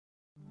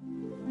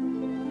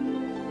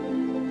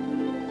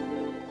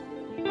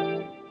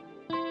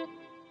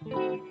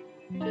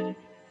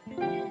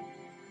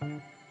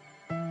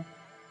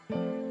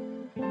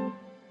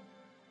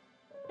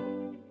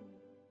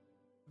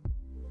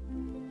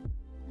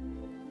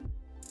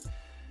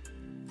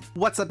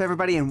What's up,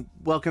 everybody, and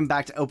welcome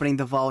back to Opening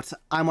the Vault.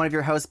 I'm one of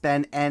your hosts,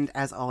 Ben, and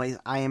as always,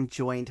 I am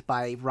joined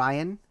by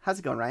Ryan. How's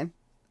it going, Ryan?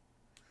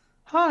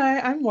 Hi,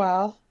 I'm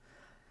well.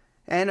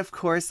 And of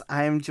course,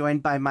 I am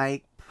joined by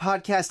my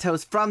podcast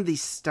host from the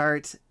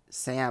start,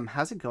 Sam.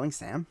 How's it going,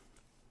 Sam?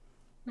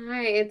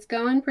 Hi, it's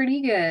going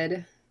pretty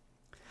good.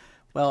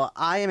 Well,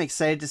 I am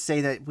excited to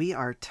say that we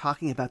are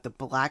talking about the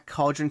Black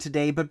Cauldron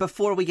today, but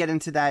before we get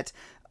into that,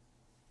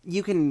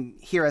 you can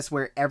hear us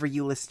wherever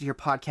you listen to your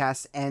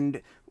podcast,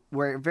 and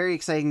we're very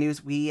exciting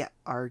news. We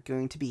are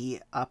going to be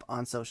up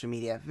on social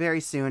media very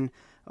soon.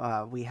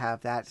 We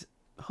have that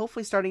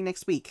hopefully starting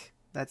next week.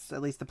 That's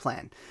at least the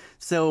plan.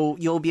 So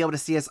you'll be able to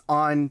see us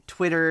on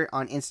Twitter,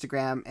 on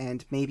Instagram,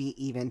 and maybe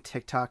even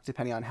TikTok,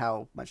 depending on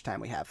how much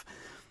time we have.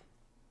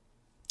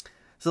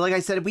 So like I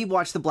said, we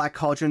watched The Black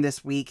Cauldron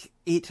this week.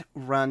 It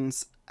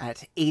runs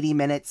at 80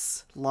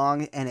 minutes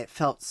long, and it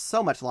felt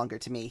so much longer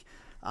to me.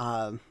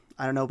 I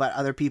don't know about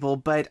other people,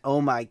 but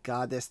oh my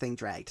god, this thing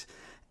dragged.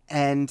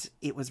 And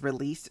it was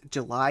released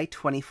July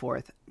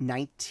 24th,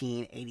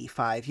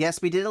 1985. Yes,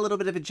 we did a little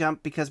bit of a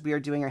jump because we are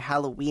doing our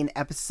Halloween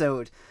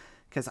episode,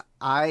 because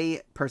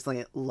I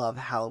personally love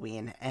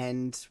Halloween,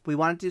 and we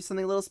want to do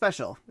something a little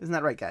special. Isn't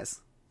that right,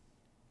 guys?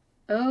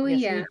 Oh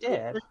Yes, yeah, we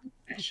did.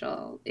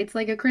 special. It's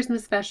like a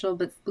Christmas special,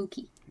 but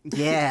spooky.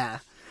 Yeah.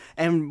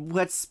 And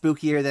what's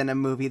spookier than a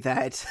movie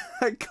that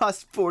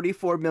cost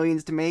 44 million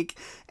to make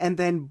and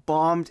then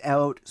bombed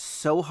out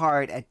so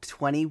hard at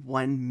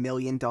 $21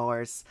 million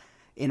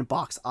in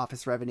box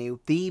office revenue,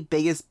 the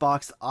biggest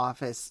box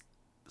office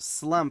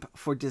slump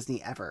for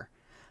Disney ever.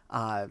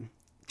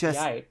 Just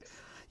Yikes.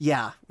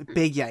 yeah,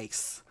 big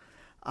yikes.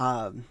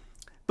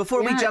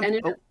 Before we jump,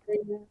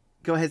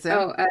 go ahead,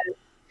 Sam.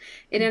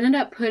 It ended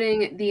up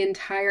putting the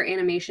entire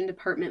animation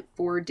department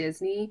for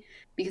Disney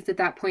because at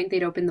that point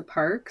they'd opened the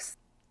parks.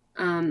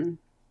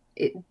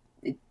 It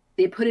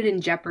they put it in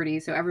jeopardy,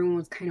 so everyone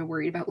was kind of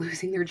worried about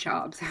losing their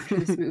jobs after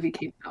this movie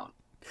came out.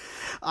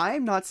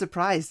 I'm not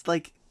surprised.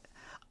 Like,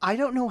 I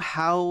don't know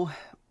how,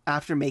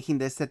 after making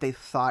this, that they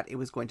thought it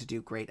was going to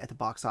do great at the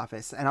box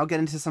office. And I'll get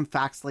into some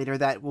facts later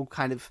that will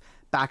kind of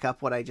back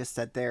up what I just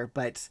said there.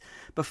 But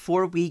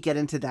before we get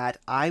into that,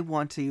 I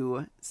want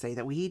to say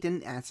that we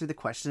didn't answer the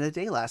question of the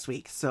day last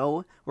week.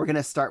 So we're going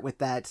to start with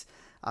that.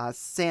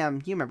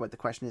 Sam, you remember what the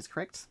question is,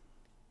 correct?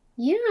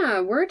 Yeah,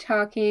 we're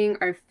talking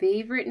our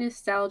favorite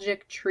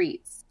nostalgic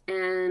treats.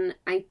 And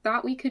I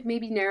thought we could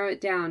maybe narrow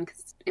it down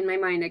because in my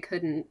mind I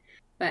couldn't.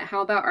 But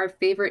how about our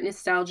favorite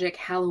nostalgic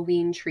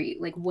Halloween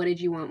treat? Like, what did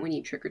you want when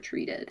you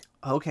trick-or-treated?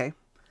 Okay.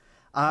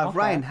 Okay.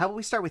 Ryan, how about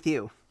we start with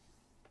you?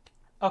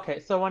 Okay,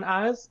 so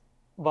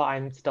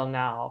I'm still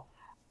now,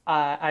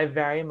 I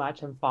very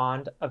much am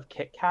fond of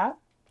Kit Kat,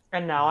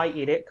 and now I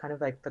eat it kind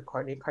of like the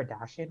Kourtney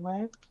Kardashian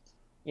way,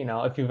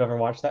 if you've ever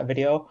watched that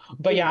video.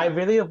 But yeah, I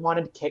really have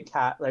wanted Kit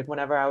Kat, like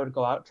whenever I would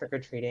go out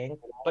trick-or-treating.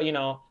 But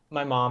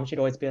my mom, she'd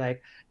always be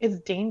like, it's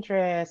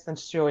dangerous, and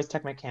she'd always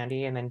take my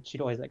candy, and then she'd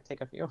always like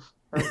take a few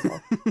for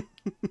herself.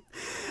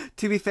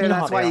 To be fair, You know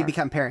how that's they why you are.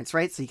 become parents,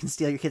 right? So you can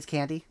steal your kids'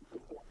 candy.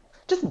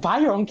 Just buy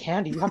your own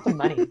candy. You have the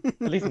money.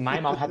 At least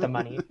my mom had the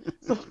money.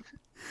 So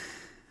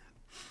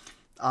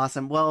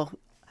Awesome. Well,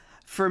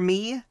 for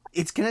me,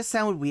 it's going to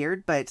sound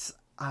weird, but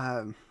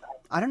I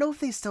don't know if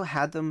they still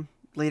had them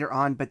later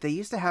on, but they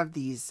used to have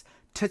these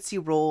Tootsie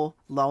Roll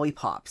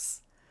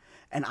lollipops.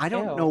 And I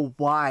don't ew. know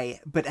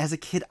why, but as a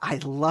kid, I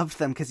loved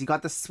them because you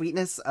got the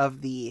sweetness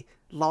of the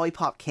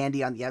lollipop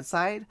candy on the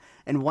outside.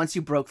 And once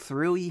you broke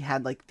through, you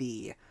had like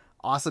the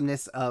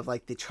awesomeness of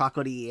like the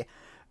chocolatey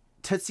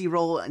Tootsie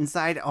Roll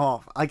inside.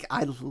 Oh, like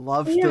I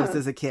loved those Yeah.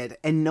 as a kid.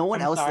 And no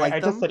one I'm else sorry, liked I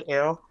just them. said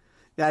ew.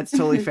 That's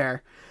totally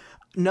fair.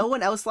 No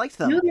one else liked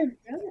them. No, they're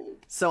good.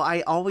 So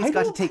I always I got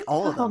to don't take like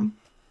all of them.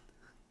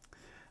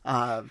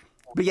 them.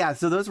 But yeah,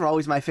 so those were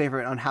always my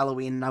favorite on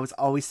Halloween, and I was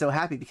always so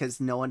happy because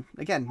no one,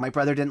 again, my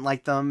brother didn't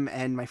like them,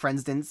 and my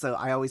friends didn't, so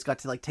I always got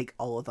to like take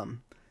all of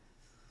them.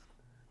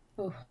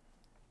 Oh,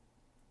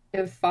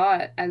 have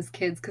fought as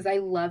kids because I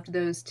loved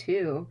those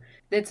too.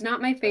 It's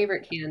not my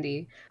favorite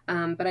candy,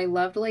 but I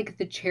loved like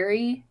the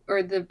cherry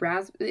or the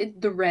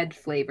red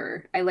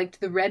flavor. I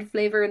liked the red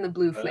flavor and the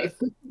blue flavor.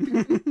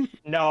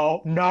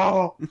 No,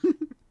 no.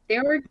 They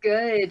were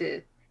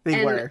good. They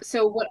And were.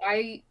 so what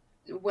I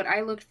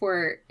looked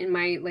for in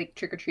my like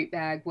trick or treat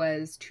bag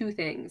was two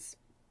things.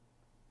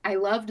 I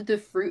loved the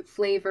fruit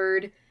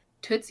flavored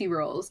Tootsie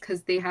Rolls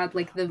because they had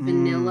like the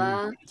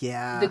vanilla, the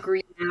Yeah.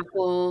 green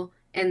apple,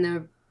 and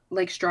the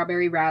like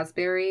strawberry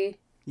raspberry.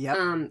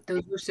 Yep.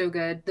 Those were so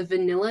good. The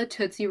vanilla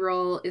Tootsie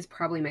Roll is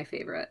probably my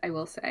favorite, I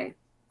will say.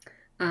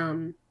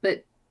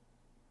 But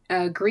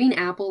green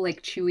apple,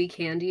 like chewy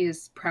candy,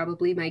 is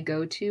probably my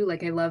go-to.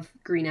 Like I love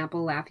green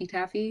apple Laffy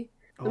Taffy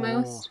the Oh.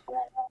 most.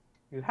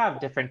 You have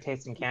different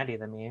taste in candy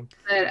than me.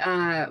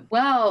 But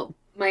well,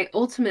 my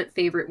ultimate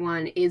favorite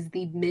one is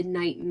the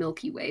Midnight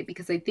Milky Way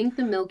because I think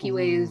the Milky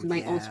Way Ooh, is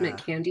my ultimate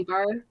yeah. candy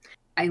bar.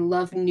 I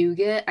love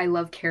nougat, I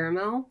love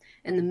caramel,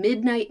 and the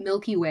Midnight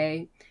Milky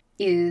Way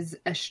is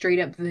a straight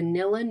up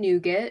vanilla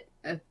nougat,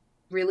 a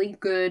really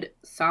good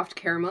soft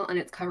caramel, and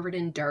it's covered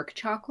in dark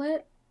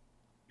chocolate.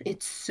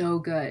 It's so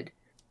good.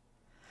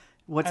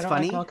 What's I don't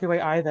funny? like Milky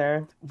Way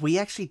either. We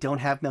actually don't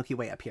have Milky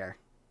Way up here.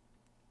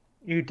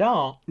 You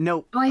don't?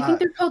 Nope. Oh, I think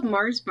they're called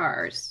Mars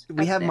bars.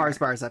 We up have there. Mars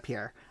bars up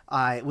here,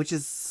 which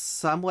is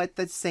somewhat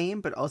the same,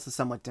 but also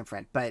somewhat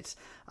different. But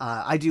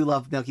I do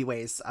love Milky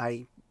Ways.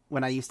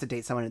 When I used to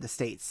date someone in the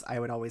States, I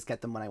would always get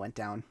them when I went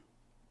down.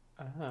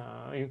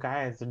 Oh, you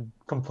guys are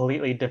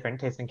completely different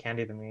taste in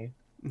candy than me.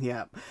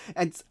 Yeah,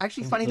 and it's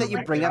actually funny that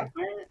you bring up.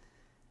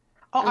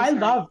 Oh, I'm I sorry.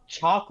 love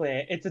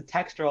chocolate. It's a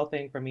textural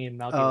thing for me in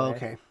Milky Way. Oh,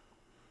 okay.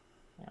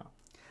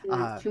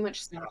 Too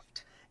much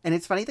soft. And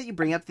it's funny that you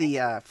bring up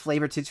the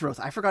flavored Tootsie Rolls.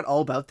 I forgot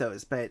all about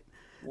those, but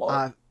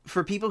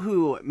for people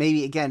who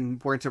maybe, again,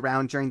 weren't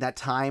around during that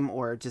time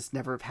or just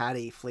never have had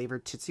a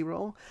flavored Tootsie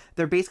Roll,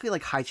 they're basically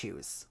like High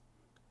Chews.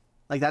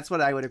 Like, that's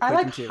what I would equate I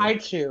them like to. High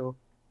Chew.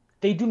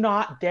 They do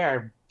not.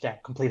 They're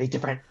completely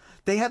different.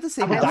 They have the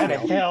same I'm dying to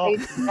mouthfeel.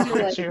 kill They do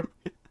High like- Chew.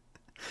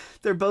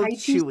 They're both High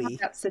Chews chewy. have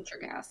that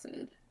citric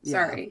acid. Yeah.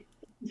 Sorry.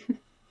 High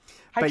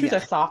But Chews yeah.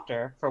 are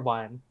softer for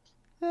one.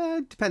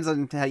 Depends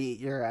on how you eat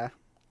your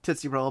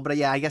Tootsie Roll, but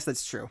yeah, I guess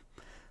that's true.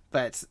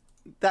 But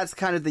that's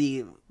kind of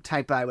the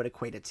type I would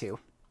equate it to.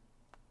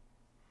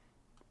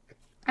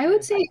 I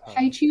would say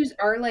High Chews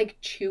are like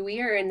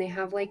chewier and they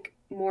have like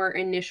more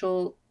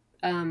initial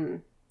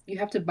you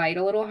have to bite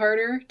a little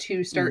harder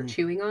to start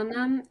chewing on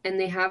them, and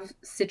they have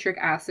citric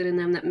acid in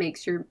them that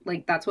makes your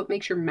that's what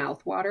makes your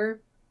mouth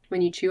water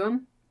when you chew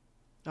them.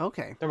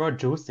 Okay. They're more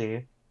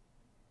juicy.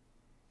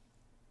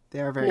 They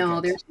are very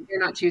No, good. they're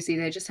not juicy.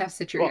 They just have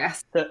citric Well,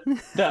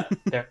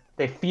 acid.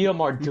 they feel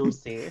more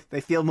juicy.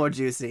 They feel more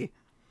juicy.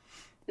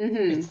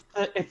 Hmm.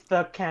 It's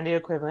the candy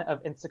equivalent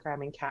of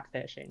Instagramming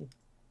catfishing,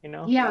 you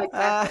know? Yeah,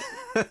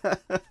 exactly.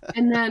 Uh,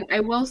 And then I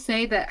will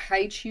say that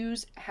High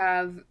Chews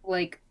have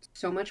like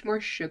so much more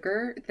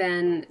sugar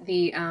than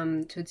the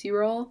Tootsie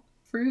Roll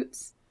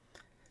fruits.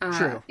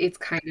 True. It's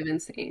kind of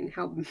insane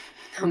how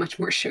much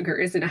more sugar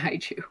is in a High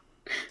Chew.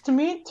 To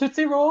me,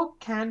 Tootsie Roll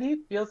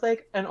candy feels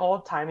like an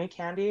old-timey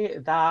candy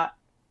that,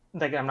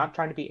 like, I'm not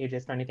trying to be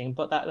ageist or anything,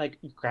 but that, like,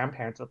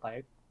 grandparents would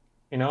like,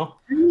 you know?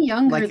 I'm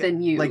younger Like-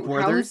 than you. like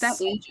How is that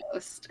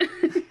Werther's?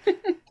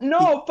 ageist?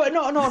 No, but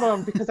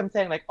no, because I'm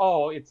saying, like,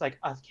 oh, it's like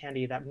us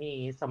candy that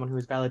me, someone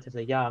who's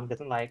relatively young,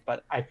 doesn't like,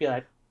 but I feel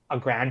like a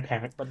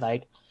grandparent would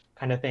like,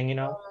 kind of thing, you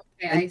know?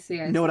 Okay, I see.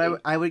 I You know what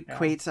see. I would Yeah.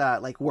 equate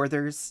like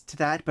Werther's to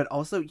that, but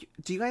also,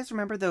 do you guys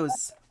remember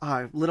those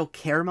little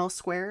caramel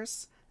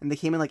squares? And they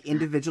came in like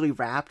individually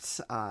wrapped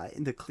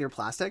in the clear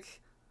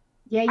plastic.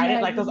 Yeah, I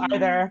didn't like those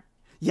either.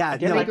 Yeah, I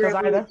didn't no, like those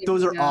grandma either. would give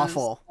Those me are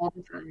awful. all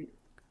the time.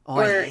 Oh,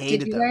 Or I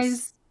hated did you those.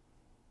 guys?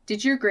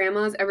 Did your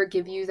grandmas ever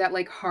give you that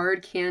like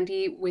hard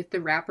candy with the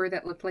wrapper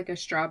that looked like a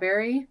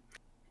strawberry,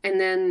 and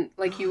then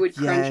like you would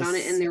crunch on it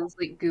Yes. and there was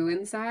like goo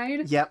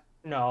inside? Yep.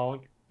 No.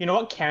 You know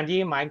what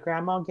candy my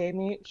grandma gave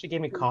me? She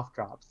gave me cough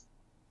drops.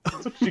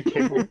 That's what she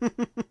gave me.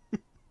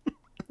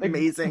 Like,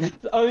 Amazing.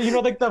 Oh, you know,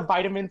 like the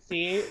vitamin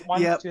C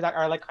ones Yep. too that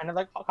are like kind of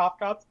like cough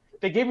drops?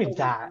 They gave me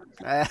that.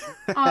 That's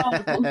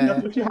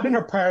what she had in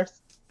her purse.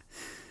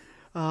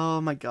 Oh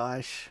my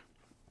gosh.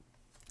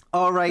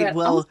 All right, But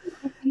well, also,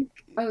 I think-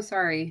 oh,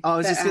 sorry. I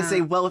was But, just going to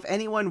say, well, if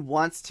anyone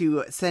wants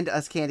to send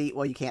us candy,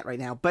 well, you can't right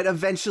now, but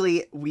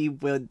eventually we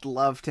would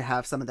love to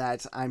have some of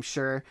that, I'm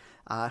sure.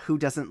 Who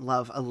doesn't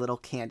love a little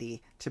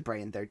candy to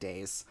brighten their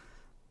days?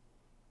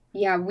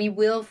 yeah, we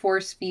will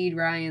force feed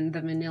Ryan the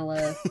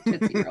vanilla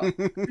Tootsie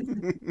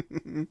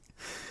Roll.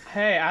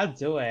 Hey, I'd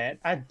do it.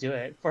 I'd do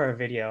it for a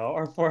video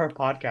or for a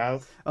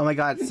podcast. Oh my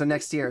god, so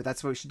next year,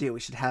 that's what we should do.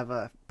 We should have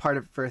a part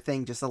of for a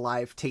thing, just a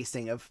live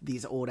tasting of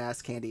these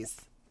old-ass candies,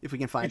 if we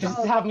can find them.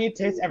 Just have me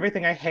taste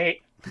everything I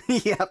hate.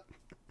 Yep.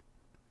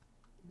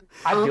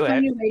 I'd I'll do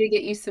find it. a way to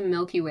get you some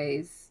Milky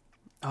Ways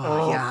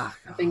Oh, Oh. yeah.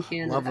 up in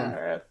Canada. Love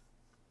them.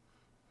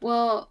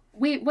 Well,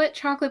 wait, what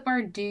chocolate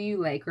bar do you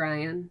like,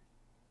 Ryan?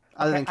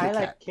 Other than I Kit Kat.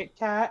 like Kit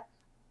Kat.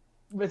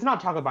 But it's not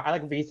chocolate bar. I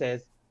like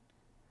Reese's.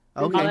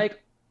 Okay.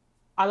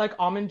 I like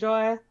Almond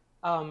Joy.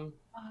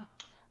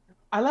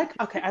 I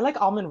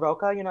like Almond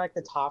Roca, you know, like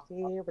the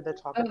toffee with the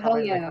chocolate Oh, hell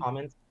covered yeah. like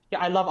almonds. Yeah,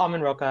 I love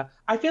Almond Roca.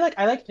 I feel like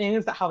I like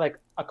things that have like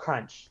a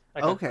crunch.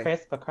 Like Okay. a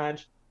crisp, a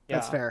crunch. Yeah.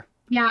 That's fair.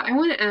 Yeah, I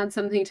want to add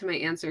something to my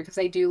answer because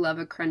I do love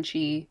a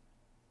crunchy.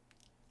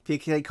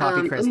 If you like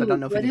Coffee Crisp, I don't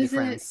know if we what can be is it?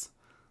 friends.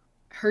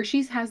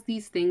 Hershey's has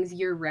these things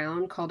year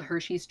round called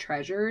Hershey's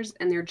Treasures,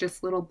 and they're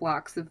just little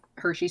blocks of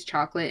Hershey's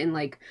chocolate in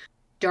like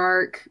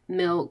dark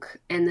milk,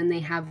 and then they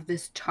have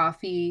this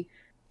toffee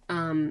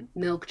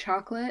milk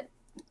chocolate,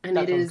 and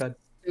That it sounds is good.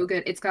 so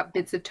good. It's got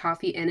bits of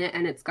toffee in it,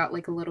 and it's got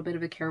like a little bit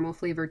of a caramel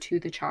flavor to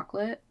the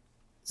chocolate.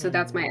 So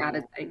that's my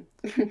added thing.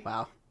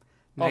 Wow.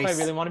 Well, if Nice. I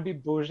really want to be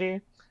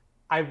bougie,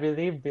 I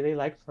really, really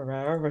like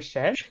Ferrero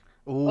Rocher.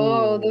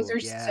 Oh, those Ooh, are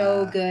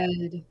so yeah.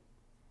 good.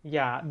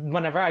 Yeah,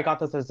 whenever I got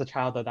those as a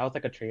child, though, that was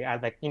like a treat. I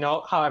like, you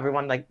know how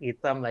everyone like eats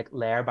them like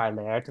layer by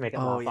layer to make it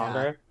Oh, last yeah.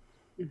 longer.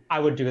 I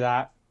would do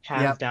that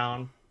hands Yep.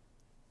 down.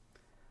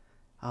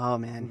 Oh,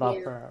 man. Love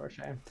Yeah. Ferrero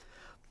Rocher.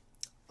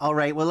 All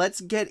right, well,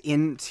 let's get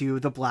into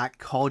The Black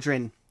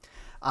Cauldron.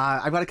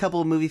 I've got a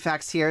couple of movie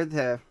facts here.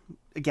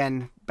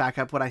 again back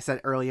up what I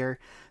said earlier.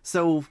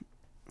 So,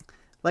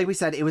 like we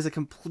said, it was a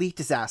complete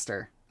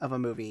disaster of a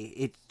movie.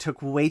 It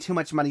took way too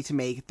much money to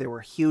make. There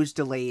were huge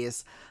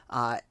delays,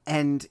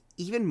 and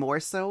even more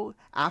so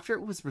after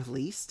it was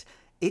released,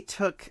 it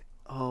took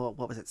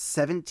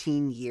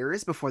 17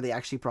 years before they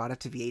actually brought it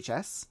to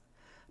VHS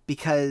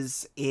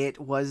because it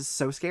was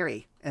so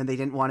scary, and they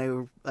didn't want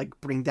to like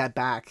bring that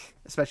back,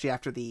 especially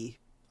after the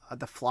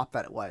flop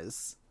that it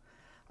was.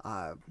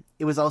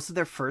 It was also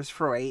their first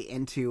foray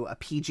into a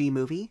PG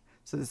movie.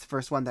 So this is the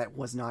first one that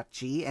was not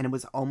G, and it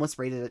was almost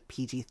rated at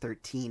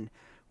PG-13,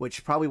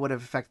 which probably would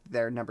have affected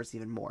their numbers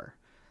even more.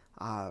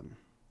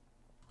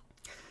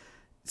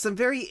 Some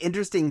very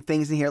interesting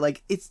things in here.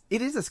 Like it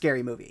is a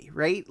scary movie,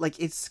 right? Like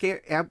it's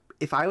scary.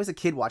 If I was a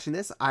kid watching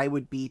this, I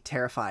would be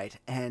terrified,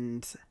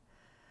 and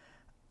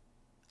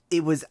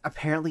it was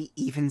apparently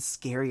even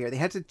scarier. They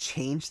had to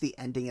change the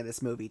ending of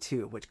this movie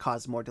too, which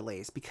caused more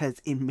delays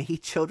because it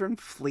made children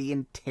flee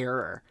in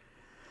terror.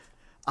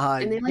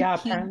 And they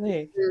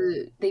apparently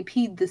they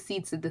peed the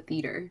seats of the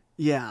theater.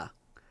 Yeah,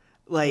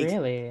 like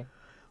really,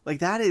 like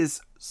that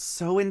is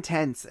so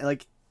intense.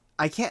 Like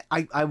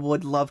I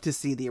would love to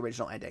see the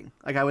original ending.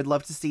 Like I would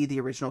love to see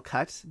the original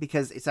cut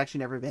because it's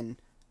actually never been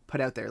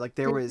put out there. Like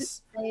there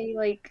was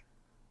like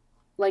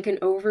an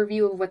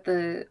overview of what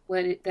the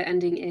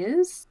ending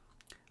is.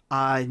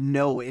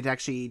 No, it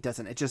actually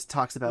doesn't. It just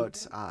talks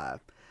about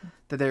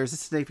that there's a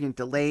significant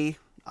delay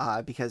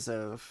because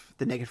of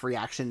the negative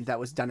reaction that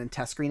was done in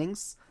test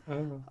screenings.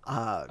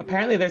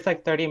 Apparently, there's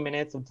like 30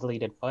 minutes of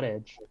deleted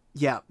footage.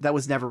 Yeah, that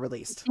was never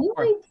released.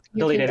 Or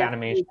deleted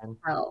animation.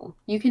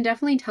 You can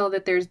definitely tell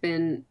that there's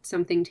been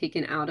something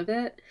taken out of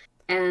it.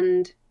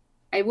 And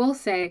I will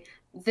say,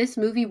 this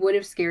movie would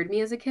have scared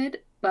me as a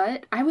kid,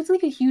 but I was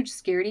like a huge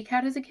scaredy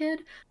cat as a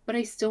kid, but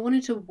I still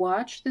wanted to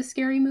watch the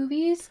scary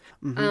movies.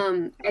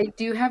 Mm-hmm. I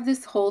do have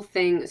this whole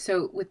thing.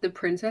 So with The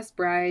Princess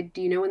Bride,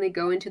 do you know when they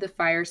go into the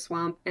fire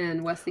swamp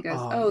and Wesley goes,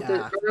 yeah.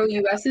 the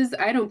ROUSs,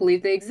 I don't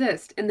believe they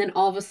exist. And then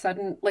all of a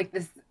sudden, like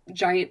this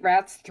giant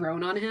rat's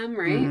thrown on him,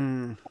 right?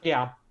 Mm.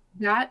 Yeah.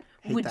 That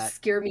would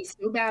scare me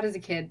so bad as a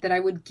kid that I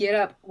would get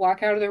up,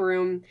 walk out of the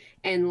room,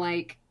 and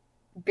like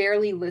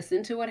barely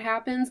listen to what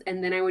happens,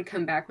 and then I would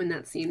come back when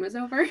that scene was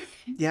over.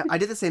 Yeah, I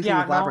did the same thing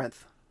with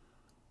Labyrinth.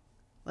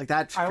 Like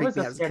that. I was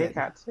a scaredy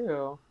cat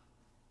too.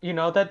 You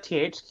know the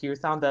THQ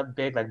sound, that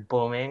big like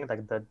booming,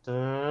 like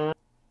the.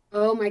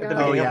 Oh my god!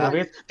 Oh yeah,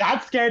 movies?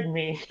 That scared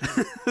me.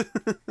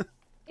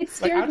 It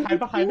scared me. I'd hide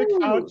behind the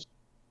couch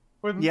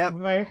with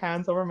my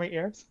hands over my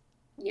ears.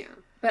 Yeah.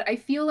 But I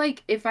feel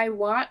like if I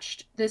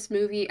watched this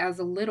movie as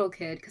a little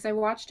kid, because I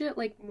watched it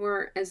like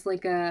more as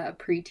like a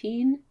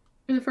preteen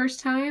for the first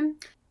time,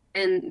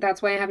 and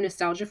that's why I have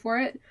nostalgia for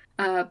it.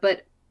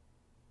 But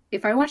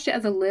if I watched it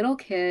as a little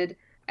kid,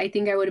 I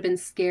think I would have been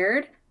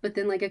scared. But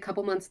then like a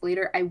couple months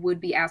later, I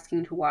would be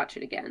asking to watch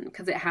it again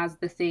because it has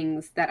the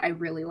things that I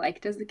really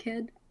liked as a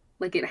kid.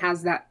 Like it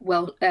has that,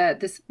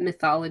 this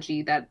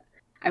mythology that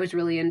I was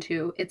really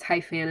into. It's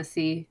high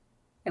fantasy.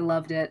 I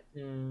loved it.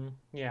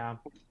 Yeah.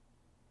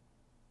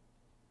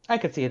 I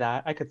could see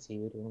that. I could see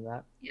you doing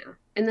that. Yeah.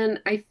 And then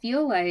I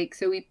feel like,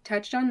 so we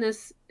touched on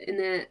this in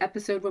the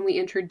episode when we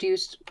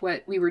introduced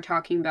what we were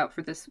talking about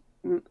for this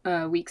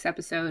week's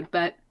episode,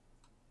 but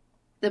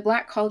The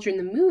Black Cauldron,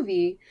 the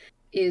movie,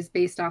 is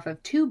based off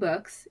of 2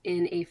 books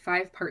in a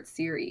 5-part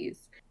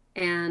series.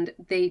 And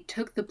they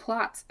took the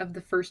plots of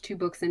the first 2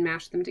 books and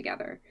mashed them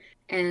together.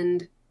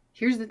 And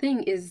here's the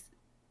thing is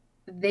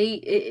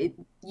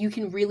you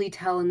can really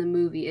tell in the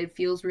movie. It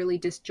feels really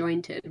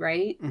disjointed,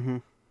 right? Mm-hmm.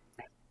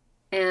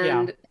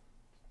 And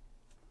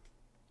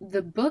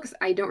the books,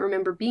 I don't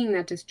remember being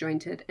that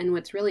disjointed. And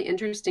what's really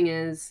interesting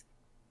is,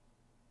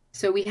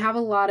 so we have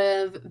a lot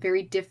of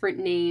very different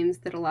names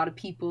that a lot of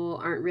people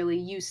aren't really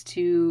used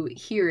to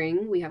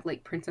hearing. We have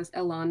like Princess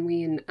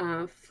Eilonwy and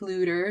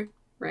Fflewddur,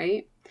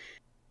 right?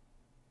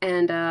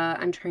 And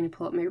I'm trying to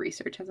pull up my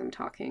research as I'm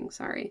talking.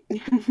 Sorry.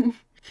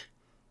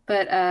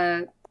 But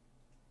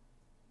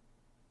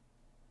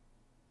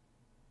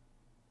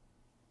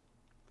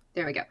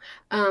there we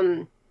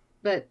go.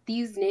 But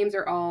these names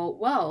are all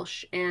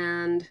Welsh,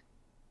 and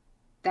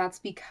that's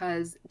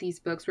because these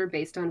books were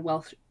based on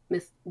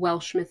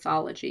Welsh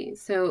mythology.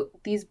 So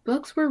these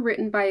books were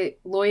written by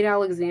Lloyd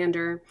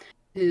Alexander,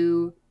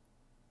 who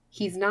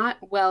he's not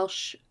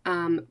Welsh,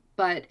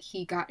 but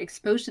he got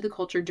exposed to the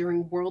culture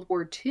during World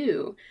War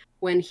II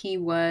when he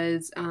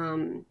was,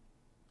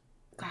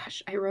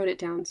 gosh, I wrote it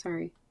down,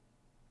 sorry.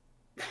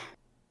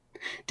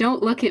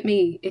 Don't look at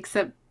me,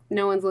 except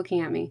no one's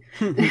looking at me.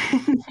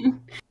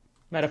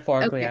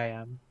 Metaphorically, okay. I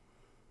am.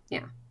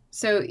 Yeah.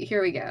 So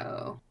here we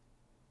go.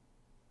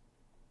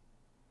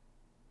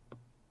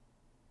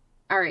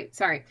 All right,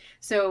 sorry.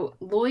 So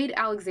Lloyd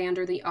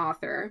Alexander, the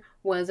author,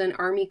 was an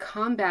army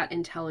combat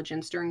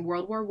intelligence during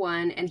World War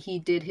I, and he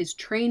did his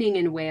training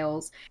in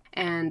Wales,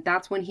 and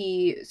that's when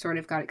he sort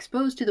of got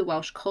exposed to the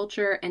Welsh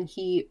culture, and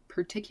he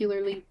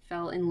particularly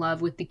fell in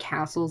love with the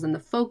castles and the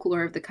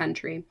folklore of the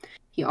country.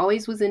 He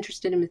always was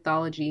interested in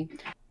mythology,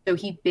 so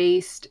he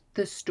based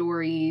the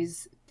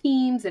stories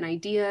themes and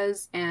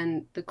ideas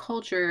and the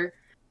culture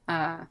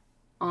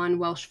on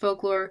Welsh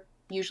folklore,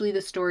 usually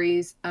the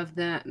stories of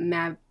the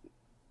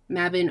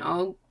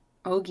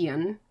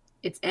Mabinogion.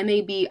 It's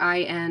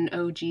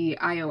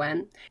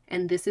Mabinogion,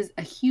 and this is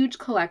a huge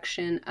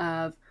collection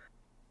of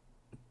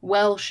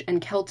Welsh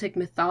and Celtic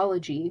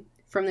mythology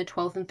from the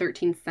 12th and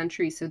 13th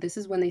century. So this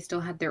is when they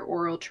still had their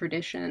oral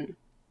tradition.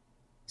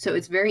 So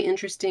it's very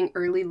interesting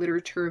early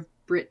literature of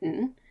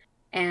Britain,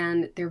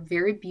 and they're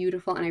very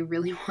beautiful, and I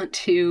really want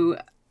to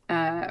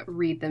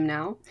read them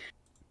now.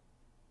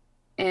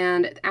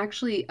 And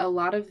actually, a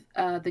lot of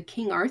the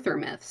King Arthur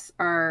myths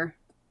are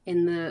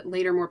in the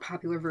later, more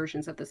popular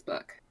versions of this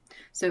book.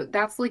 So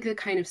that's like the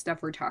kind of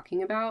stuff we're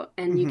talking about,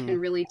 and you can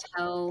really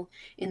tell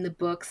in the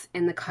books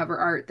and the cover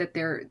art that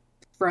they're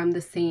from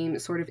the same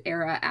sort of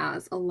era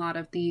as a lot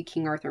of the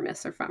King Arthur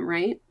myths are from,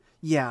 right?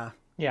 Yeah.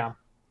 Yeah.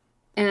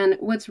 And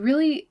what's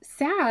really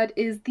sad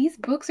is these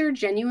books are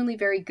genuinely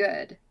very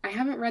good. I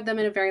haven't read them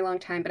in a very long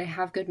time, but I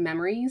have good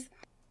memories.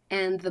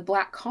 And The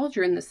Black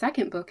Cauldron, the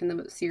second book in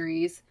the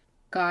series,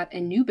 got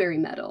a Newbery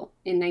Medal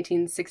in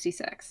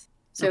 1966.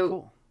 So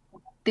cool.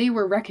 They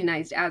were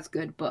recognized as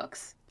good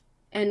books.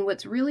 And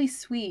what's really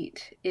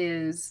sweet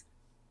is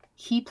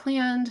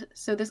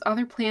this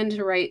author planned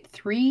to write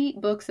 3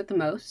 books at the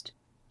most.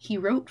 He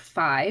wrote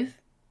 5.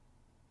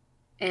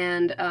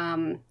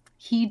 And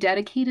he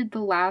dedicated the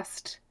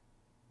last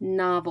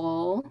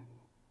novel.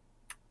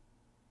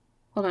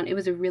 Hold on, it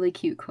was a really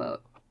cute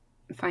quote.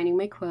 I'm finding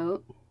my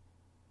quote.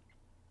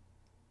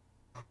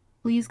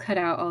 Please cut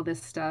out all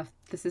this stuff.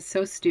 This is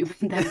so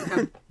stupid that I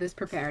have this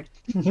prepared.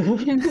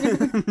 Okay.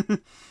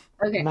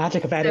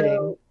 Magic of editing.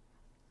 So,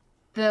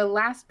 the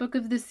last book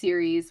of the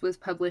series was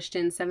published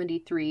in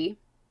 1973,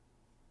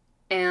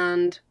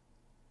 and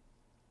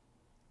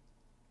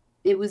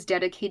it was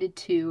dedicated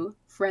to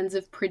friends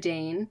of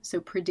Prydain. So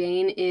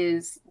Prydain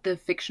is the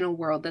fictional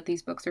world that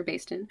these books are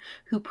based in,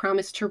 who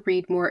promised to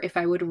read more if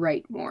I would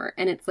write more.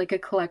 And it's like a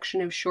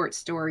collection of short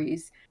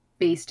stories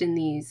based in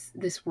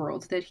this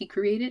world that he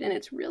created, and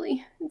it's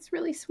really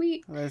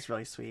sweet. That is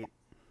really sweet.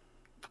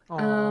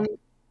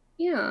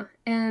 Yeah,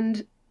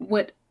 and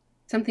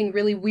something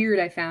really weird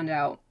I found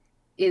out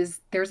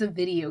is there's a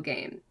video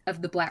game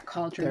of The Black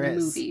Cauldron, the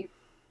movie.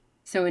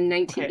 So in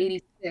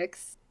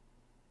 1986,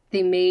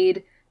 they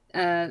made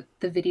the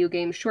video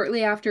game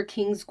shortly after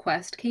King's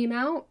Quest came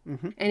out,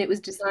 and it was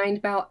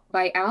designed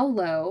by Al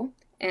Lowe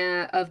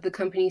of the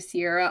company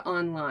Sierra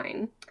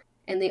Online.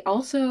 And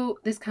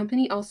this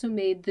company also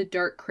made the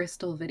Dark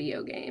Crystal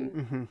video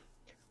game.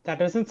 That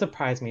doesn't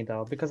surprise me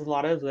though, because a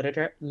lot of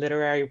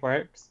literary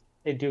works,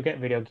 they do get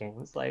video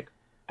games. Like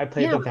I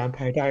played the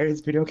Vampire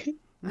Diaries video game.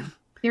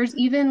 There's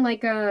even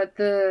like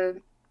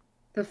the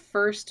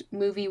first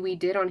movie we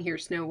did on here,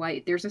 Snow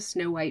White. There's a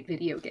Snow White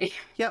video game.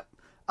 Yep.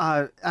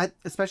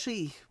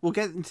 Especially, we'll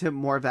get into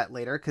more of that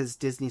later because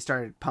Disney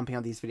started pumping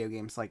out these video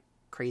games like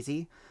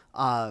crazy.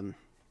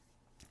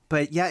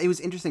 But yeah, it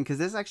was interesting because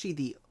this is actually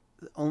the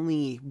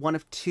only one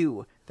of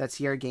 2 that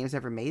Sierra Games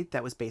ever made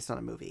that was based on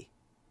a movie.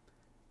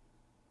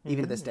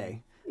 Even to this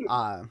day.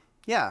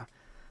 Yeah.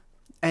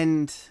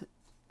 And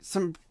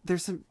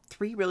there's some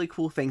 3 really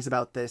cool things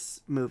about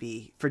this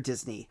movie for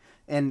Disney.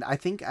 And I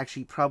think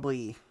actually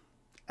probably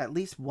at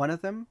least one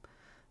of them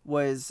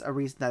was a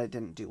reason that it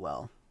didn't do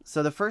well.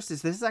 So the first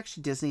is this is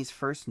actually Disney's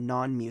first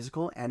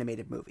non-musical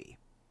animated movie.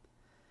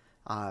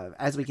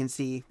 As we can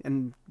see,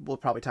 and we'll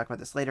probably talk about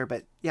this later,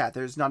 but yeah,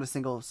 there's not a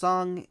single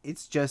song.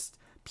 It's just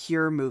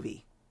pure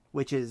movie,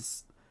 which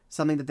is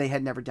something that they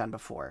had never done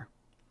before.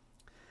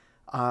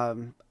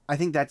 I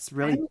think that's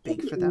really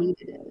big for them.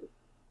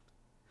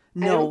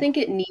 No, I don't think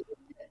it needed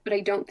it, but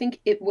I don't think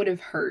it would have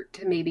hurt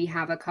to maybe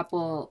have a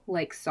couple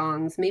like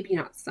songs, maybe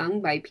not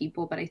sung by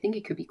people, but I think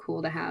it could be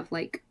cool to have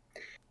like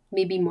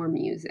maybe more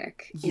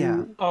music.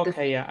 Yeah.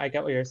 Okay, yeah, I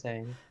get what you're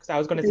saying. Because I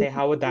was going to say,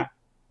 how would that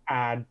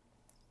add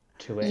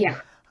to it?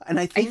 Yeah. And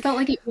I felt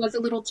like it was a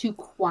little too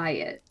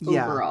quiet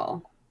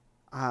overall.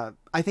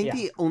 I think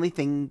the only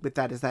thing with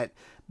that is that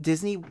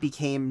Disney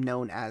became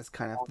known as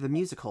kind of the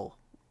musical,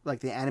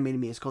 like the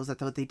animated musicals.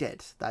 That's what they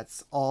did.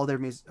 That's all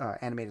their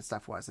animated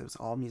stuff was. It was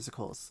all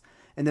musicals.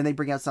 And then they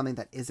bring out something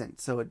that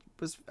isn't. So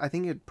I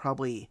think it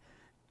probably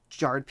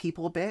jarred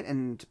people a bit.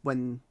 And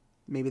when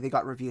maybe they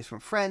got reviews from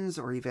friends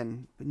or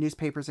even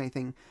newspapers or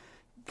anything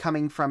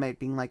coming from it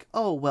being like,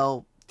 oh,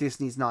 well,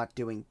 Disney's not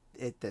doing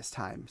it this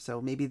time.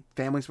 So maybe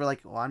families were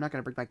like, well, I'm not going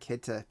to bring my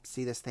kid to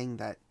see this thing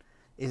that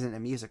isn't a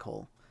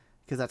musical.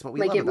 Because that's what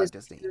we love about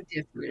Disney. So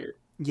different.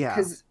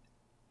 Yeah.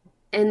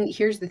 And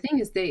here's the thing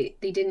is they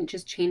didn't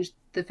just change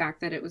the fact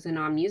that it was a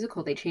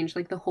non-musical. They changed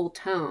like the whole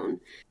tone.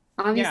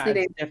 Obviously,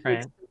 they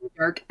different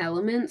dark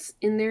elements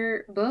in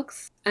their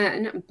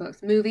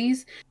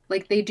movies.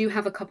 Like they do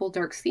have a couple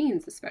dark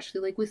scenes, especially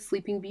like with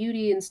Sleeping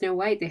Beauty and Snow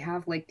White. They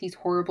have like these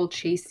horrible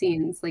chase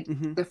scenes. Like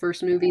the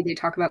first movie, they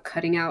talk about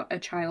cutting out a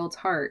child's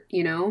heart,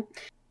 you know?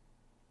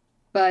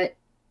 But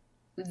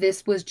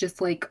this was just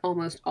like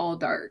almost all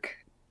dark.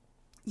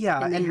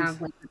 Yeah, and they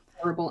have like a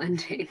horrible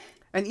ending.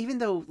 And even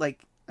though,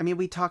 like, I mean,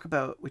 we talked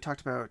about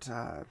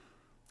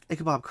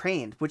Ichabod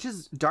Crane, which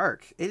is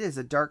dark. It is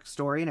a dark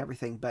story and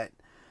everything, but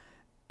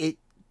it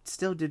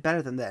still did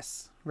better than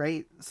this,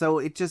 right? So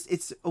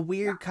it's a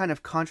weird kind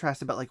of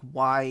contrast about like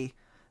why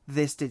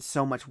this did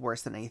so much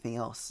worse than anything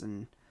else.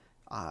 And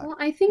Well,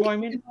 I think Well, I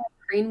mean, Ichabod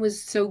Crane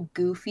was so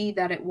goofy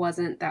that it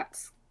wasn't that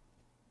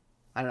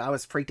I don't know, I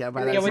was freaked out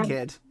by that Yeah, as a when-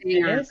 kid.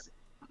 it is.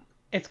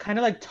 It's kind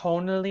of like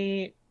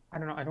tonally, I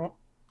don't know, I don't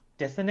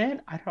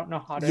dissonant. I don't know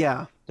how to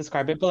Yeah.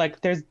 describe it, but like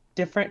there's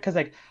different because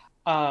like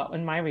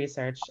in my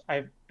research,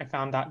 I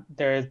found that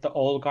there's the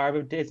old garb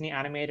of Disney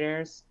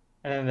animators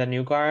and then the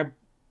new garb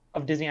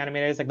of Disney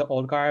animators, like the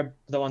old garb,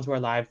 the ones who are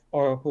alive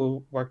or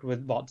who worked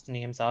with Walt Disney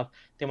himself.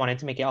 They wanted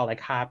to make it all like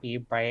happy,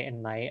 bright,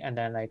 and light, and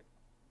then like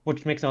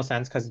which makes no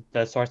sense because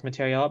the source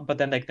material. But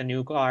then like the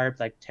new garb,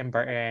 like Tim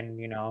Burton,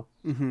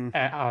 Mm-hmm.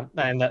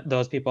 and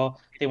those people,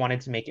 they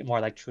wanted to make it more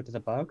like true to the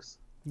books.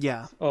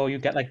 Yeah. Oh, you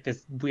get like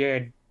this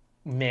weird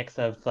mix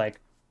of like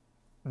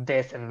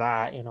this and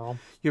that,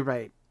 You're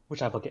right.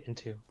 which I will get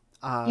into.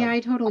 Yeah,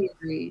 I totally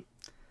agree.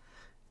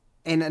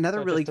 And another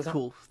So it really just doesn't-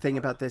 cool thing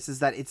about this is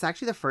that it's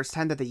actually the first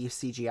time that they use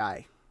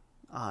CGI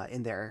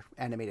in their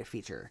animated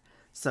feature.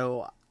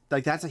 So,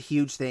 like, that's a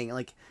huge thing.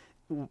 Like,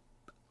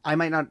 I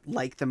might not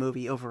like the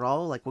movie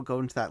overall. Like, we'll go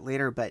into that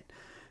later, but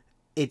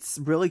it's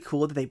really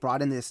cool that they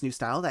brought in this new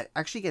style that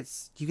actually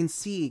you can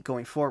see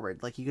going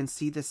forward. Like, you can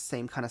see this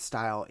same kind of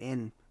style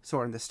in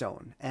Sword in the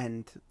Stone,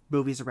 and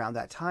movies around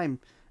that time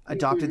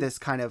adopted this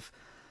kind of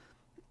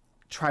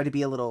try to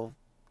be a little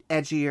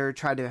edgier,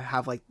 try to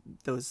have like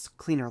those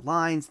cleaner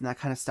lines and that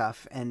kind of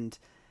stuff. And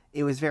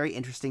it was very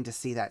interesting to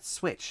see that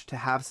switch, to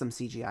have some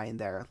CGI in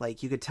there.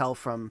 Like, you could tell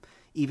from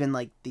even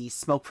like the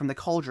smoke from the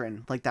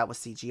cauldron, like that was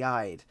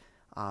CGI'd.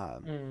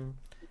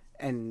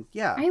 And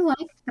yeah, I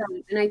liked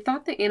them, and I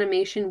thought the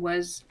animation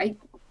was, I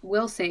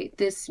will say,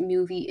 this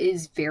movie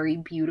is very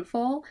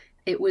beautiful.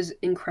 It was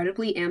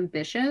incredibly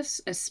ambitious,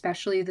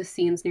 especially the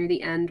scenes near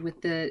the end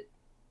with the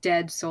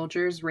dead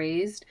soldiers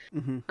raised.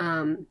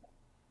 mhm.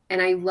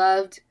 And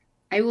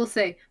I will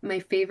say, my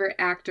favorite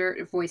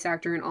voice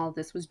actor in all of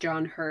this was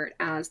John Hurt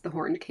as the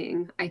Horned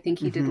King. I think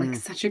he did like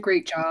such a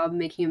great job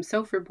making him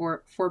so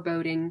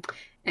foreboding.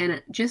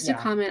 And just to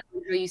Yeah. comment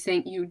on how you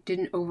saying you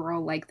didn't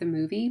overall like the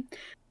movie,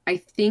 I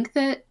think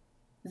that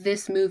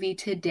this movie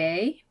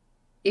today,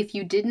 if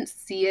you didn't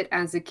see it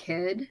as a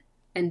kid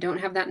and don't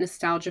have that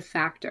nostalgia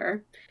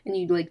factor, and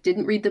you like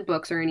didn't read the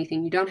books or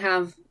anything, you don't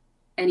have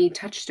any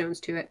touchstones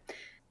to it,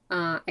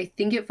 I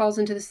think it falls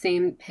into the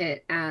same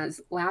pit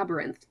as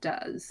Labyrinth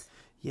does.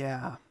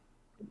 Yeah.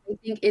 I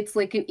think it's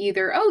like an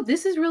either, oh,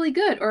 this is really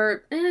good,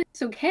 or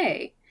it's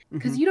okay.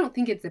 Because Mhm. you don't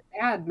think it's a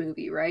bad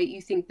movie, right?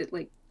 You think that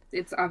like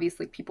it's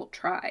obviously people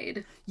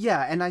tried.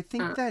 Yeah, and I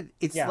think Uh, that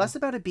it's Yeah. less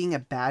about it being a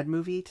bad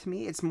movie to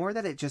me. It's more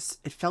that it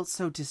felt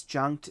so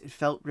disjunct. It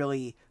felt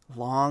really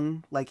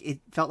long. Like, it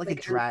felt like it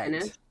Like dragged.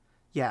 unfinished.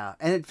 Yeah,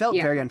 and it felt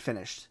Yeah. very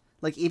unfinished.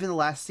 Like, even the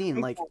last scene,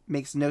 like,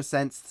 makes no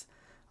sense,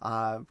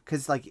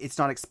 because like it's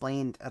not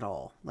explained at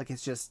all. Like,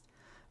 it's just,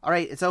 all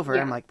right, it's over.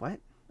 Yeah. I'm like, what?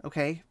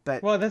 Okay,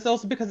 but Well, that's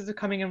also because it's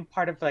coming in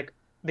part of like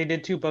they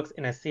did 2 books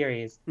in a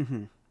series,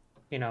 mhm.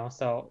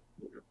 so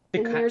And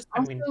because there's I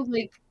also mean,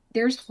 like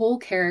there's whole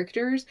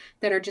characters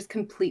that are just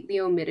completely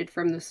omitted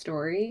from the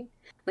story.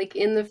 Like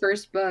in the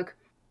first book,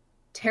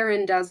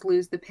 Taryn does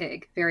lose the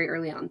pig very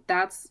early on.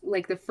 That's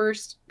like the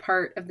first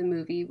part of the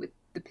movie with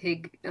the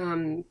pig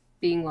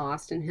being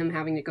lost and him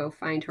having to go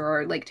find her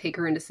or like take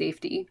her into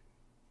safety.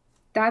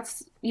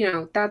 That's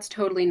that's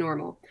totally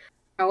normal.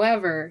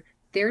 However,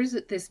 there's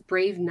this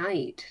brave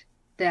knight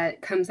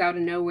that comes out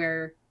of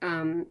nowhere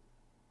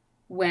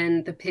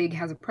when the pig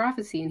has a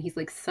prophecy and he's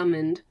like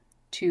summoned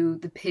to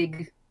the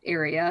pig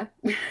area.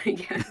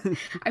 Yeah.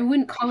 I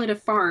wouldn't call it a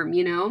farm,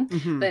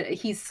 Mhm. but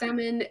he's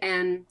summoned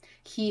and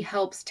he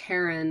helps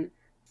Taryn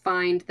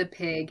find the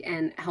pig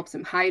and helps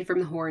him hide from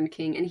the Horned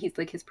King, and he's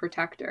like his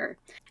protector.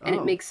 And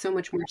Oh. it makes so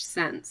much more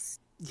sense.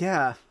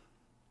 Yeah,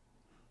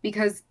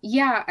 Because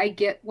yeah, I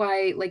get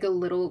why like a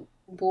little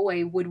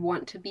boy would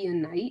want to be a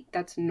knight.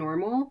 That's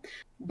normal.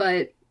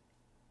 But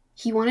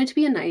he wanted to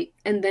be a knight,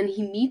 and then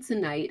he meets a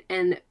knight,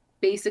 and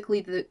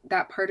basically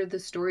that part of the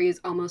story is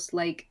almost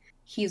like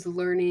he's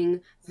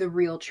learning the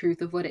real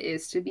truth of what it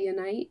is to be a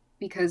knight,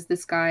 because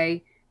this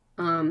guy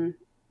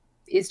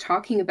is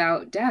talking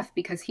about death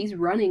because he's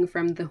running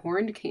from the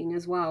Horned King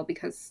as well,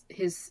 because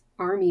his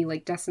army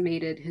like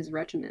decimated his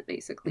regiment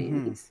basically,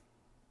 Mhm.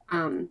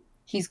 and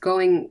he's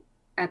going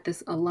at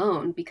this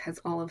alone because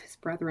all of his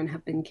brethren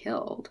have been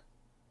killed.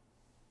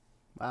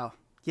 wow.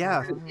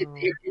 Yeah,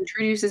 It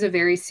introduces a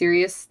very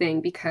serious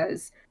thing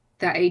because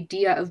the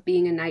idea of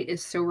being a knight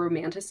is so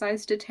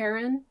romanticized to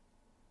Taryn,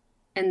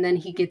 and then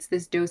he gets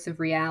this dose of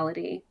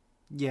reality.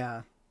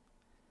 yeah.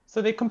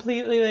 so they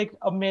completely like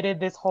omitted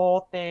this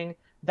whole thing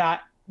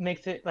that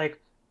makes it like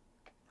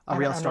A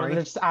real I don't know, story.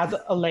 that just adds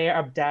a layer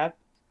of depth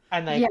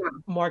and like Yeah.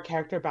 more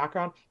character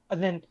background.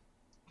 And then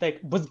like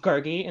was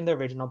Gurgi in the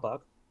original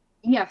book?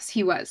 Yes,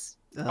 he was.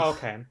 Ugh.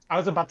 Okay, I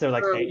was about to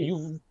like say Um,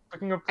 you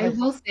freaking I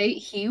will say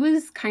he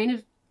was kind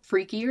of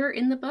freakier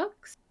in the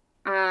books.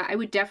 I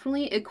would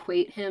definitely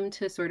equate him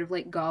to sort of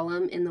like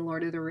Gollum in the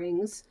Lord of the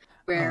Rings,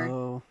 where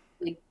Oh,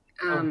 like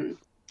Oh,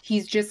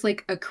 he's just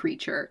like a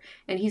creature,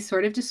 and he's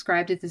sort of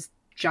described as this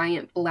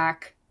giant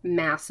black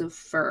mass of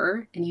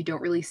fur, and you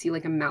don't really see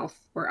like a mouth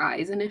or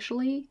eyes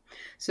initially.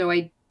 So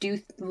I do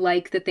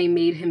like that they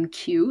made him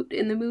cute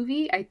in the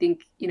movie. I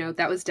think,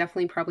 that was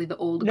definitely probably the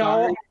old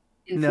guard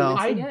no, no.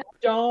 influencing I it.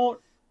 don't.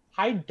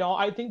 I don't.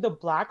 I think the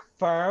black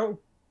fur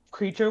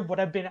creature would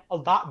have been a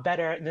lot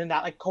better than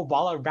that like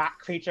koala rat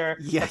creature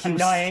Yeah, that's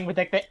annoying with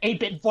like the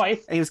 8-bit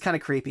voice. he was kind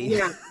of creepy.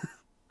 Yeah.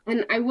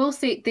 And I will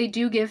say they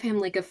do give him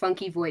like a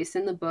funky voice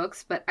in the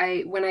books, but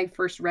when I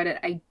first read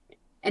it,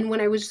 and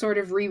when I was sort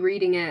of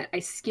rereading it, I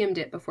skimmed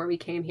it before we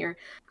came here.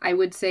 I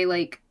would say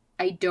like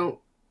I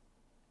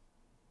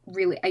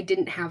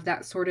didn't have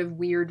that sort of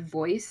weird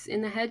voice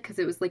in the head because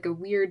it was like a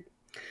weird.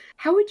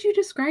 How would you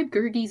describe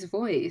Gurgi's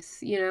voice,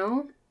 you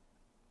know?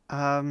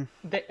 Um,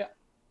 They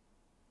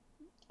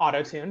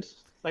auto-tuned,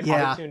 like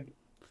yeah, auto-tuned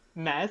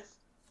mess,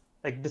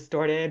 like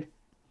distorted.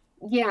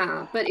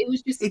 Yeah, but it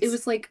it's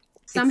was like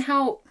it's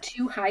somehow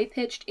too high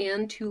pitched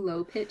and too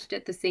low pitched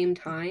at the same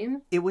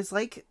time, it was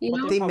like you What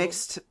they know? they probably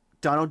mixed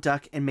Donald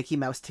Duck and Mickey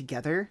Mouse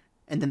together,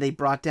 and then they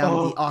brought down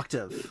the oh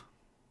octave.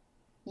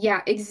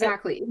 Yeah, eh,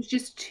 exactly. It was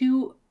just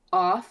too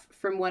off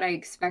from what I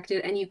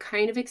expected, and you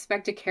kind of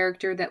expect a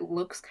character that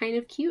looks kind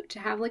of cute to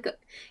have like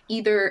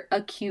either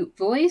a cute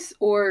voice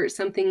or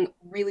something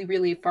really,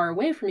 really far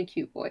away from a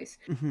cute voice.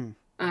 Hmm.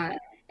 Uh,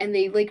 and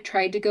they like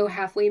tried to go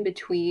halfway in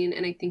between,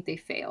 and I think they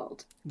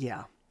failed.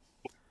 Yeah,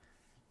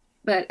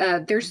 But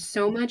there's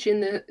so much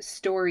in the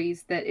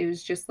stories that it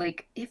was just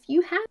like, if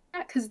you had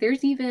that, because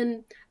there's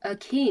even a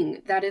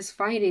king that is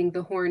fighting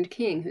the Horned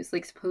King who's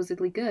like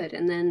supposedly good.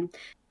 And then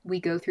we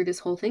go through this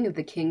whole thing of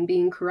the king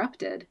being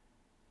corrupted.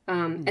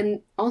 Hmm.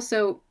 And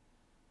also,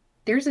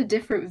 there's a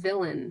different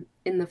villain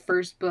in the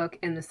first book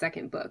and the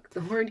second book.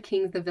 The Horned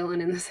King's the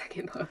villain in the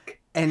second book.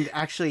 And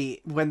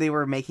actually, when they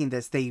were making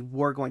this, they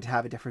were going to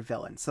have a different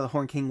villain. So the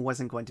Horn King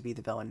wasn't going to be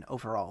the villain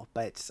overall,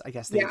 but I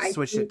guess they Yeah, I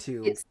switched it think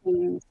to it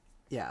seems,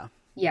 yeah.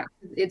 yeah,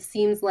 it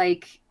seems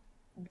like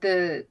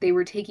they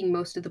were taking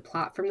most of the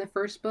plot from the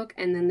first book,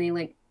 and then they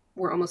like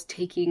were almost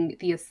taking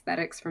the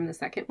aesthetics from the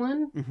second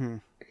one. Hmm.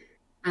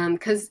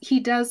 Because he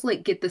does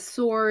like get the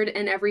sword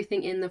and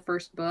everything in the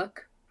first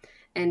book,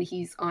 and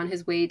he's on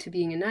his way to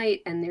being a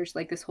knight, and there's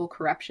like this whole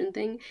corruption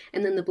thing,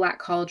 and then the Black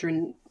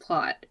Cauldron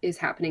plot is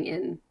happening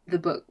in the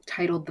book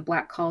titled The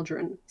Black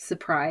Cauldron.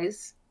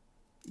 Surprise.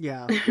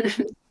 Yeah.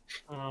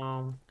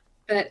 um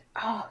But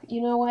oh,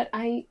 you know what?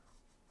 I'm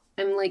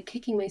like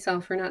kicking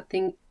myself for not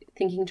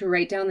thinking to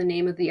write down the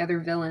name of the other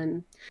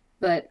villain,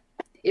 but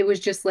it was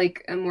just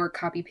like a more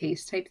copy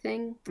paste type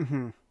thing.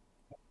 Hmm.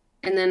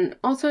 And then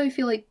also, I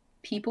feel like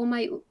people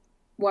might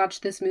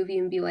watch this movie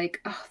and be like,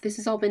 oh, this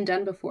has all been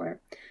done before.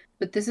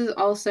 But this is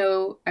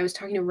also, I was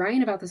talking to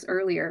Ryan about this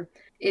earlier.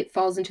 It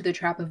falls into the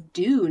trap of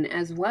Dune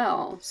as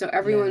well. So Yeah.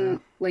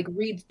 everyone like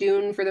reads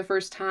Dune for the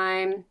first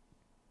time,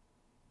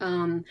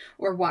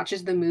 or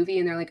watches the movie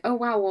and they're like, oh,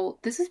 wow, well,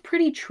 this is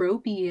pretty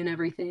tropey and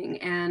everything.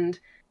 And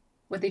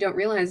what they don't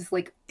realize is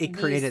like It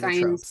these created the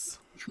science tropes.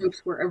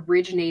 tropes were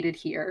originated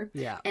here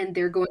Yeah. and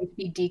they're going to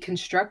be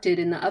deconstructed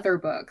in the other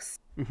books.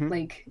 Hmm.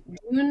 Like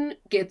Dune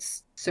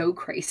gets so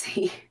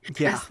crazy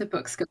Yeah. as the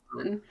books go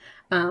on.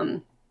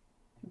 Um,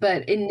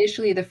 but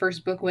initially the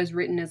first book was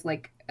written as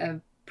like a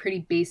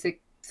pretty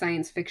basic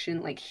science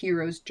fiction like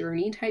hero's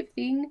journey type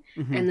thing.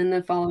 Hmm. And then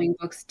the following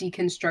books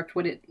deconstruct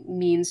what it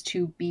means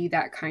to be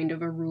that kind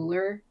of a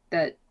ruler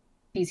that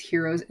these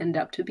heroes end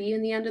up to be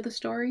in the end of the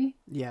story.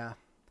 Yeah.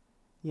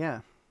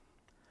 Yeah.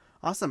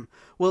 Awesome.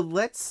 Well,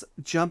 let's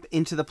jump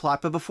into the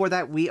plot. But before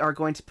that, we are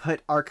going to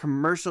put our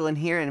commercial in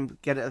here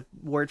and get a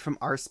word from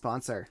our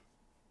sponsor.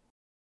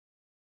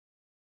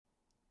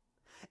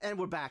 And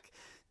we're back.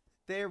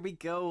 There we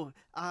go.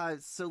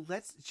 So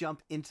let's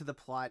jump into the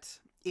plot.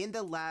 In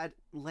the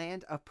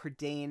land of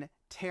Prydain,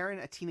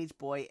 Taran, a teenage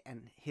boy,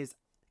 and his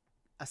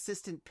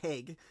assistant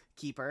pig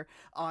keeper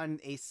on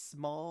a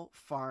small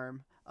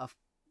farm of.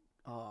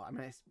 Oh, I'm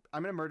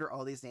gonna murder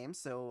all these names,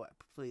 so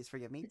please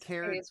forgive me. It's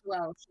okay as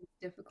well. It's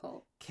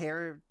difficult.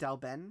 Caer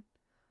Dalben,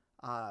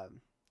 Oh,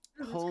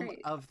 that's home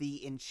great. of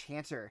the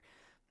Enchanter,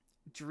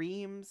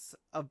 dreams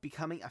of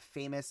becoming a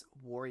famous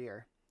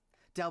warrior.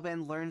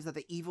 Dalben learns that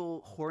the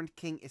evil Horned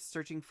King is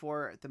searching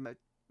for the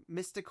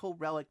mystical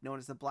relic known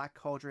as the Black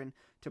Cauldron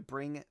to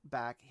bring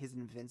back his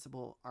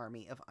invincible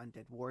army of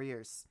undead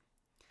warriors.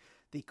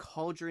 The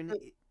Cauldron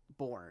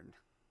born,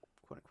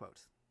 quote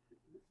unquote.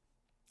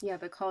 Yeah,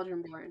 the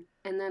Cauldron Born.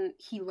 And then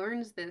he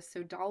learns this.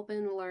 So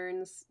Dalbin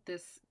learns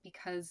this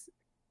because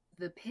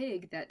the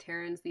pig that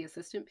Terran's the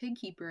assistant pig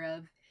keeper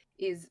of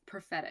is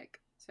prophetic.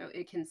 So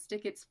it can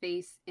stick its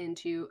face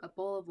into a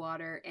bowl of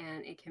water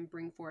and it can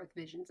bring forth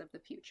visions of the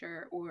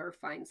future or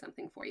find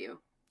something for you.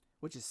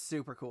 Which is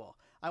super cool.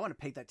 I want a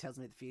pig that tells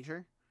me the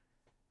future.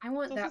 I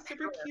want this that is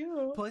super power.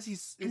 cute.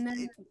 Plus, And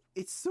then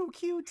it's so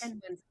cute.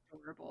 Henwen's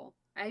adorable.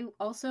 I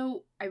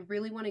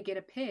really want to get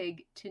a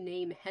pig to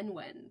name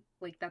Henwen.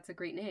 Like that's a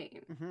great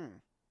name. Mm-hmm.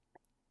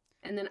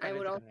 And then That I is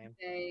would a good also name.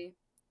 say,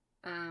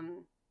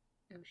 oh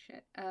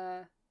shit,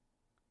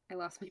 I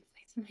lost my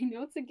place in my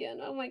notes again.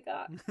 Oh my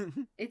God.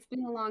 It's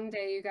been a long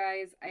day, you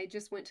guys. I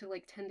just went to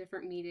like 10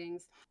 different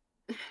meetings.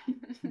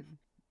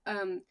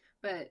 Um,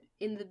 but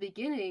in the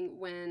beginning,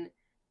 when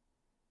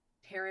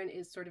Taryn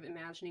is sort of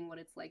imagining what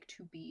it's like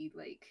to be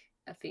like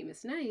a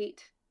famous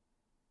knight,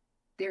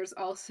 there's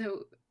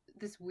also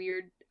this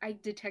weird, I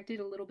detected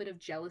a little bit of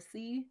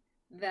jealousy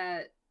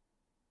that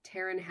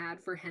Taryn had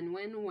for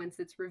Henwin once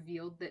it's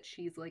revealed that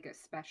she's like a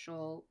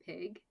special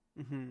pig.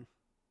 Hmm.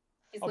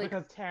 He's Oh, like,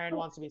 because Taryn oh,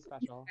 wants to be he's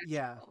special.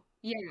 Yeah. special.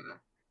 Yeah.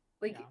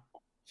 Like Yeah.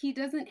 he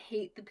doesn't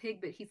hate the pig,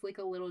 but he's like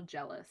a little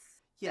jealous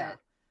Yeah. that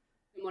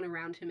someone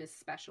around him is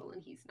special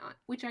and he's not,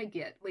 which I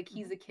get. Like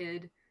he's Mhm. a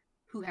kid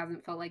who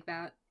hasn't felt like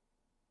that.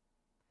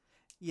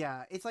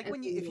 Yeah, it's like And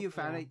when a if little, you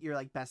found Yeah. out your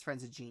like best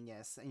friend's a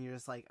genius, and you're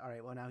just like, all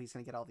right, well now he's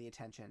gonna get all the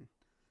attention.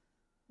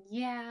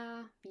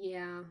 yeah,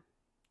 yeah.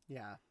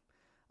 Yeah.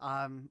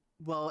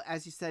 Well,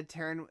 as you said,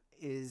 Taryn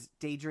is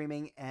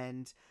daydreaming,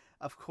 and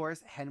of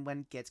course,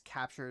 Henwen gets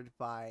captured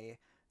by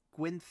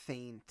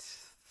Gwynthane,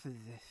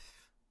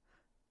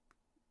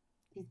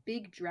 These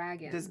big this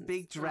dragons.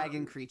 big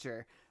dragon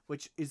creature,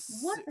 which is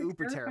What a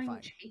super terrifying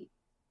terrifying. shape.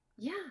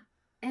 Yeah.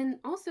 And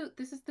also,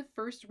 this is the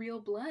first real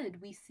blood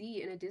we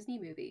see in a Disney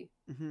movie.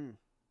 Hmm.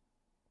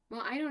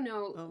 Well, I don't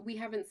know. Oh, We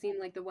haven't seen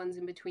like the ones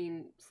in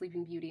between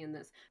Sleeping Beauty and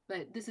this,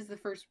 but this is the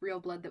first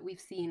real blood that we've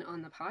seen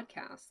on the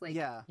podcast. Like,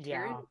 yeah.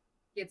 Yeah. Taryn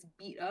gets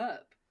beat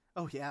up.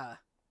 Oh, yeah.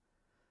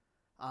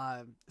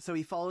 So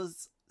he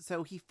follows.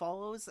 So he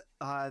follows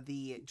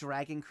the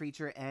dragon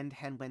creature and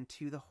Henwen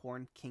to the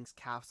Horn King's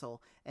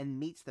castle and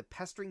meets the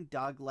pestering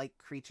dog-like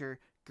creature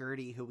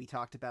Gertie, who we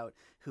talked about,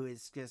 who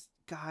is just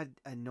god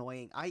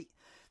annoying.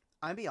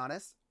 I'll be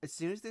honest. As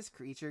soon as this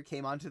creature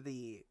came onto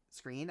the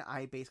screen,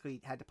 I basically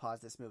had to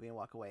pause this movie and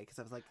walk away because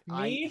I was like,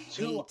 I Me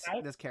too.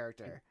 hate this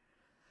character.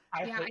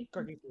 I Yeah, hate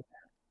Gertie.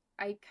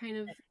 I kind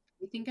of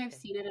I think I've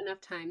seen it enough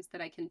times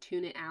that I can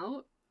tune it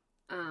out.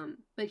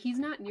 But he's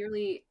not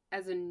nearly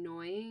as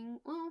annoying.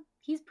 Well,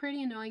 he's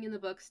pretty annoying in the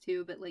books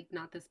too, but like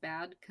not this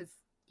bad because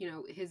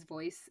his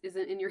voice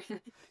isn't in your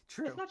head. It's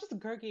True. not just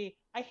Gertie.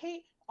 I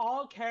hate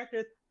all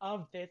characters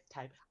of this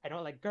type. I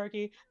don't like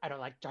Gertie. I don't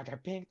like Jar Jar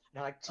Binks. I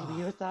don't like Oh,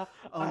 Chibiusa.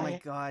 oh my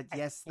god, I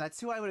yes, that's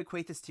who I would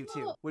equate this to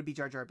too. Well, Would be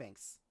Jar Jar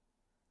Binks.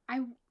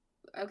 I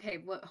okay,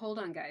 well, hold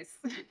on, guys.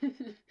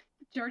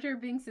 Jar Jar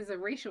Binks is a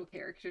racial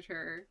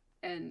caricature,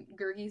 and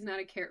Gurgi's not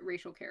a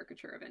racial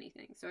caricature of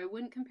anything. So I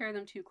wouldn't compare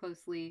them too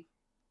closely,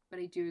 but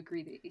I do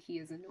agree that he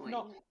is no,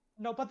 annoying.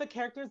 no, but the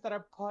characters that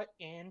are put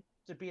in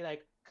to be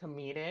like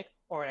comedic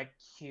or like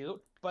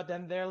cute, but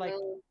then they're like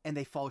Well, And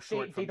they fall they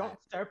short from don't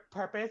that. serve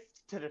purpose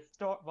to the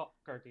story. Well,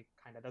 Gertie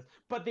kind of does,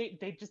 but they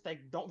just like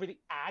don't really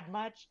add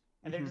much,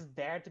 and they're Hmm. just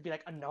there to be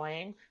like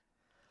annoying.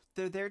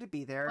 They're there to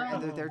be there,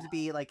 and they're well, there to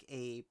be like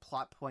a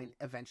plot point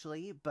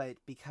eventually, but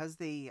because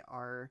they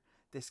are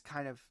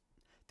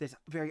this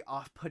very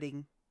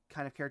off-putting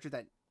kind of character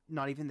that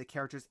not even the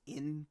characters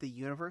in the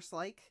universe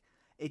like,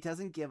 it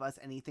doesn't give us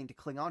anything to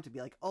cling on to be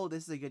like, oh,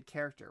 this is a good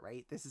character,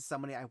 right? This is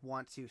somebody I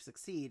want to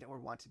succeed or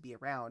want to be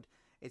around.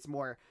 It's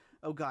more,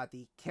 oh god,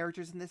 the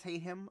characters in this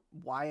hate him.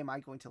 Why am I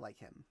going to like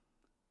him?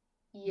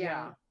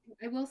 yeah,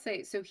 I will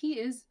say, so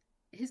his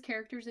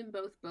character's in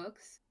both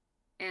books,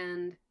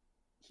 and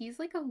he's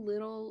like a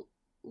little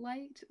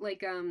liked,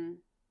 like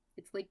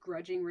it's like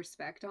grudging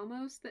respect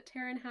almost that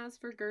Taryn has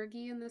for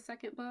Gurgi in the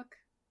second book.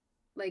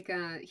 Like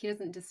he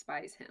doesn't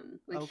despise him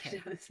like he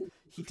Okay, does in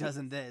he the does movies.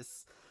 in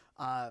this.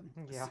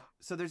 Yeah.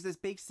 So there's this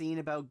big scene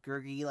about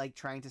Gurgi like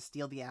trying to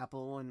steal the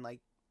apple and like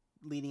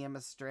leading him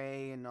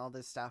astray and all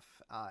this stuff.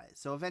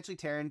 So eventually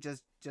Taryn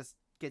just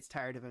gets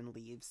tired of him and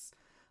leaves,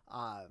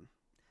 um,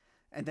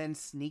 and then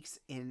sneaks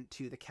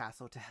into the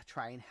castle to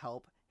try and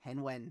help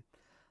Henwen.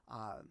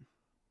 Um,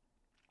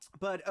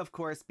 but of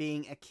course,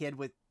 being a kid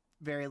with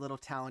very little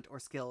talent or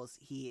skills,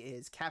 he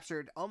is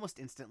captured almost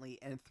instantly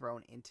and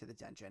thrown into the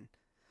dungeon.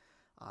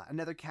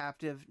 Another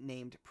captive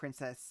named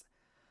Princess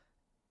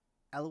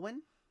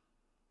Elwyn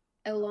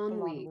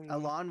Elonwy.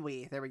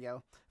 Alonwi, there we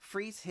go,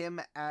 frees him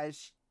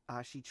as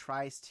she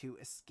tries to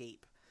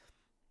escape.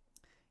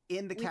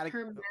 In the With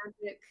her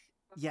magic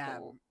yeah,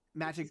 ball.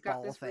 magic She's got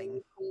ball this thing.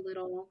 really cool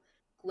little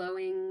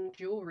glowing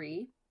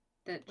jewelry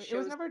that Wait, it was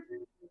shows never her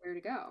where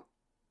to go.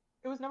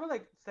 it was never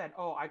like said,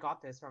 oh, I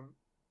got this from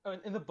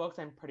in the books,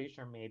 I'm pretty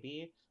sure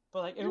maybe,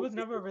 but like it No, was she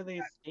never says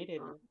really stated.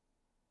 mom.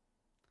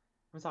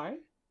 I'm sorry?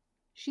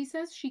 She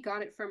says she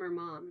got it from her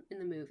mom in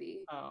the movie.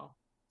 Oh.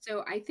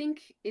 So I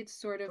think it's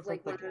sort of So like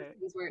it's one like of those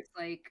things where it's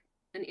like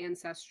an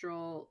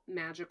ancestral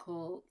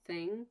magical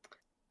thing.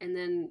 And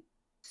then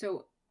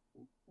so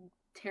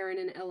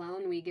Taryn and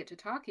Elonwy get to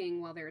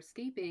talking while they're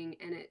escaping,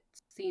 and it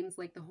seems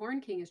like the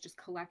Horn King is just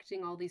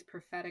collecting all these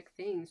prophetic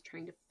things,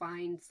 trying to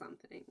find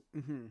something.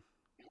 Mm-hmm.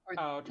 Or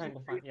Oh, he's trying to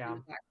find, yeah.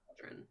 the Black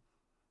Cauldron.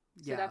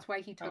 So Yeah. that's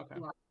why he took Okay. a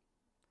lot.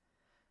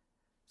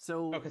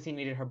 So Oh, because he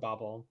needed her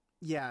bubble.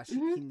 yeah,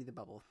 Mhm. he needed the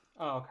bubble.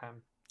 Oh, okay.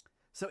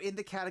 So in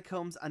the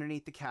catacombs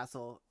underneath the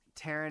castle,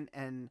 Taryn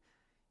and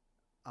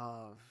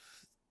uh,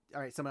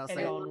 All right, someone else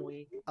say it.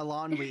 Eilonwy.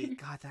 Eilonwy.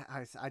 God,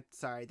 I'm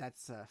sorry.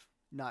 That's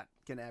not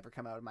gonna ever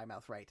come out of my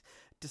mouth right.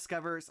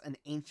 Discovers an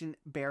ancient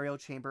burial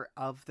chamber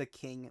of the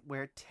king,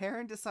 where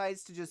Taryn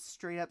decides to just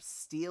straight up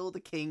steal the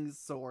king's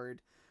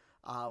sword.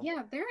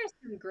 Yeah, there is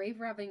some grave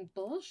robbing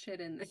bullshit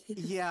in this.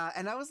 Yeah,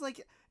 and I was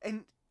like,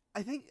 and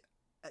I think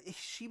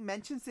she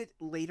mentions it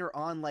later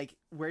on, like,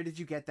 where did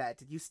you get that?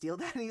 Did you steal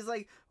that? And he's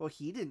like, well,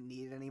 he didn't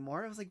need it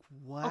anymore. I was like,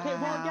 wow. Okay,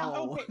 well, yeah,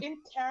 okay. In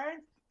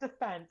Taryn's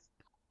defense,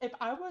 if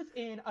I was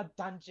in a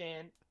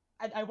dungeon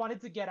and I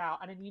wanted to get out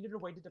and I needed a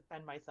way to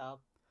defend myself,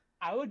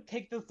 I would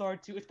take the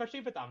sword too, especially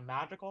if it's a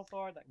magical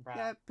sword. Like, bruh.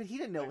 Yeah, but he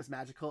didn't know it was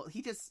magical.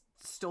 He just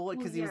stole it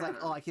because he was like,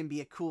 oh, I can be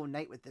a cool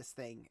knight with this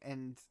thing.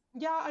 And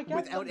yeah, I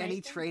guess without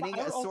any training,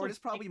 a sword is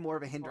probably more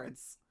of a sword.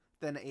 hindrance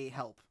than a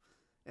help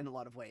in a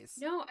lot of ways.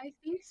 No, I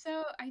think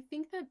so. I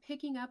think that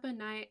picking up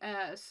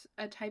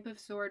a type of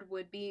sword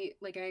would be,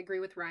 like, I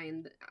agree with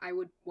Ryan. I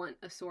would want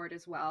a sword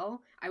as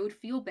well. I would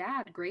feel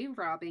bad grave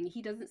robbing.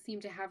 He doesn't seem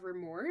to have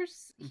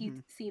remorse. He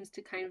seems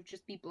to kind of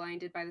just be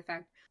blinded by the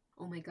fact,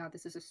 oh my god,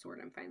 this is a sword.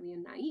 I'm finally a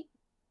knight.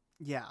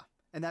 Yeah,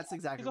 and that's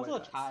exactly He's what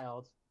also it a does.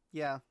 child.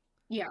 Yeah.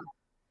 Yeah.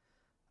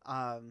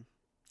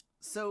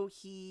 So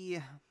he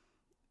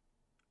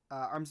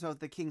arms with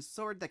the king's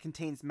sword that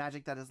contains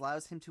magic that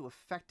allows him to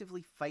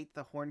effectively fight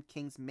the Horned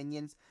King's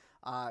minions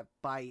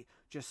by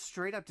just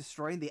straight up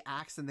destroying the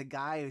axe, and the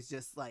guy was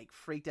just like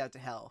freaked out to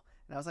hell.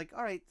 And I was like,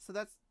 all right, so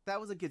that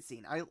was a good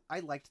scene. I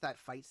liked that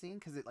fight scene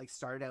because it like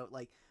started out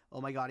like,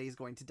 oh my god, he's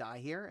going to die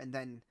here, and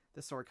then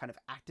the sword kind of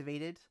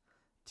activated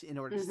in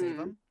order to save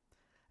him.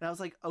 And I was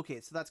like,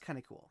 okay, so that's kind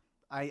of cool.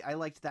 I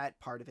liked that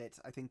part of it.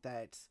 I think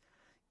that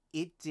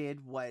it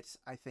did what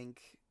I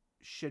think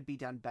should be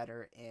done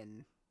better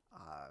in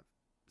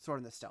Sword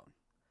in the Stone.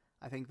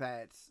 I think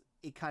that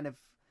it kind of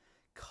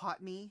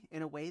caught me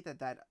in a way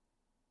that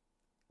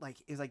like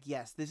is like,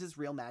 yes, this is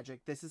real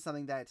magic. This is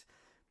something that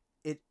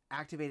it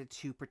activated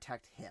to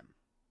protect him.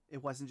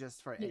 It wasn't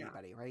just for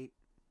anybody, right?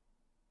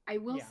 I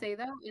will say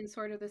though, in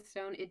Sword of the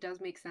Stone, it does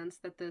make sense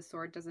that the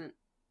sword doesn't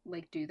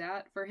like do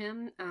that for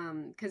him.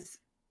 Because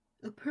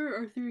per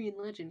Arthurian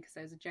legend, because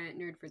I was a giant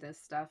nerd for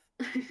this stuff,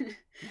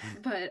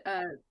 but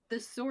the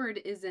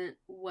sword isn't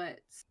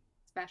what's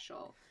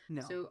special.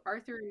 No. So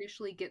Arthur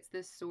initially gets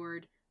this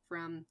sword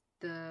from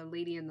the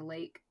Lady in the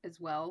Lake as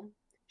well.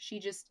 She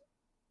just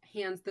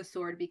hands the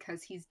sword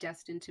because he's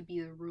destined to be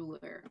the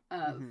ruler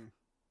of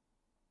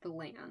the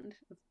land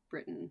of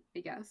Britain, I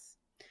guess.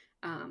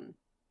 And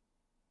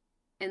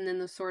then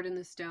the Sword in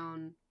the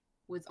Stone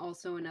was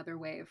also another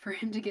way for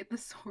him to get the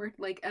sword,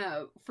 like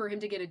for him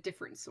to get a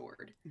different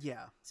sword.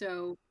 Yeah.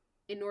 So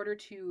in order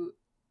to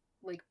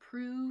like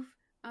prove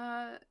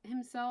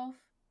himself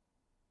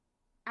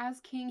as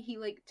king, he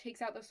like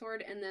takes out the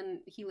sword and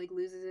then he like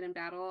loses it in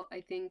battle,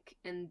 I think,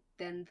 and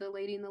then the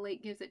Lady in the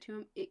Lake gives it to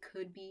him. It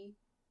could be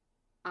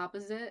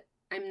opposite.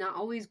 I'm not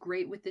always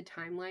great with the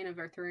timeline of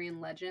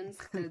Arthurian legends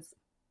because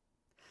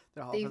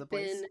they're all over the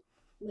place. Been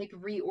like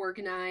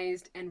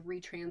reorganized and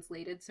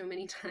retranslated so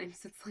many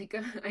times. It's like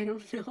I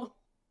don't know.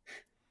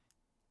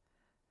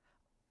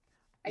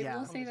 I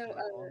will say though,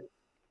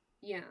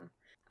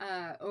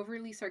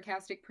 overly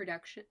sarcastic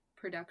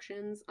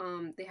productions.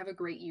 They have a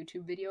great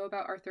YouTube video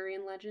about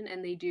Arthurian legend,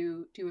 and they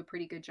do a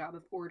pretty good job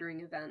of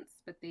ordering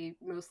events, but they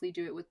mostly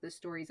do it with the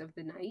stories of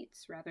the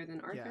knights rather than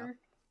Arthur.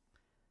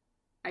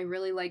 Yeah. I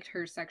really liked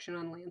her section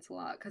on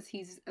Lancelot because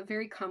he's a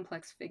very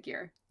complex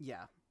figure.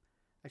 Yeah.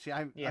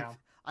 Actually,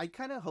 I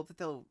kind of hope that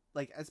they'll,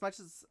 like, as much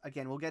as,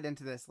 again, we'll get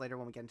into this later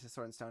when we get into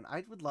Sword and Stone,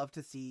 I would love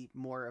to see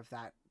more of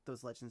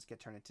those legends get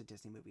turned into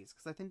Disney movies,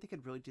 because I think they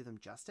could really do them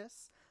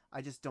justice.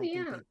 I just don't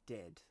think they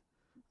did.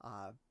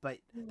 But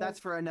that's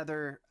for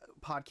another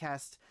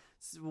podcast.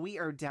 So we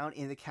are down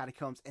in the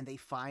catacombs, and they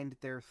find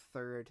their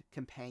third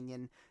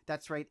companion.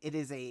 That's right, it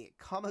is a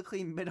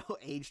comically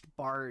middle-aged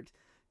bard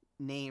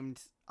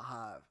named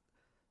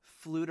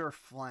Fluter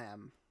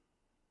Flam.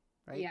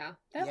 Right? Yeah,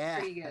 that's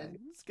pretty good.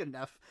 It's good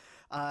enough.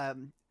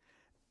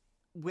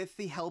 With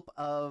the help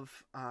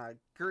of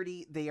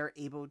Gertie, they are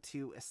able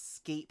to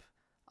escape.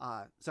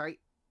 Sorry,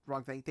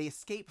 wrong thing. They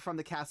escape from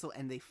the castle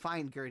and they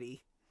find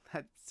Gertie.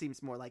 That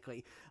seems more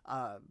likely.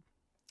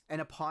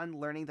 And upon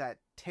learning that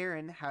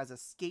Taryn has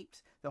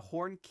escaped, the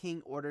Horned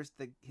King orders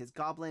his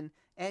goblin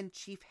and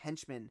chief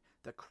henchman,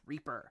 the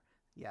Creeper.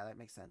 Yeah, that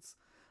makes sense.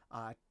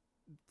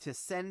 To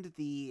send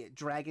the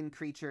dragon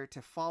creature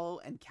to follow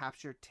and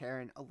capture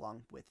Taryn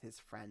along with his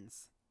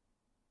friends.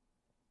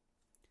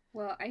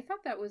 Well, I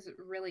thought that was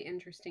really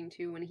interesting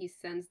too when he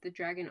sends the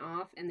dragon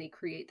off and they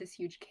create this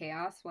huge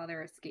chaos while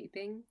they're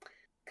escaping.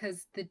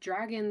 Because the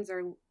dragons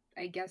are,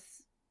 I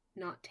guess,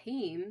 not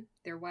tame.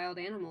 They're wild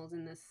animals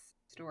in this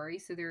story.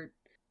 So they're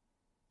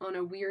on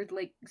a weird,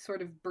 like,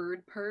 sort of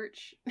bird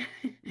perch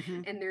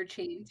and they're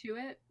chained to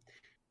it.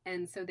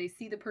 And so they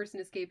see the person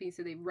escaping,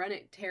 so they run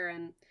at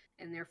Taryn,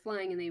 and they're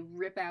flying, and they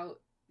rip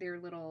out their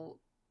little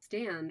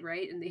stand,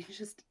 right? And they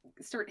just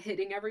start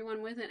hitting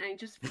everyone with it. And I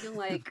just feel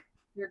like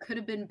there could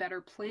have been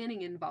better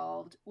planning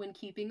involved when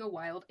keeping a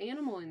wild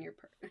animal in your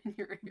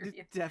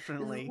area.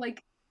 Definitely.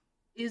 Like,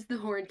 is the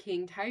Horned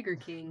King Tiger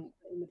King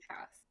in the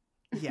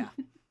past. Yeah.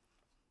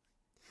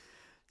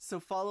 So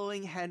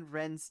following Hen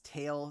Ren's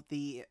tale,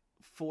 the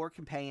four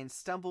companions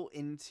stumble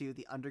into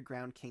the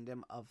underground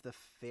kingdom of the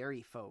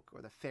fairy folk,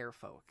 or the fair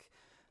folk,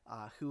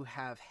 who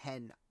have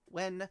Hen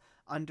Wen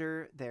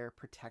under their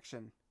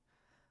protection.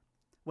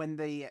 When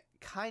the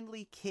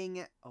kindly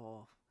king,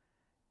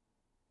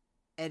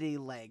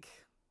 Edeleg,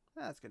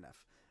 that's good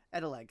enough,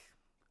 Edeleg,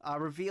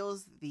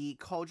 reveals the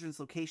cauldron's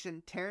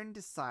location, Terran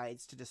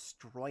decides to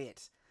destroy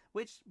it,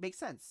 which makes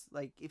sense.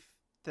 Like, if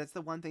that's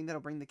the one thing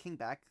that'll bring the king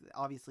back,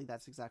 obviously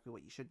that's exactly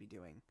what you should be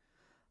doing.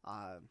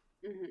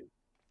 Mm-hmm.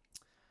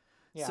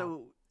 Yeah.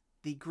 So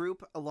the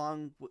group,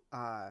 along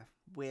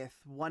with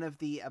one of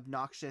the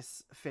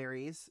obnoxious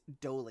fairies,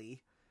 Doli,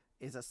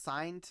 is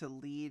assigned to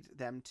lead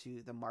them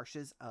to the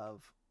marshes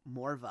of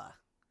Morva,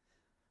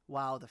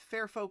 while the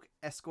fair folk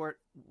escort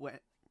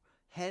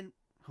Hen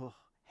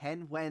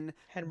Wen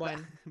Hen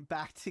Wen.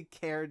 back to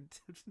Caer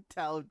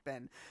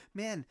Dallben.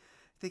 Man,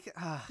 Just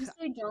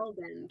say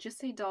Dalben. Just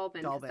say Dalben,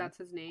 because Dalben. that's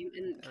his name.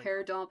 And There we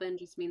Caer Dalben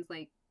just means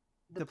like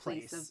the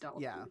place. place of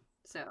Dalben. Yeah.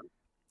 So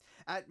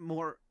At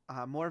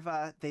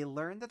Morva, they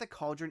learn that the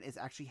cauldron is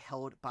actually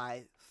held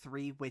by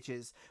 3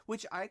 witches,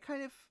 which I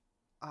kind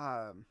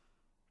of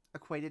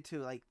equated to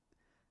like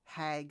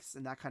hags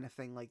and that kind of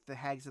thing, like the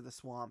hags of the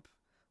swamp,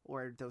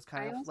 or those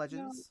kind of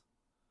legends.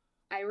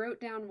 I wrote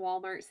down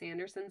Walmart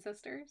Sanderson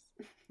sisters.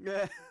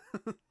 Yeah.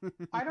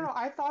 I don't know.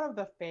 I thought of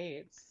the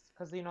Fates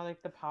because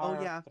like the power.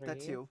 Oh yeah, of 3. that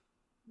too.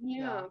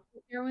 Yeah,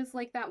 there was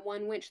like that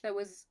one witch that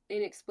was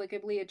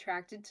inexplicably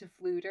attracted to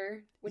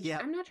Fluter, which Yeah.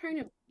 I'm not trying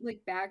to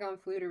like bag on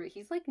Fluter, but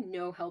he's like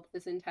no help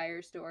this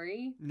entire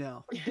story.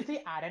 No. Does he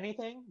add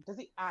anything? Does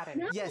he add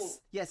anything? No.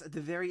 Yes. At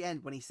the very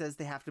end, when he says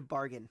they have to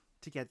bargain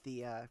to get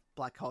the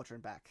Black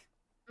Cauldron back.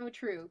 Oh,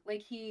 true.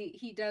 Like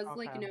he does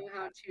like Okay. know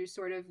how to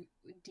sort of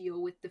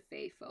deal with the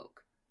Fae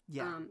folk.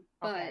 Yeah.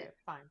 But Okay,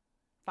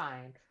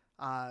 fine.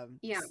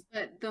 yeah,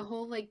 but the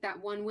whole like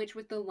that one witch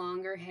with the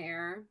longer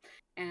hair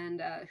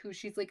and who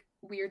she's like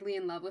weirdly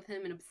in love with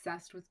him and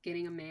obsessed with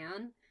getting a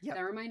man. Yep.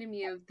 That reminded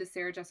me of the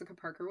Sarah Jessica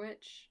Parker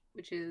witch,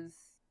 which is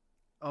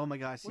Oh my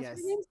gosh, what's yes.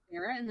 her name?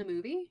 Sarah in the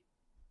movie.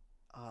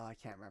 I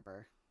can't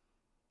remember.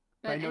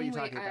 But I know what anyway,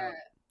 you're talking about.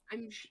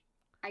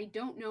 I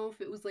don't know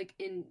if it was like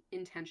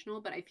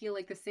intentional, but I feel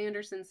like the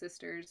Sanderson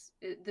sisters,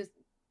 this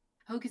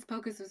Hocus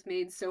Pocus was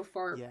made so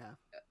far Yeah.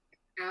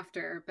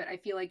 after, but I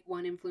feel like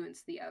one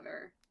influenced the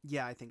other.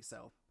 Yeah, I think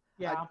so.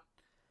 Yeah.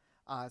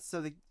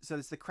 So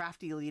it's the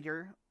crafty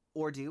leader,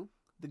 Ordu,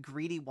 the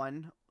greedy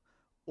one,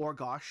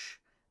 Orgosh,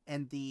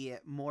 and the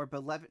more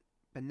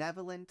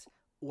benevolent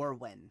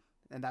Orwen.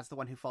 And that's the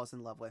one who falls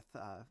in love with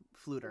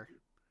Fluter.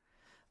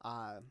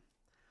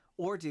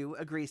 Ordu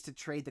agrees to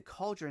trade the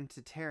cauldron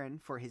to Terran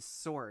for his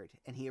sword,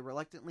 and he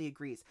reluctantly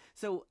agrees.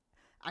 So,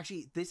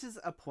 actually, this is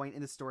a point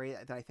in the story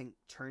that I think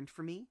turned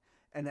for me,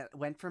 and that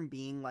went from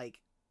being like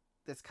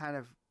this kind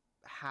of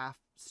half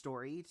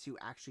story to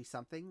actually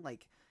something.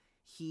 Like,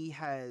 he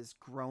has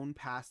grown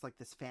past like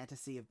this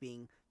fantasy of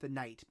being the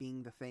knight,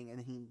 being the thing, and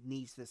then he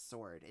needs this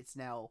sword. It's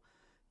now,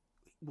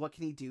 what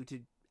can he do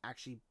to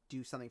actually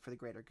do something for the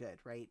greater good,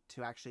 right?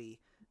 To actually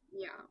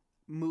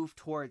move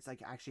towards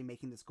like actually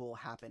making this goal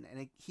happen.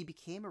 And he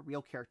became a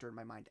real character in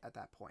my mind at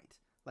that point.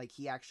 Like,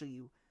 he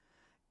actually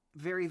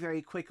very,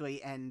 very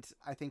quickly, and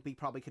I think we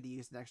probably could have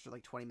used an extra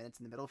like 20 minutes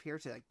in the middle of here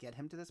to like get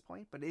him to this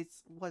point, but it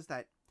was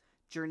that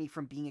journey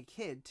from being a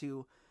kid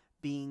to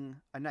being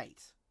a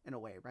knight in a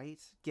way,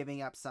 right?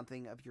 Giving up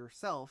something of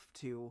yourself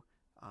to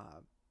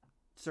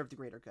serve the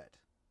greater good.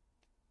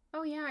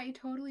 Oh yeah, I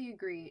totally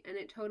agree. And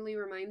it totally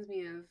reminds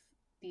me of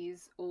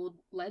these old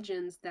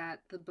legends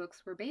that the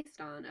books were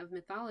based on, of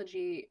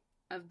mythology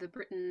of the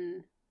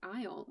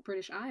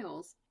British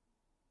Isles.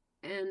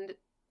 And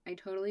I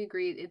totally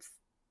agree.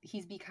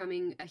 He's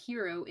becoming a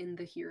hero in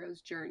the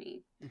hero's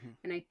journey. Mm-hmm.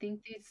 And I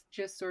think they've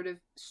just sort of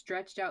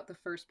stretched out the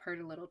first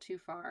part a little too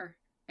far.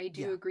 I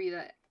do agree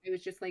that it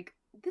was just like,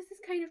 this is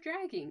kind of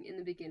dragging in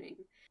the beginning.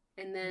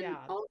 And then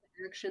all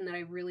the action that I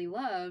really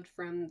loved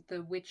from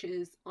the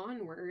witches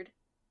onward,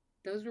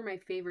 those were my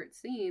favorite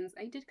scenes.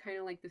 I did kind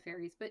of like the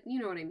fairies, but you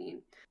know what I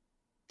mean.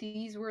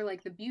 These were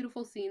like the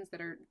beautiful scenes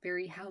that are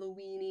very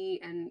Halloween-y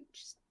and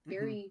just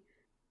very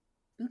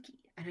spooky.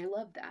 And I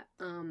love that.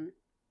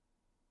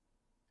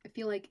 I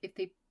feel like if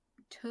they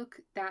took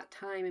that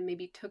time and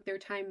maybe took their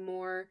time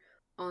more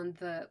on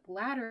the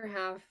latter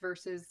half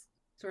versus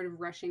sort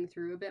of rushing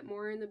through a bit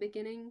more in the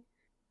beginning,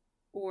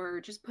 or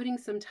just putting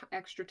some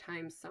extra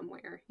time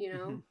somewhere, you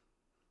know?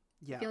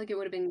 Yeah. I feel like it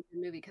would have been a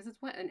good movie because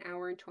it's what, an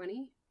hour and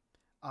 20?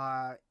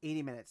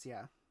 80 minutes,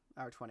 yeah.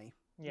 Hour 20.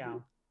 Yeah.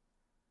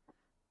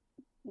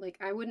 Like,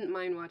 I wouldn't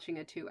mind watching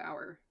a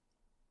 2-hour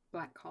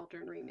Black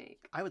Cauldron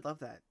remake. I would love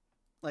that.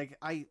 Like,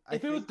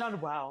 if it was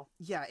done well.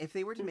 Yeah, if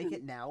they were to make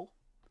it now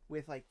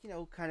with like, you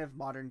know, kind of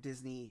modern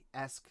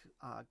Disney-esque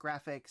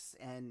graphics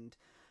and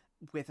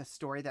with a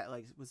story that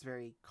like was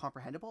very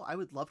comprehensible, I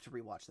would love to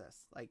rewatch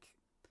this. Like,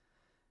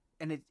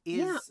 and it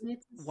is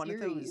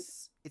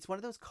it's one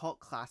of those cult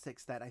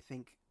classics that I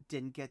think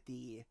didn't get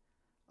the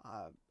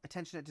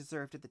attention it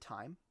deserved at the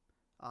time,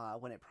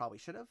 when it probably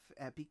should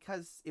have,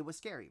 because it was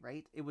scary,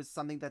 right? It was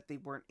something that they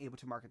weren't able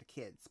to market to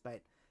kids.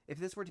 But if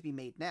this were to be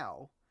made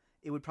now,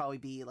 it would probably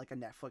be like a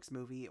Netflix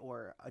movie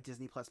or a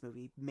Disney Plus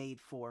movie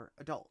made for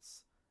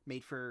adults,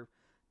 made for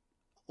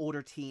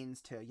older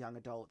teens to young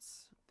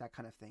adults, that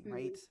kind of thing,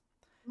 right?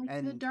 Like the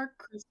And Dark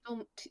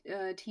Crystal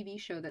TV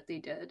show that they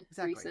did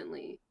Exactly.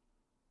 recently.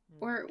 Mm.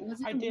 Or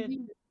was it I a movie did.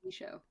 or a TV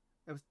show?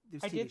 it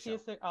was I TV did show.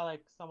 see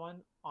like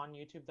someone on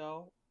YouTube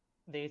though.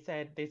 They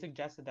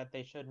suggested that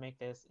they should make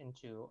this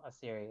into a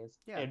series.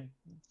 Yeah.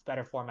 It's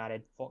better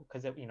formatted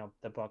because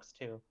the books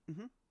too.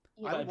 Mm-hmm.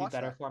 Yeah. I But would it'd be watch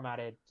better that.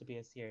 formatted to be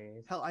a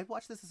series. Hell, I'd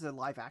watch this as a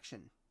live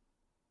action,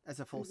 as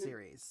a full Mhm.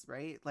 series,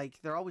 right? Like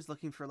they're always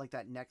looking for like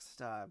that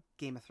next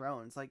Game of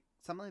Thrones. Like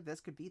something like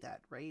this could be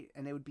that, right?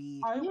 And it would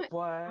be I Yeah,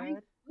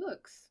 would.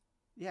 Books.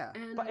 yeah,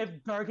 And But if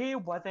Gergie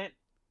wasn't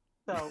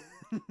so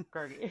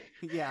Gergie.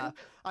 yeah.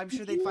 I'm I sure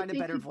feel they'd like find a they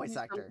better could voice do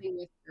actor. something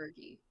with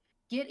Fergie.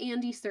 Get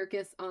Andy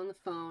Serkis on the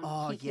phone.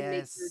 Oh, He can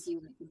yes. make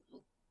Fergie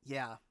likable.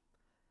 Yeah,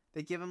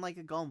 they give him like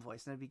a Gollum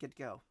voice, and it'd be good to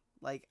go.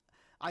 Like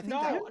I think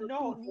No,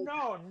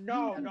 that.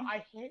 no.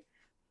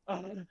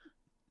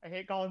 I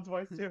hate Colin's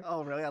voice too.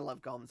 Oh, really? I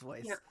love Gollum's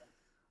voice. Yeah.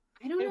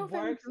 I don't It know if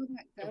I would works. go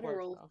that It works,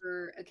 guttural though.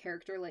 for a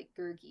character like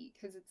Gergie,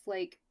 because it's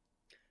like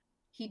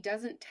he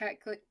doesn't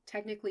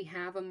technically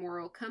have a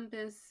moral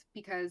compass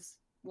because,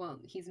 well,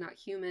 he's not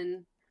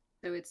human.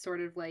 So it's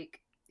sort of like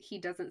he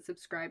doesn't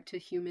subscribe to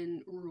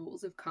human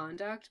rules of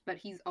conduct, but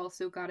he's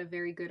also got a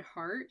very good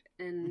heart.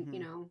 And,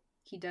 Mhm.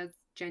 he does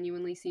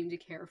genuinely seem to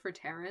care for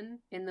Taryn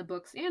in the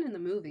books and in the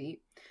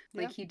movie.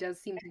 Like, Yeah. he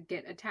does seem to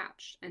get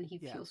attached, and he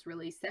Yeah. feels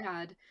really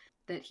sad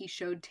that he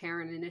showed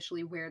Taryn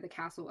initially where the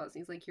castle was.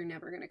 And he's like, "You're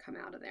never going to come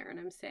out of there," and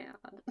I'm sad.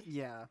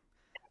 Yeah.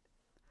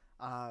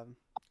 All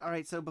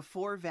right. So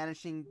before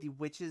vanishing, the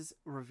witches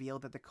reveal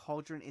that the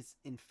cauldron is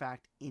in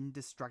fact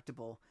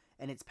indestructible,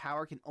 and its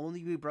power can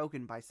only be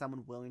broken by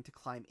someone willing to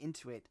climb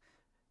into it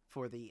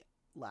for the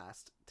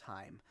last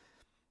time.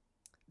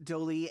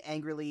 Dolly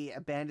angrily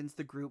abandons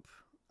the group,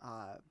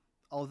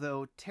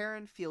 although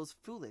Taryn feels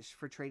foolish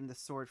for trading the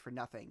sword for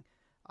nothing.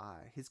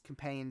 His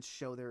companions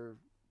show their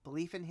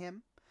belief in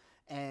him,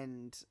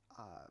 and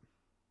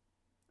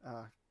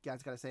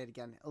guys, gotta say it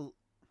again.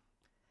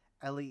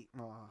 Ellie.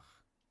 Oh,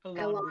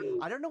 Elonwy.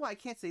 I don't know why I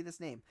can't say this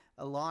name.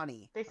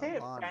 Alani. They say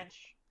it Alani.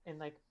 French in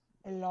like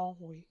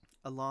Elonwy.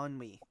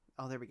 Alonwi.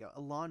 Oh, there we go.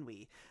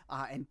 Alonwi.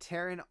 And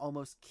Taryn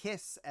almost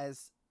kiss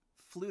as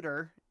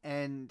Fluter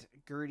and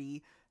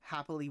Gertie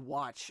happily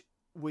watch,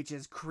 which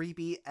is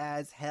creepy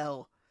as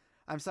hell.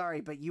 I'm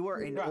sorry, but you are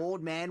an Right.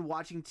 old man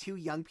watching two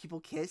young people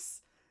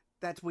kiss?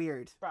 That's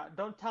weird. Bro,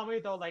 don't tell me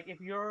though, like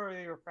if you're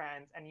your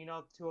friends and you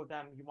know two of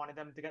them, you wanted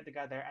them to get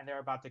together and they're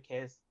about to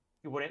kiss,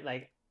 you wouldn't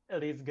like at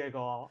least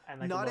giggle and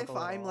like Not look if a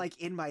I'm little. like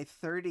in my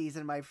 30s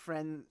and my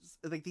friends,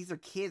 like these are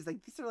kids,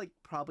 like these are like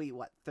probably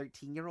what,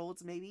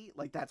 13-year-olds maybe?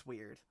 Like that's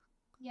weird.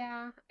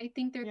 Yeah, I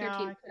think they're Yeah,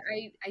 13.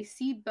 I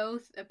see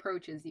both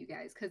approaches, you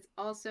guys, because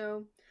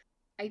also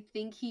I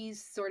think he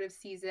sort of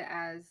sees it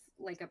as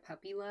like a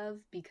puppy love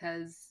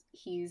because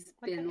he's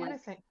Like been an like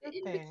innocent kid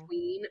in thing.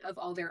 between of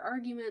all their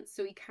arguments,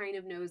 so he kind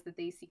of knows that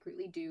they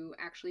secretly do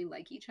actually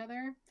like each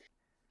other.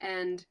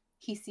 And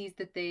he sees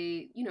that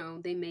they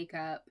make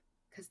up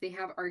because they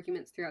have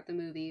arguments throughout the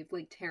movie of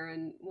like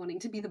Taryn wanting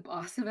to be the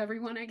boss of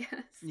everyone, I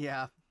guess.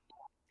 Yeah.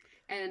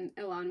 And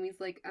Elanwi's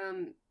like,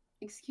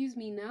 excuse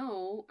me,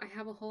 no, I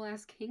have a whole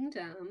ass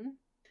kingdom.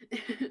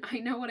 I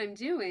know what I'm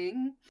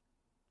doing.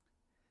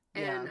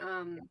 Yeah.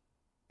 And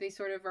they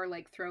sort of are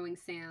like throwing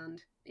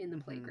sand in the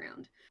Mhm.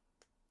 playground.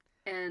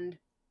 And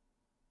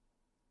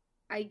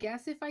I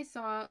guess if I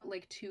saw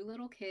like two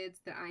little kids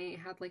that I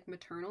had like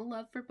maternal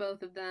love for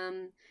both of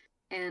them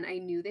and I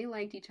knew they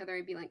liked each other,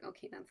 I'd be like,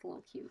 okay, that's a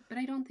little cute. But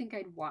I don't think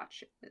I'd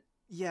watch it.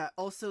 Yeah,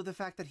 also the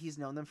fact that he's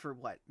known them for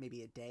what,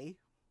 maybe a day?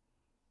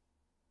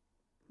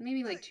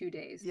 Maybe like 2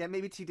 days. Yeah,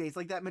 maybe 2 days.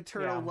 Like that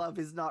maternal Yeah. love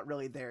is not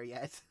really there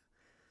yet.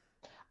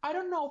 I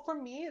don't know. For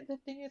me, the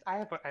thing is, I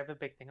have a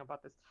big thing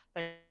about this.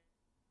 Like,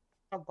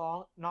 how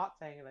long, not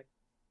saying like,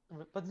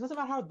 but it doesn't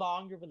matter how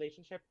long your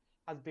relationship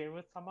has been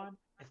with someone.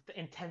 It's the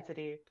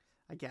intensity.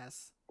 I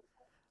guess.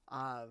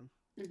 Um,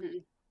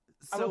 Mhm.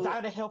 I will so, die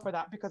on a hill for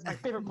that because my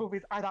favorite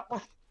movies are that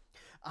one.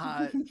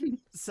 uh,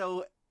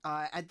 so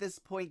at this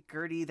point,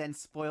 Gertie then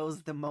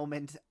spoils the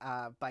moment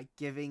by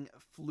giving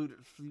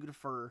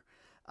Flutifer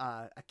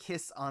a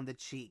kiss on the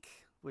cheek,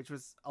 which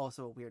was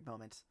also a weird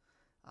moment.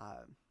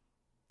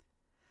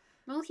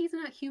 Well, he's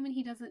not human.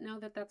 He doesn't know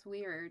that that's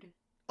weird.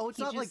 Oh, it's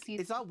He not just like sees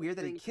it's not people weird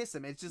that he doing- kissed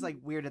him. It's just like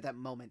weird at that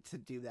moment to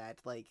do that,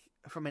 like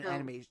from an No.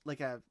 animation, like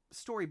a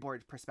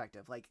storyboard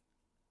perspective. Like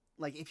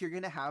if you're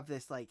gonna have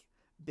this like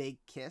big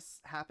kiss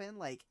happen,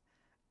 like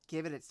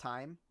give it its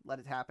time, let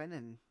it happen,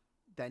 and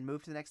then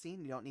move to the next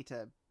scene. You don't need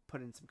to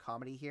put in some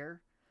comedy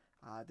here.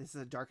 This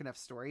is a dark enough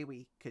story.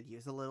 We could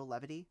use a little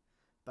levity,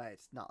 but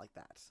not like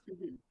that.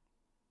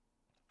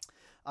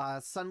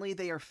 Mhm. Suddenly,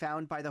 they are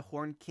found by the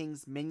Horn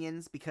King's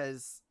minions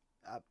because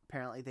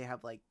apparently they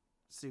have like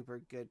super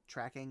good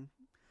tracking.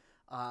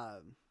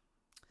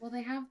 Well,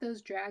 they have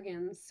those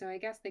dragons, so I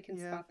guess they can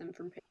Yeah. spot them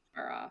from pretty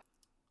far off.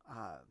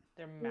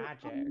 They're Oh,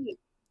 magic. wait.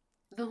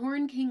 The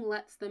Horn King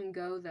lets them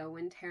go though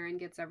when Terran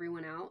gets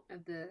everyone out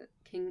of the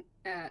king.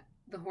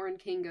 The Horn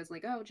King goes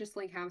like, "Oh, just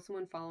like have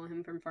someone follow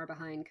him from far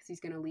behind because he's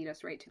going to lead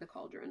us right to the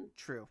cauldron."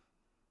 True.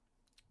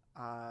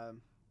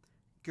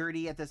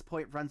 Gertie at this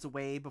point runs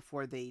away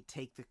before they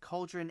take the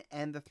cauldron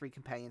and the three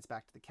companions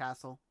back to the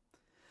castle.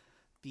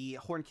 The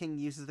Horn King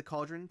uses the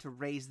cauldron to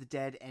raise the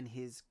dead, and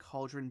his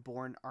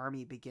cauldron-born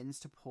army begins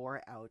to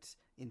pour out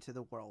into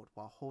the world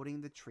while holding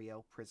the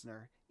trio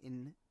prisoner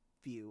in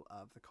view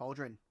of the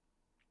cauldron.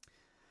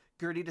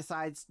 Gertie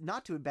decides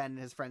not to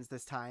abandon his friends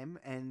this time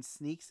and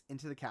sneaks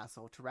into the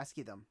castle to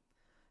rescue them.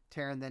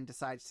 Terran then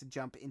decides to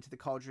jump into the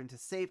cauldron to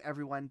save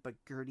everyone, but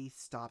Gertie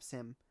stops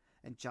him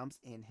and jumps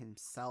in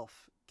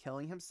himself,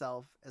 killing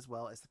himself as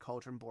well as the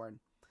cauldron-born.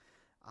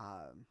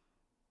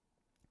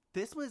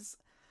 This was...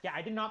 Yeah,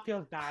 I did not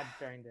feel bad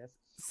during this.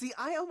 See,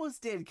 I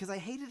almost did, because I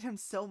hated him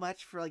so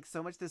much for, like,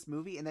 so much this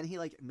movie, and then he,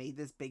 like, made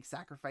this big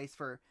sacrifice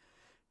for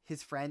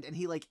his friend, and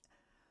he, like...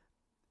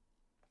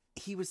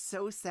 He was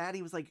so sad.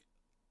 He was like,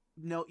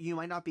 no, you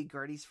might not be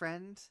Gertie's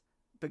friend,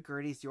 but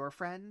Gertie's your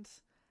friend.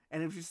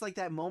 And it was just like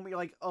that moment you're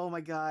like, oh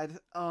my god,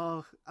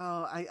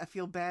 I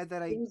feel bad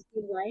that I It was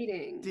good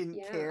writing.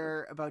 didn't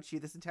care about you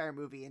this entire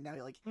movie, and now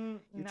you're like,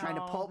 you're trying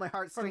to pull at my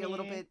heartstring a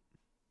little bit.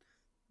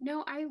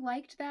 No, I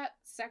liked that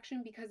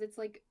section because it's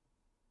like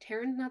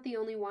Terran's not the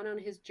only one on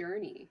his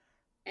journey.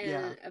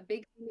 And a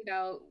big thing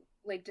about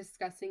like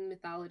discussing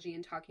mythology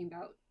and talking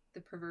about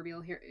the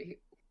proverbial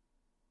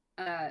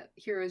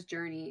hero's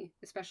journey,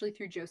 especially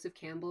through Joseph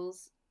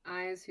Campbell's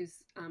eyes,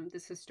 who's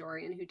this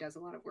historian who does a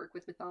lot of work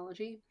with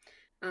mythology.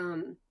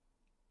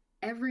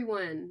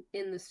 Everyone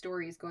in the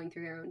story is going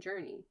through their own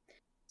journey.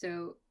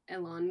 So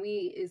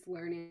Eilonwy is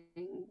learning,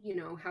 you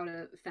know, how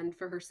to fend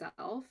for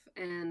herself,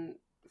 and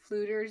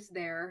Fflewddir's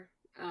there.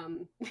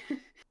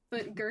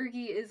 But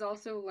Gurgi is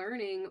also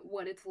learning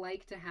what it's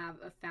like to have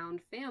a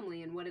found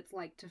family and what it's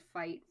like to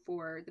fight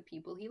for the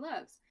people he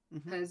loves.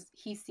 Because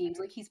he seems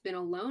like he's been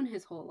alone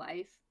his whole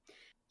life.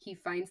 He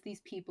finds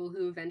these people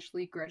who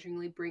eventually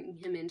grudgingly bring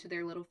him into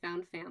their little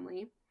found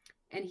family.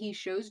 And he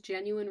shows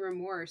genuine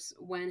remorse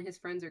when his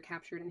friends are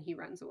captured and he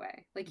runs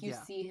away. Like you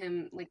see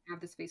him like have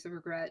this face of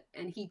regret,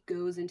 and he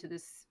goes into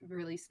this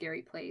really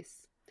scary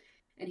place.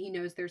 And he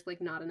knows there's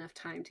like not enough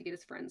time to get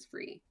his friends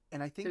free.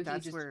 And I think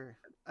that's where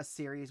a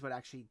series would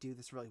actually do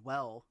this really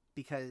well,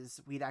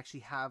 because we'd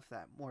actually have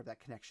that more of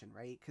that connection,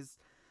 right? Because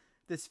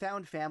this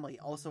found family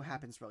also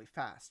happens really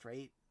fast,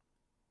 right?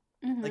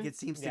 Like it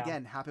seems to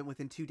again happen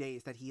within 2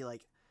 days that he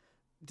like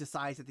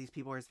decides that these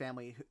people are his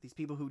family, these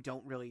people who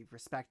don't really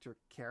respect or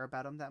care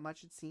about him that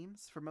much, it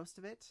seems, for most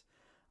of it.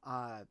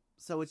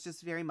 So it's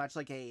just very much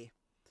like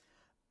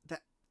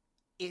that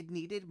it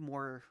needed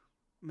more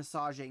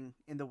massaging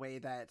in the way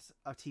that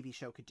a TV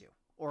show could do,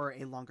 or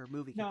a longer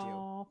movie could do.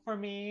 No, for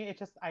me, it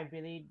just, I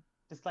really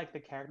dislike the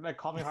character. Like,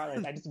 call me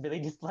heartless. I just really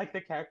dislike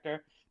the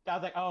character. I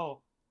was like,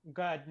 oh,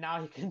 good,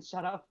 now he can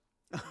shut up.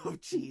 Oh,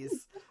 jeez.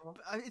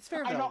 It's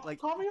fair, though. I know, like,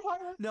 call me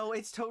heartless. No,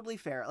 it's totally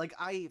fair. Like,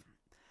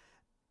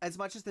 as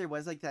much as there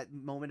was, like, that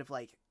moment of,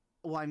 like,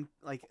 well, I'm,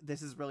 like,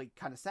 this is really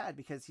kind of sad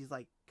because he's,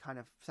 like, kind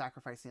of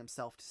sacrificing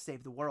himself to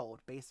save the world,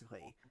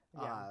 basically.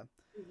 Yeah.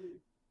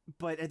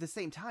 But at the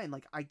same time,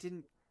 like, I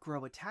didn't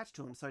grow attached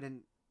to him, so I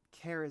didn't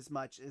care as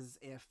much as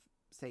if,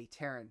 say,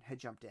 Terran had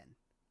jumped in.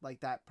 Like,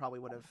 that probably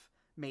would have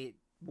made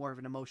more of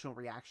an emotional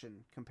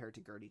reaction compared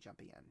to Gertie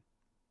jumping in.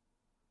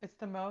 It's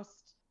the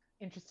most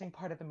interesting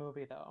part of the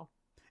movie, though.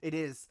 It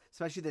is,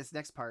 especially this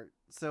next part.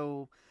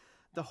 So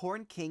the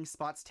Horn King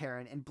spots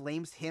Terran and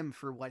blames him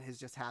for what has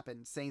just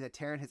happened, saying that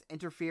Terran has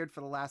interfered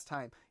for the last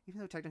time, even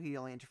though technically he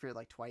only interfered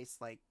like twice.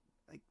 Like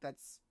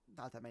that's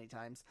not that many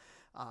times.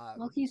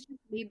 Well, he's just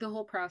made the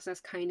whole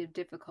process kind of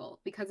difficult,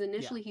 because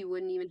initially he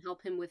wouldn't even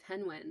help him with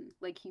Hen Wen.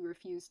 Like, he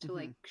refused to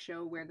like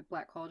show where the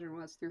Black Cauldron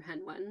was through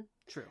Hen Wen.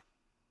 True.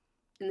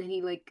 And then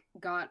he like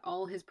got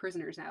all his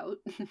prisoners out.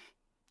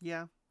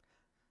 Yeah.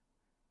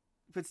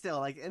 But still,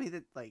 like, I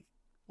mean, like,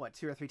 what,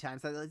 2 or 3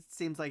 times? That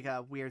seems like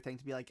a weird thing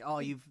to be like, oh,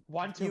 you've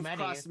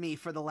crossed me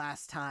for the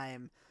last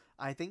time.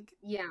 I think.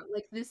 Yeah,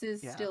 like, this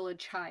is still a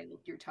child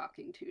you're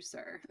talking to,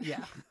 sir.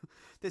 Yeah.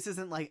 This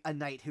isn't like a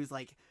knight who's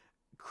like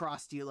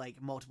crossed you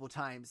like multiple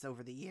times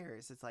over the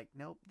years. It's like,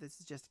 nope, this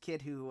is just a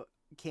kid who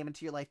came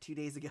into your life 2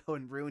 days ago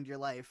and ruined your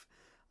life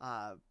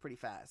pretty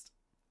fast.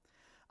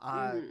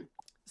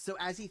 So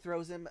as he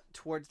throws him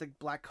towards the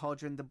Black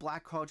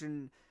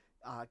Cauldron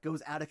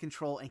goes out of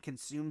control and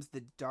consumes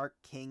the Dark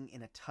King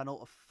in a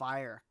tunnel of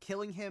fire,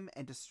 killing him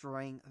and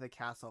destroying the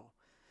castle,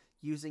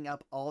 using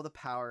up all the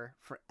power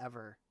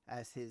forever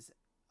as his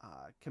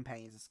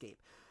companions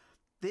escape.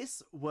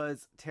 This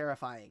was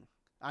terrifying.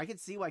 I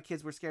could see why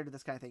kids were scared of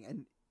this kind of thing.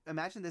 And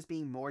imagine this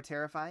being more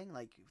terrifying,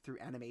 like, through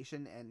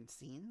animation and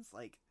scenes.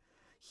 Like,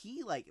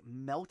 he, like,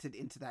 melted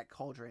into that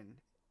cauldron.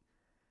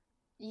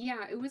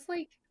 Yeah, it was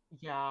like...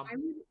 Yeah. I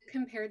would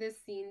compare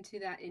this scene to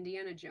that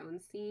Indiana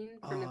Jones scene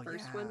from the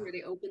first one where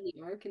they open the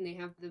Ark and they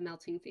have the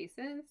melting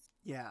faces.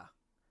 Yeah.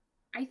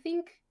 I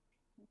think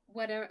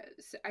whatever.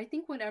 So I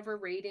think whatever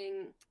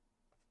rating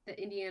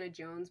the Indiana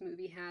Jones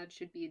movie had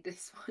should be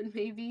this one,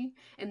 maybe.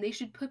 And they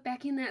should put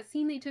back in that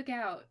scene they took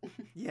out.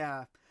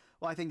 Yeah.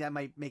 Well, I think that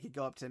might make it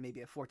go up to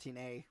maybe a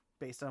 14A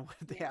based on what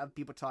they Yeah. have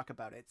people talk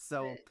about it.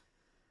 So, But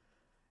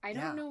I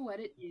don't yeah. know what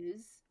it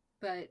is,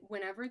 but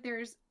whenever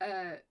there's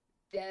a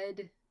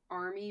dead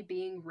army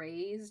being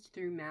raised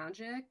through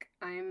magic,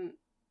 I'm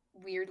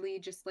weirdly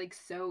just like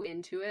so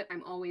into it.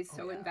 I'm always Oh,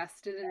 so yeah.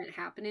 invested in it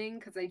happening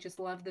because I just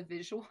love the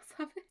visuals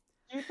of it.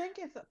 Do you think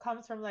it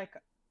comes from like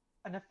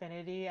an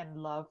affinity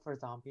and love for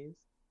zombies?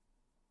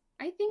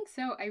 I think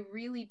so. I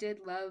really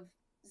did love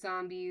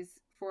zombies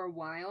for a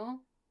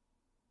while.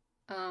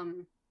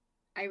 Um,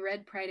 I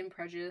read Pride and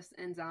Prejudice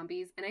and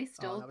Zombies, and I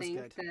Oh, still that was think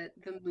good. that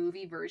the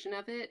movie version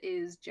of it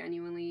is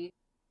genuinely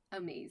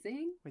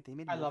amazing. Wait, they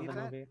made a I movie love of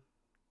the that? movie.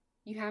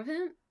 You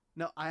haven't?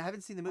 No, I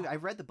haven't seen the movie. Oh,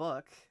 I've read the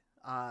book,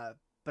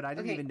 but I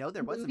didn't Okay, even know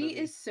there the was a movie movie.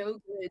 is so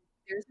good.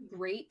 There's a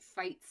great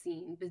fight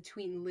scene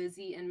between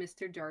Lizzie and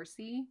Mr.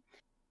 Darcy.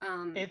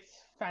 Um,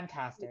 it's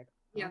fantastic.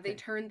 yeah, they Okay.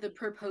 turned the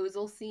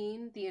proposal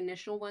scene, the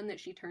initial one that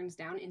she turns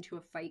down, into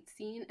a fight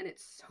scene, and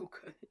it's so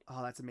good.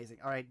 Oh, that's amazing.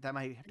 All right, that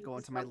might have to And go the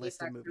into my zombie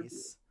list of effects are beautiful.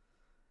 movies.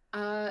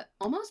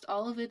 Almost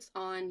all of it's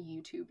on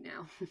YouTube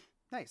now.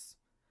 Nice.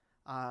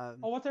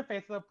 Oh, what's her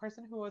face? The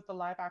person who was the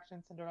live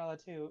action Cinderella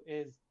too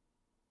is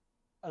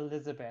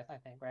Elizabeth, I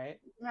think, right?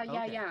 Yeah,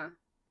 yeah, Okay. yeah.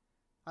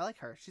 I like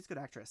her. She's a good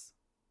actress.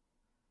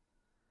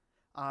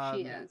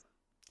 She Yeah. is.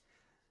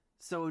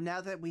 So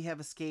now that we have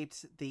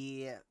escaped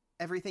the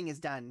everything is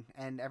done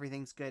and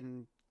everything's good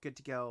and good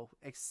to go,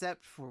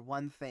 except for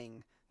one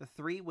thing. The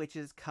three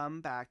witches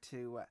come back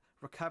to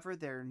recover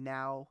their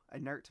now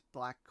inert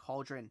black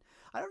cauldron.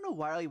 I don't know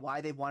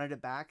why they wanted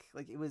it back.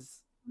 Like it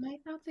was My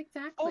thoughts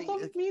exactly.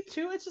 Also, like, me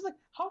too. It's just like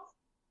how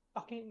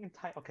fucking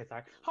entitled. Okay,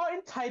 sorry. How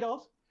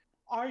entitled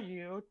are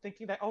you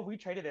thinking that, oh, we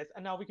traded this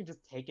and now we can just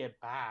take it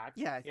back?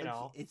 yeah, it's You like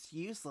know? it's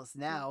useless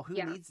now. Who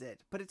Yeah. needs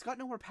it? But it's got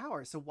no more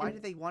power. So why And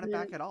did they want it the,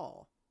 back at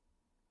all?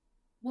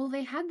 well,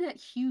 they had that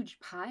huge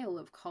pile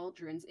of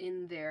cauldrons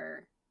in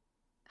their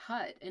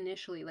hut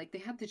initially. Like they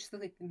had this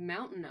like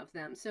mountain of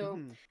them. So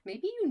Hmm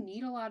maybe you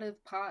need a lot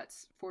of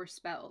pots for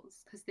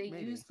spells because they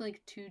Maybe. used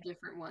like two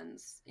different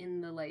ones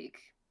in the like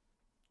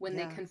when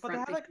they Yeah. But they confront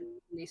have the like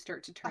humans and they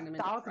start to turn a them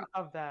into thousand frogs.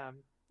 of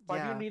them. Why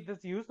do you Yeah. need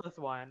this useless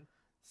one?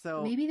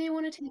 So Maybe they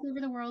want to take over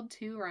the world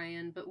too,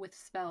 Ryan, but with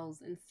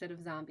spells instead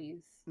of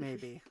zombies.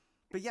 maybe.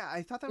 But yeah,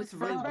 I thought that was With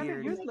But really it's frogs. rather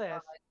Oh weird. my useless.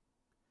 God.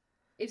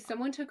 If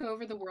someone took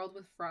over the world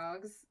with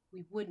frogs,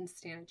 we wouldn't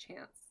stand a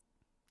chance.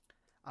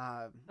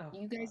 Oh,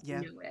 You guys God.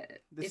 Yeah, know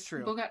it. that's If true.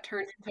 people got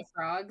turned into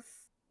frogs,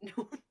 no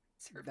one would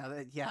survive. Now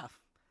that, yeah.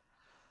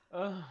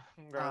 Ugh,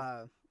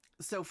 gross.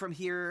 So from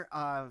here,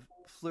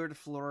 Fleur de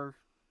Fleur,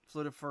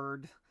 Fleur de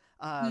Ferd,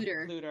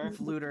 Looter. Looter.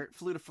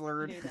 Fleur de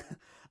Fleur, Looter.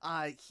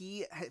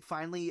 he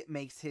finally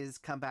makes his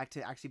comeback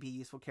to actually be a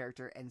useful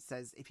character and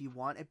says, if you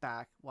want it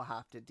back, we'll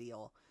have to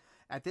deal.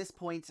 At this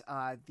point,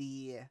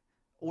 the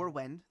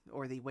Orwen,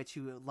 or the witch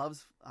who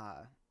loves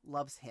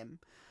him,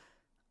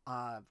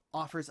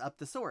 offers up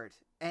the sword.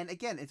 And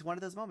again, it's one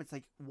of those moments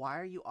like, why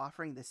are you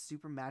offering this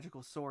super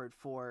magical sword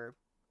for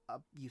a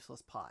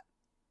useless pot?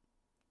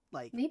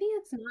 Like, Maybe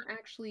it's not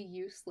actually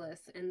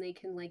useless and they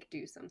can like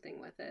do something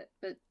with it,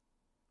 but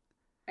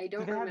I Do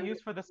don't they have remember.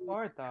 use for the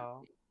sword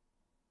though?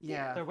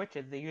 yeah, They're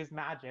witches. They use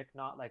magic,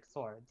 not like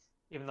swords,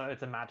 even though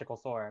it's a magical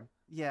sword.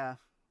 yeah.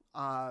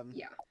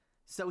 Yeah.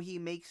 So he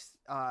makes.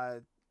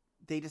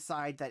 They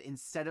decide that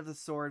instead of the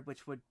sword,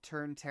 which would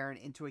turn Terran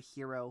into a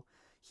hero,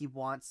 he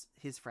wants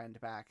his friend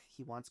back.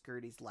 He wants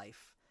Gertie's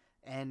life,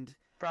 and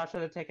Frost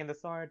should have taken the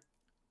sword.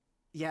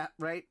 yeah,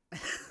 right.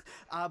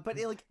 But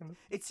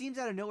it seems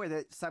out of nowhere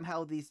that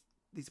somehow these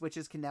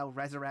witches can now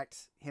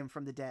resurrect him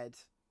from the dead.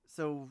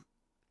 So,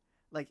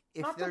 like,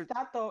 if Not they're just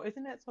that though,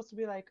 isn't it supposed to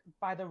be like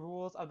by the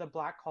rules of the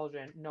Black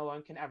Cauldron, no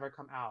one can ever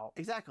come out?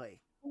 exactly,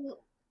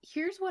 Well,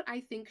 here's what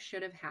I think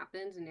should have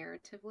happened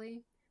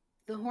narratively.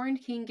 The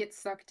Horned King gets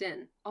sucked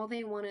in. All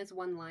they want is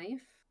one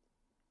life.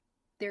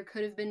 There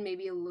could have been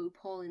maybe a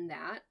loophole in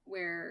that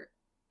where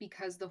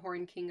because the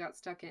Horned King got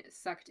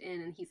sucked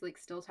in and he's like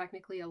still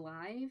technically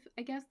alive,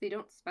 I guess. They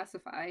don't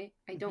specify.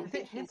 I don't Is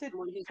it think he's hinted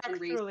someone who's been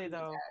raised textually from the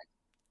though? dead.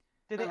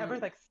 Did they ever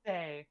Um, like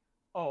say,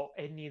 "Oh,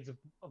 it needs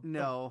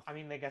no, I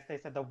mean, I guess they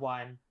said the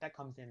one that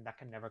comes in that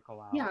can never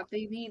go yeah, out.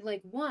 they need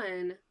like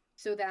one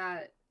so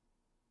that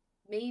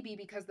maybe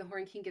because the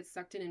Horned King gets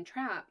sucked in and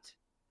trapped,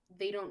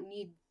 they don't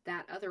need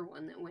that other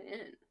one that went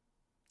in.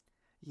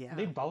 yeah.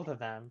 Need both of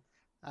them.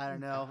 I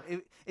don't know.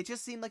 It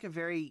just seemed like a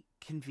very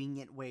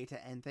convenient way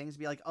to end things.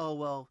 Be like, oh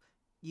well,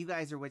 you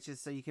guys are witches,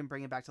 so you can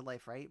bring it back to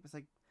life, right? It was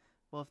like,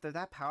 well, if they're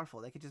that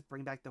powerful, they could just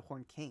bring back the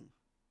Horned King.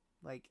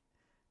 Like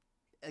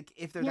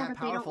if they're Yeah, that but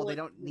they don't powerful, they want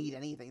don't need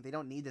anything. They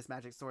don't need this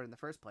magic sword in the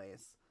first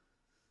place.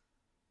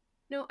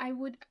 No,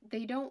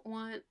 they don't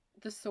want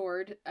the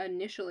sword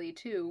initially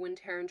too when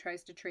Taryn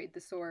tries to trade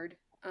the sword.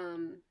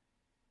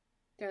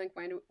 They're like,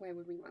 why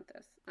would we want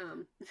this?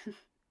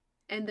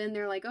 And then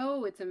they're like,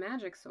 oh, it's a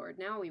magic sword.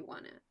 Now we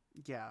want it.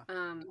 Yeah.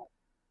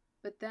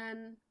 But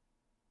then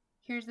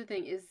here's the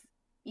thing is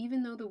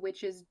even though the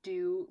witches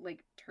do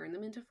like turn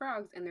them into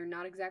frogs and they're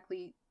not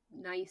exactly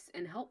nice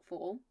and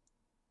helpful,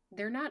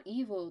 they're not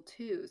evil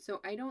too.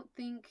 So I don't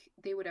think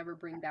they would ever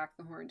bring back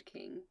the Horned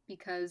King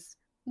because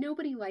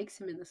nobody likes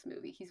him in this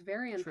movie. He's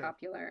very True.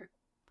 unpopular.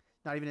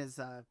 Not even his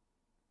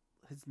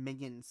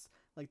minions,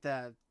 like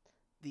the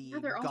Yeah,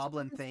 they're also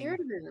goblin fucking thing scared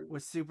of him.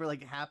 was super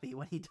like happy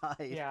when he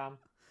died. Yeah.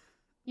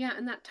 Yeah,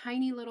 and that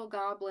tiny little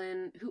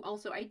goblin who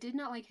also I did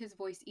not like his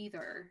voice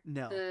either.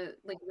 No. The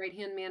like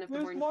right-hand man of It the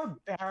was Horned more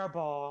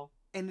bearable.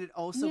 And it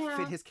also Yeah.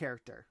 fit his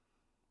character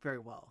very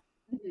well.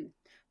 Mhm.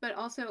 But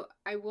also,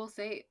 I will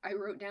say, I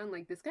wrote down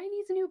like this guy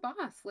needs a new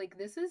boss. Like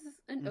this is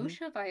an Mhm.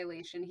 OSHA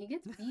violation. He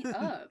gets beat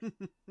up.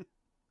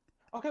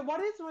 Okay, what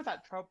is with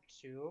that trope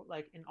too?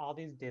 Like in all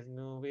these Disney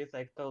movies,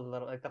 like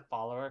the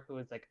follower who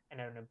is like in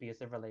an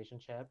abusive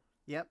relationship.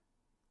 Yep.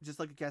 Just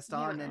like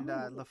Gaston Yeah.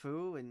 and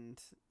LeFou, and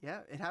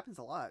yeah, it happens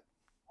a lot.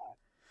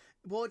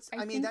 Well, I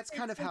mean, think that's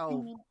kind of there's how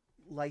something-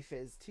 life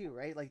is too,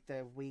 right? Like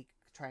the weak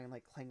try and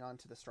like cling on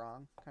to the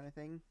strong kind of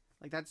thing.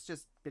 Like that's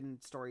just been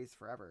stories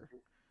forever.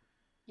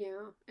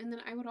 Yeah, and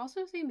then I would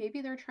also say maybe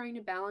they're trying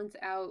to balance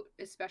out,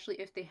 especially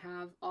if they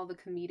have all the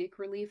comedic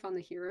relief on the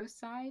hero's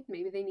side.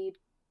 Maybe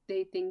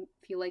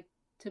feel like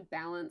to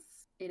balance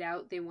it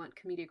out, they want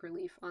comedic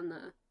relief on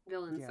the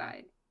villain Yeah.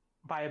 side.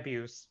 By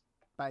abuse.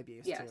 By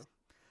abuse Yes.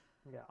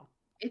 too. Yeah.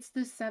 It's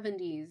the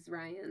 70s,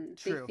 Ryan.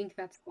 True. They think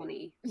that's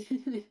funny.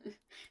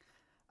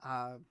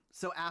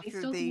 So They after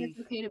still they, think it's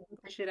okay to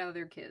beat the shit out of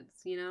their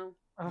kids, you know?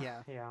 Ugh,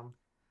 Yeah. Yeah.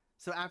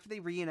 so after they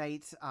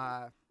reunite,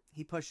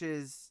 he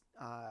pushes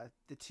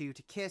the two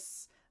to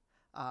kiss,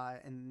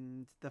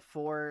 and the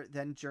four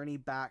then journey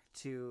back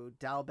to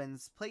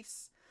Dalbin's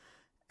place,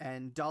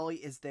 and Dolly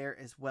is there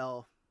as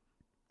well,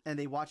 and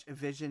they watch a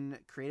vision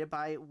created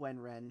by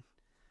Henwen.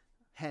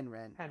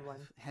 Henwen.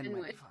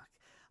 Fuck.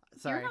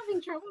 Sorry. You're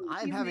having trouble with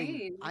these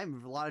names. I'm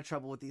having a lot of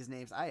trouble with these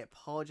names. I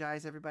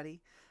apologize,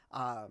 everybody.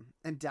 And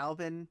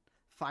Dalbin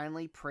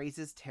finally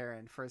praises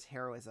Taryn for his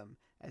heroism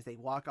as they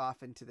walk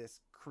off into this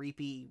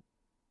creepy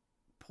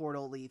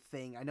portal-y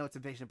thing. I know it's a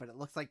vision, but it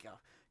looks like a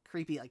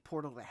creepy like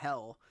portal to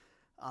hell.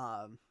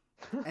 And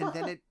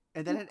then it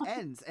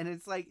ends, and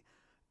it's like,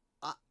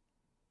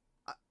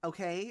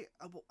 okay,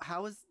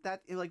 how is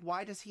that? Like,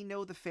 why does he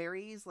know the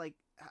fairies? Like,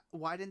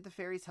 why didn't the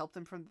fairies help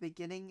them from the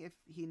beginning if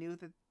he knew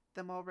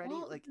them already?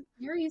 Well, Like, the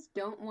fairies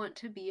don't want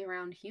to be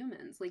around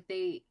humans. Like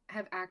they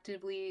have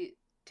actively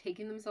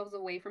taken themselves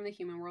away from the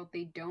human world.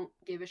 They don't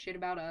give a shit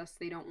about us.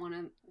 They don't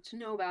want to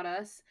know about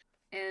us.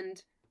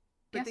 And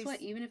But guess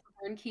what? Even if the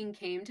Horn King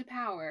came to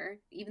power,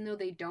 even though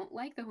they don't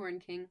like the Horn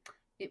King,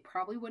 it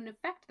probably wouldn't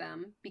affect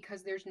them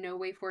because there's no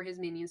way for his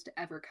minions to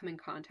ever come in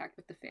contact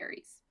with the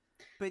fairies.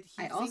 But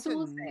he I seemed also to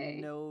will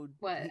say- know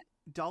What?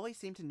 Dolly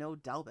seemed to know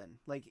Dalbin.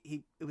 Like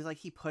it was like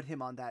he put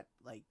him on that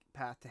like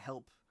path to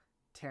help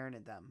Taryn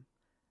and them.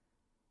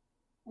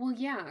 Well,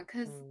 yeah,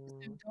 because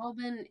Mm.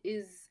 Dalvin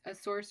is a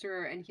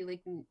sorcerer and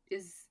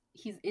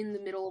he's in the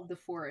middle of the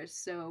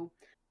forest, so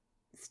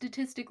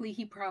statistically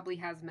he probably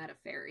has met a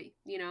fairy,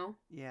 you know?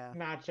 Yeah,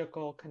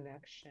 Magical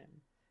connection.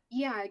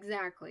 Yeah,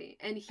 exactly.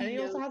 And And he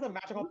also knows has a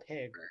magical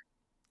pig. her.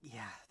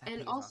 yeah. That And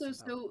pig is also,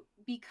 awesome, though. so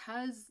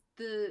because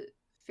the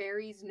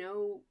fairies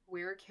know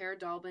where Caer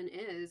Dallben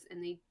is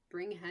and they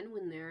bring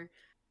Henwin there,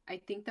 I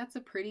think that's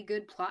a pretty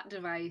good plot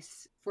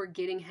device for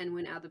getting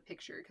Henwin out of the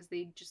picture because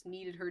they just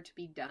needed her to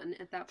be done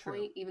at that True.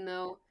 point, even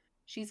though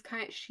she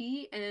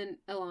and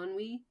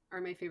Elanwi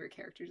are my favorite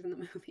characters in the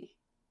movie.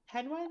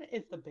 Henwen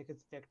is the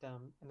biggest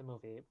victim in the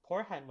movie.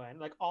 Poor Henwen.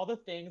 Like all the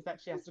things that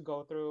she has to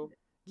go through.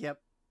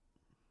 Yep,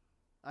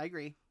 I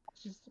agree.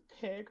 She's a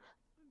pig.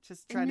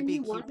 Just And trying to then be a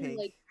you cute wonder, pig.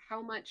 like,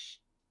 how much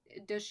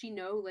does she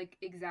know, like,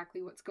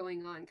 exactly what's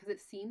going on? Because it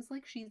seems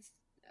like she's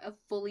a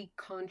fully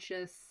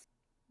conscious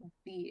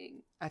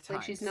being. At Like,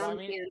 times. she's Well, not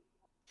I mean,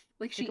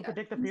 like she she can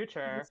predict the speaks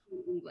future.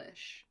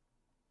 English,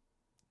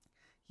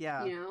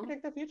 Yeah, you know?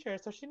 Predict the future,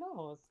 so she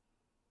knows.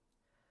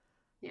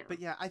 Yeah. but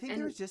yeah, I think And-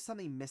 there was just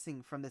something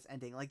missing from this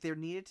ending. Like there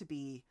needed to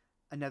be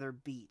another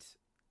beat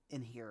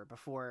in here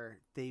before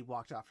they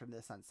walked off from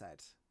the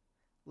sunset.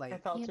 I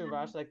Like felt too Yeah.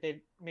 rushed. Like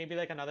they maybe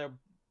like another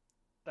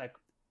like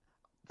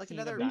scene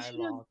another- of We should've-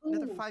 dialogue.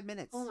 another Ooh, 5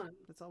 minutes. hold on.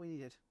 That's all we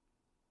needed.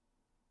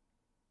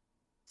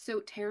 So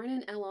Taryn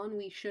and Elon,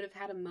 we should have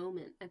had a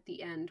moment at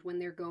the end when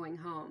they're going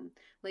home.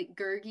 Like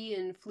Gurgi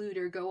and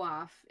Fluter go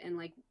off and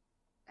like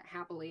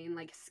happily and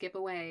like skip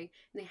away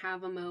and they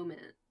have a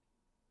moment.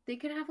 They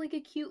could have like a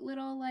cute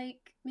little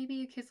like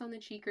maybe a kiss on the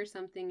cheek or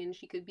something and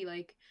she could be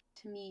like,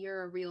 to me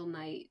you're a real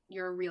knight.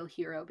 You're a real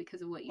hero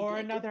because of what you Or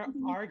did. another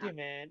Something like that.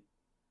 argument.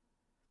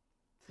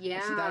 Yeah.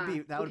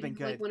 that would've been Because,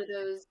 good. Like one of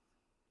those.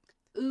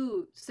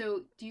 Ooh,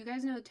 so do you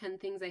guys know 10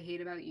 Things I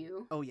Hate About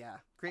You? Oh yeah,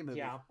 great movie.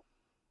 Yeah.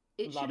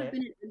 It Love should have it.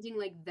 been an ending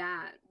like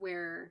that,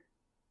 where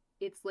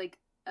it's like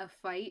a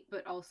fight,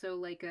 but also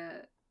like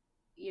a,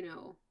 you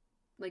know,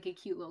 like a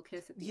cute little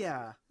kiss at the end.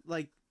 Yeah,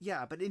 like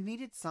yeah, but it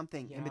needed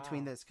something in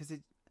between Yeah. this because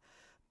it.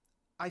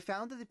 I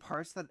found that the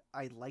parts that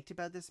I liked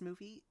about this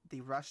movie,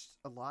 they rushed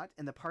a lot,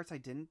 and the parts I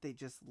didn't, they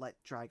just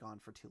let drag on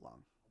for too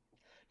long.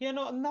 You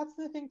know, and that's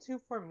the thing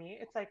too for me.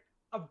 It's like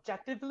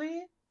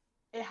objectively,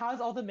 it has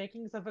all the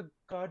makings of a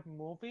good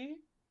movie,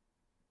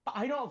 but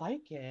I don't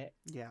like it,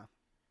 Yeah.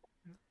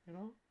 you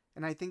know?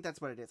 And I think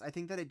that's what it is. I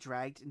think that it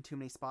dragged in too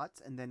many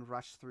spots and then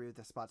rushed through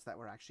the spots that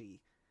were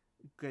actually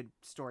good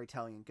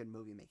storytelling and good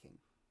movie making.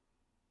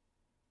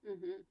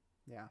 Mm-hmm.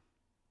 Yeah.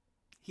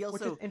 He Which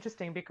also is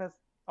interesting because,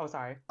 oh,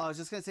 sorry. I was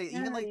just gonna say, Yeah,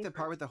 even like you the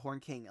part were- with the Horn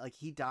King, like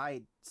he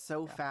died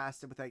so Yeah.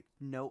 fast with like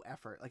no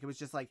effort. Like it was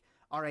just like,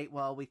 all right,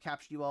 well, we've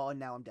captured you all, and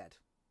now I'm dead.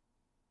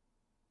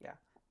 Yeah.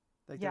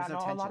 Like Yeah, there's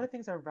no no, a lot tension. of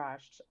things are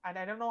rushed. And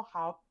I don't know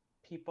how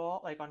people,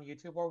 like on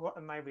YouTube or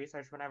in my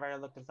research, whenever I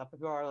look this up,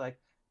 people are like,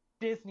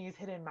 Disney's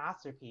hidden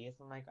masterpiece.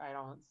 I'm like, I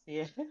don't see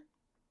it,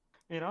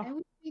 you know? I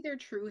would say their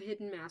true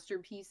hidden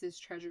masterpiece is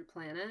Treasure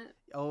Planet,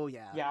 Oh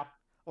yeah, Yeah,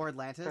 or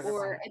Treasure Atlantis.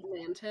 or Planet.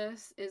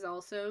 Atlantis is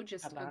also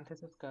just a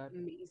Atlantis is good.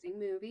 amazing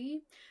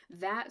movie.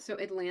 That so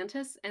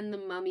Atlantis and The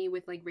Mummy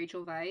with like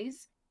Rachel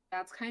Weisz,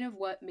 that's kind of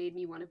what made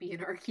me want to be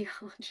an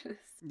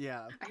archaeologist.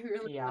 Yeah, I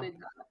really Yeah. wanted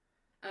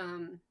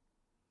that.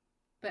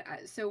 But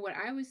so what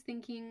I was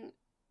thinking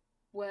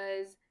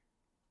was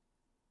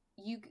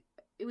you.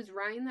 It was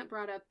Ryan that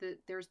brought up that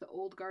there's the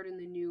old guard and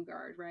the new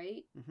guard,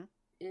 right? Mhm.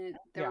 And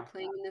they were Yeah.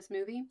 playing in this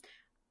movie.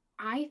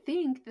 I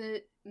think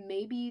that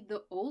maybe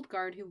the old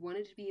guard who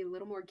wanted to be a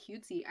little more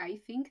cutesy, I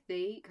think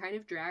they kind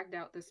of dragged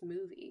out this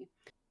movie.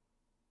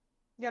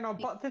 Yeah, no,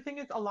 but the thing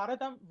is, a lot of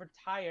them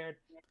retired.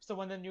 So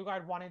when the new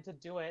guard wanted to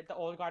do it, the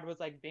old guard was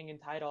like being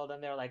entitled,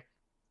 and they're like,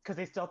 because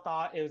they still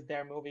thought it was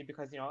their movie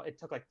because, you know, it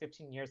took like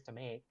 15 years to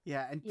make.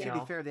 yeah. And You to be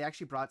know? fair, they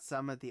actually brought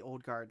some of the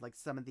old guard, like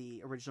some of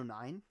the original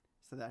nine,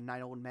 so the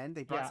nine old men.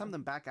 They brought Yeah. some of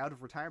them back out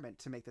of retirement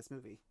to make this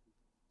movie.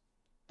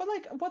 But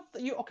like,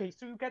 okay,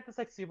 so you get this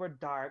like super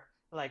dark,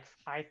 like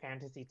high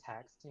fantasy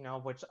text, you know,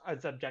 which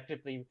is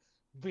objectively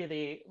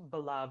really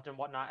beloved and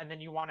whatnot, and then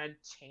you want to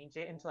change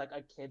it into like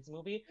a kids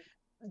movie.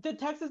 The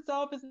text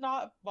itself is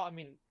not, well, I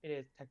mean, it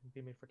is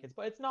technically made for kids,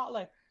 but it's not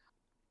like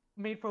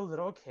made for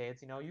little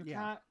kids, you know. You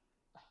Yeah. can't.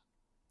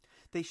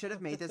 They should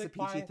have made It's this a like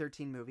why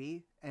PG-13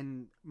 movie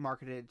and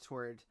marketed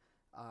toward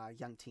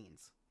young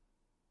teens.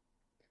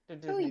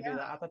 did Oh, Disney do yeah.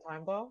 that at the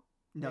time though?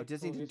 No, Make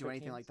Disney didn't movies do for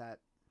anything teens? like that.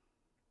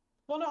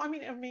 Well, no, I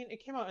mean, it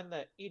came out in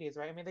the 80s,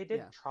 right? I mean, they did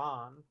Yeah.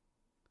 Tron.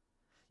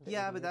 In the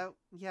Yeah, but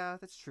 80s.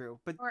 that's true.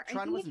 But Or I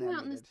Tron think it wasn't came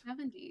out in the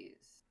animated.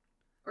 70s.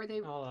 Or they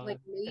Hold on.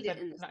 like made It it said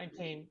in the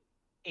 70s.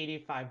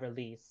 1985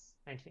 release.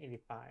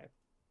 1985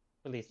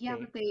 release Yeah,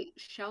 date. but they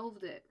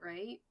shelved it,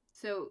 right?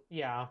 So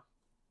Yeah.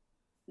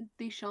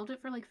 they shelved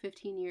it for like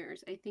 15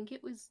 years. I think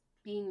it was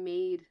being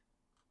made.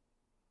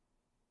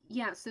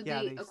 Yeah, so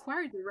Yeah, they they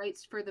acquired the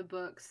rights for the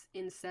books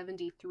in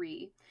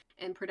 73,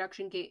 and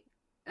production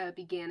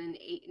began in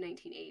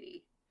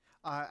 1980.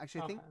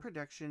 actually I think Okay.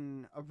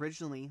 production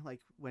originally,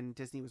 like when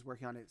Disney was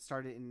working on it,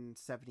 started in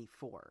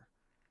 74.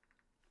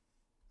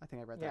 I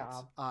think I read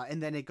that. Yeah.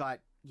 And then it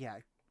got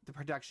the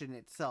production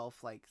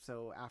itself, like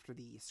so after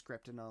the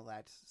script and all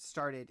that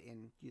started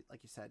in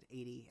like you said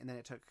 80, and then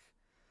it took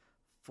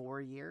 4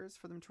 years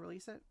for them to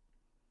release it.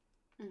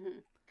 hmm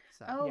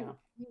So Oh, Yeah.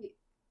 wait.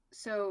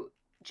 So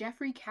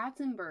Jeffrey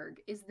Katzenberg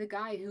is the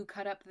guy who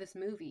cut up this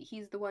movie.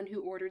 He's the one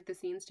who ordered the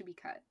scenes to be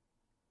cut.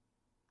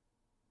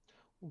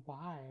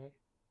 Why?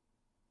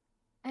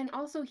 And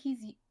also,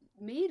 he's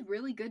made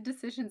really good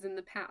decisions in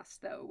the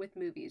past, though, with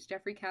movies.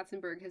 Jeffrey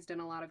Katzenberg has done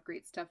a lot of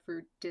great stuff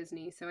for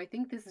Disney, so I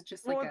think this is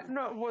just like Well,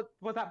 no, what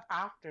was that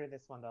after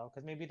this one though?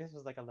 Because maybe this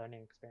was like a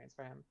learning experience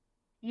for him.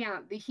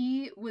 yeah,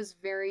 he was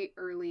very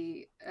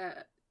early,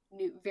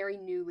 very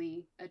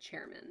newly a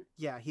chairman.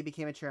 yeah, he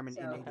became a chairman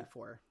in So- Okay.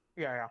 84.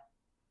 Yeah, yeah.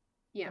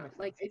 Yeah, makes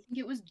like I sense. think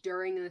it was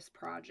during this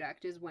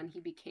project is when he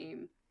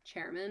became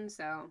chairman.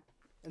 So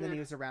And then he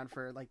Yeah. was around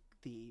for like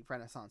the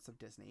renaissance of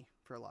Disney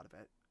for a lot of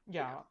it.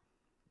 Yeah.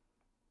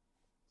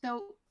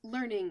 so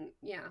learning,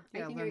 yeah, I Yeah,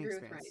 think I learning agree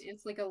with Ryan. experience.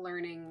 It's like a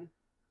learning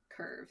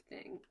curve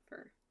thing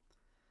for.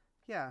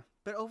 Yeah,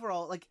 but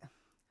overall, like,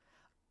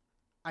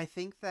 I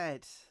think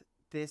that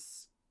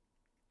this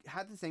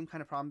had the same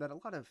kind of problem that a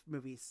lot of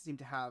movies seem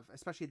to have,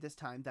 especially at this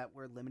time, that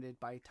were limited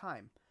by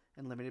time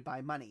and limited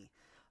by money.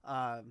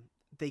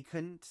 They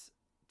couldn't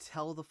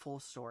tell the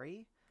full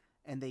story,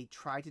 and they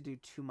tried to do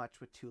too much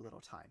with too little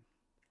time,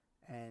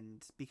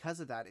 and because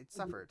of that, it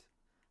suffered.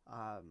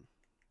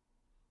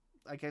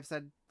 Like I've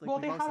said, like Well,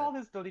 we've they all had all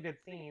said, these deleted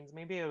scenes.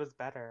 Maybe it was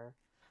better.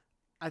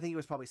 I think it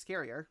was probably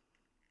scarier,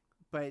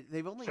 but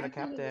they've only Should've I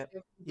think kept was it.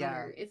 definitely Yeah.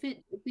 better.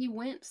 If they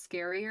went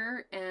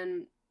scarier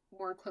and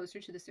more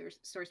closer to the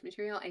source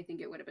material, I think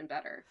it would have been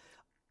better.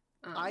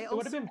 I It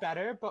would have also- been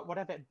better, but what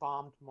if it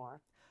bombed more?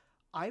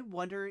 I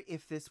wonder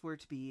if this were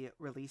to be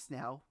released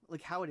now,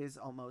 like how it is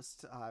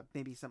almost,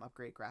 maybe some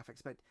upgrade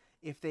graphics, but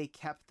if they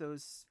kept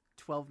those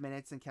 12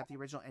 minutes and kept the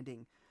original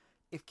ending,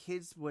 if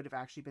kids would have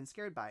actually been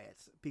scared by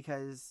it.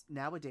 Because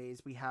nowadays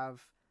we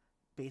have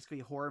basically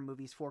horror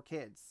movies for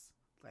kids.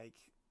 Like,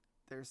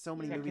 there's so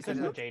many Yeah, movies kids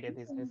that are so are... jaded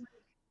these days.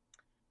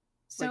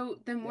 So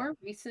the more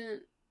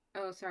recent.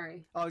 Oh,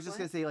 sorry. Oh, I was just What?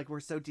 going to say, like, we're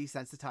so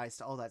desensitized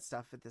to all that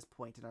stuff at this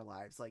point in our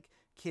lives. Like,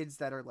 kids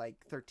that are,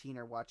 like, 13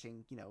 are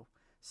watching,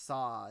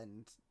 Saw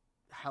and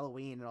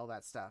Halloween and all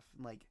that stuff.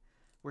 Like,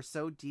 we're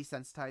so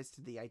desensitized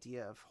to the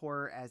idea of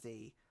horror as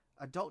a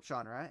adult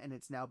genre, and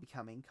it's now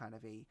becoming kind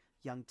of a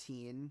young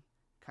teen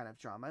kind of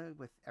drama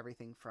with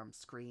everything from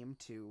Scream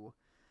to,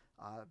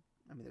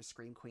 there's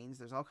Scream Queens.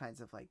 There's all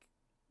kinds of like,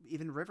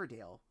 even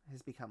Riverdale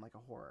has become like a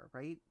horror,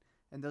 right?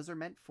 And those are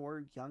meant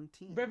for young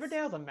teens.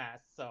 Riverdale's a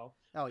mess, so.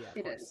 Oh yeah, of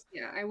It course. is.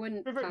 Yeah, I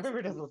wouldn't.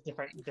 Riverdale's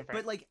different.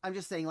 But like, I'm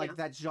just saying, like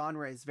that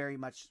genre is very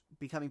much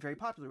becoming very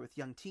popular with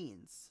young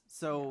teens.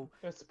 So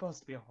it's supposed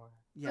to be a horror.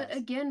 yes. But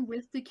again,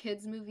 with the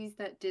kids' movies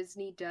that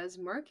Disney does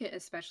market,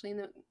 especially in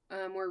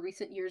the more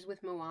recent years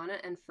with Moana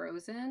and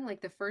Frozen,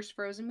 like the first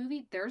Frozen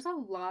movie, there's a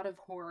lot of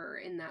horror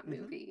in that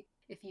movie,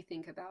 if you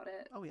think about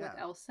it. Oh, yeah.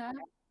 With Elsa,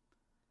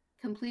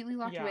 completely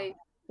locked Yeah. away,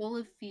 full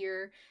of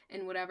fear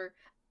and whatever.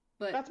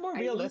 But That's more I will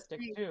realistic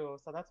say- too,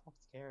 so that's more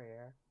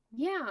scarier.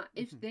 Yeah,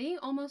 if Mhm. they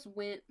almost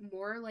went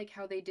more like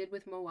how they did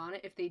with Moana,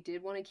 if they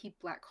did want to keep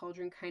Black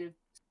Cauldron kind of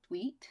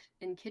sweet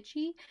and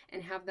kitschy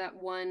and have that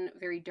one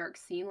very dark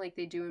scene like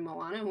they do in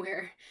Moana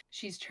where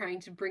she's trying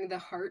to bring the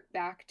heart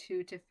back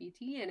to Te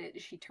Fiti and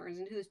she turns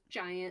into this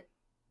giant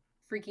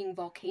freaking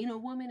volcano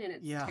woman and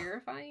it's Yeah.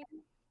 terrifying.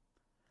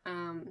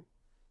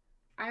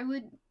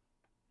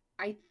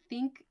 I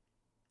think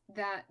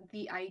that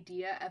the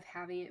idea of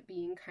having it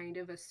being kind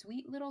of a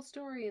sweet little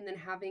story and then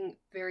having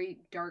very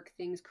dark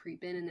things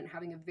creep in and then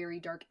having a very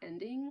dark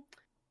ending,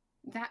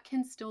 that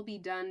can still be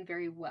done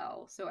very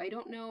well. So I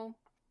don't know.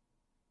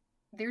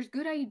 There's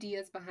good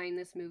ideas behind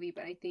this movie,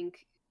 but I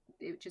think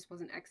it just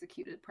wasn't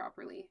executed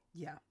properly.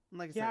 Yeah.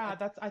 Like I Yeah,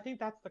 said, I think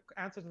that's the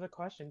answer to the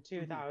question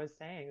too that Mhm. I was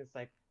saying. It's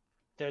like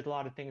there's a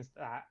lot of things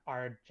that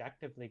are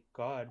objectively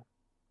good,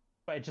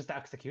 but it's just the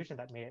execution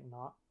that made it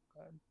not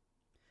good.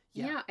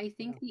 Yeah, I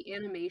think the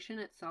animation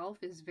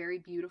itself is very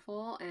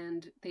beautiful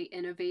and they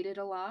innovated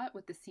a lot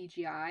with the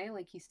CGI,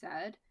 like you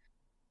said.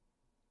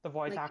 The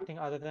voice Like- acting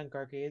other than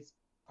Gurgi is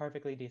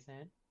perfectly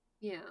decent.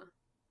 Yeah.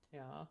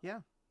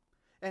 Yeah.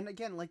 and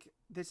again, like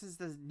this is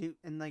the new,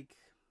 and like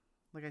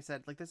I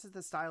said, like this is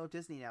the style of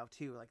Disney now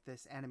too. Like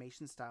this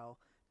animation style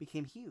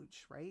became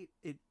huge, right?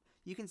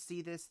 You can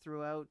see this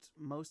throughout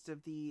most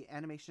of the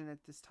animation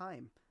at this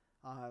time.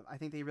 I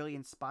think they really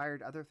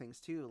inspired other things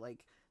too,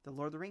 like the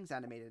Lord of the Rings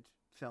animated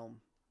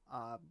film.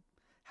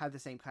 Had the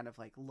same kind of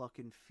like look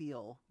and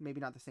feel,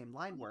 maybe not the same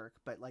line work,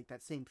 but like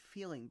that same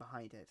feeling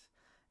behind it.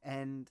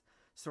 And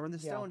Sword in the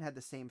Yeah. Stone had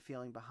the same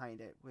feeling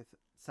behind it with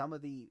some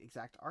of the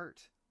exact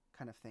art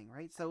kind of thing,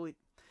 right? So it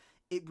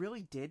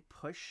really did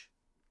push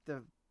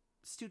the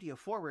studio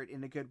forward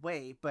in a good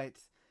way,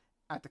 but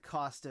at the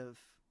cost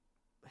of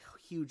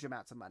huge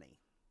amounts of money.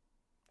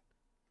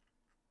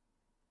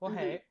 Well, Mhm.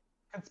 hey,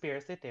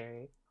 conspiracy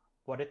theory.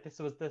 What if this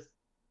was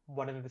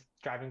one of the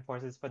driving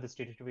forces for the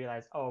studio to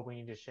realize, oh, we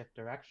need to shift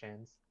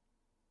directions?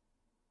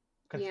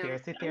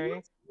 Conspiracy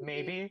theory?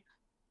 Maybe.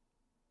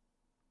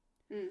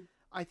 Mm.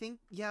 I think,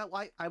 yeah,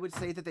 I would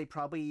say that they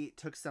probably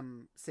took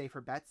some safer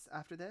bets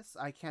after this.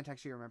 I can't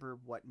actually remember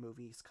what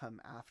movies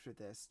come after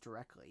this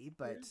directly,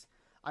 but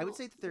I would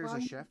say that there's a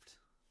shift.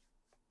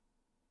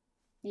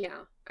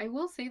 Yeah. I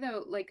will say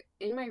though, like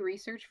in my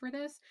research for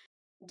this,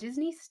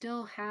 Disney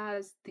still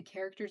has the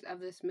characters of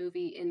this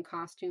movie in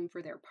costume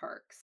for their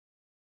parks.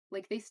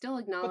 Like they still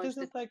But acknowledge this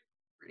is like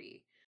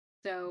pretty.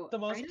 So the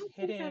most I don't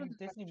think it's out of hidden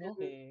the Disney question.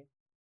 movie.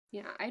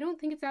 Yeah, I don't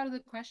think it's out of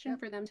the question Yep.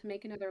 for them to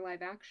make another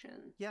live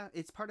action. Yeah,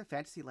 it's part of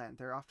Fantasyland.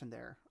 They're often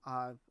there.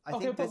 I Okay,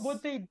 think but this.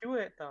 would they do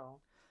it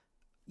though?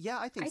 Yeah,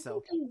 I think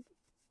so. think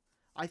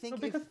I No, think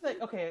because if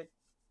like okay,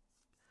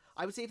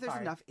 I would say if there's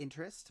Sorry. enough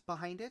interest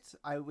behind it,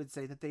 I would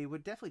say that they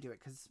would definitely do it.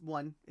 Because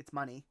one, it's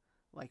money.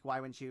 Like, why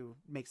wouldn't you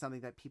make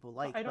something that people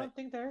like? I don't But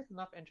think there's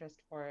enough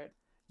interest for it.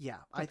 yeah,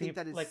 I think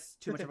that is like,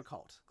 too much of a it's-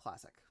 cult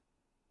classic.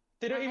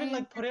 They don't even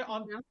like put it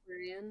on. Enough,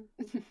 Brian.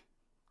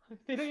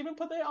 They don't even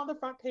put it on the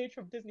front page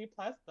of Disney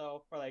Plus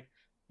though, for like,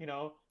 you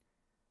know,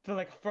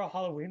 for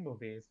Halloween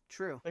movies.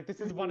 True. Like this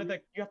is one of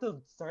the you have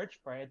to search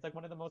for it. It's like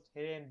one of the most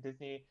hidden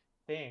Disney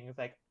things.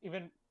 Like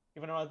even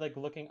when I was like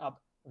looking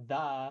up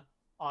the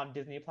on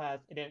Disney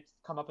Plus, it didn't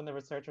come up in the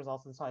research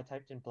results, and so I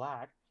typed in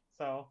black.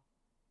 So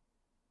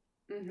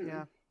Mhm.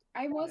 Yeah.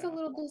 I was a Yeah.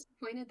 little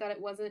disappointed that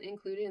it wasn't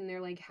included in their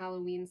like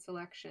Halloween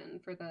selection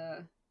for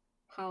the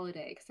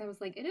holiday because I was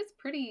like,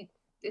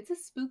 it's a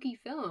spooky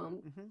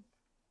film. hmm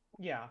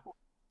yeah,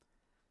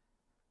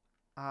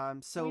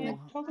 So I mean, it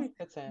totally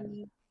fits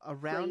in.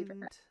 around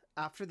flavor.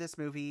 after this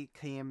movie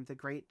came The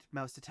Great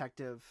Mouse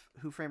Detective,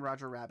 Who Framed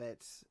Roger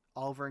Rabbit,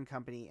 Oliver and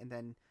Company, and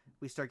then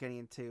we start getting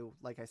into,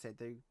 like I said,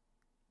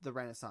 the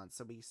Renaissance.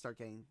 So we start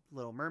getting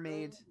Little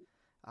Mermaid,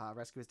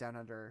 Rescue Us Down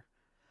Under,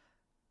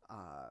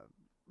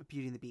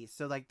 Beauty and the Beast.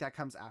 So like that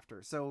comes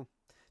after. So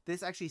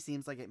this actually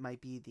seems like it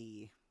might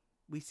be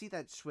we see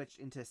that switch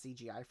into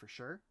CGI for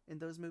sure in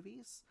those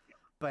movies,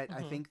 but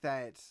I Mhm. think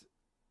that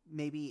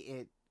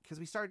maybe because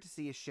we started to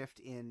see a shift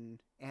in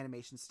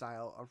animation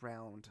style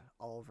around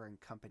Oliver and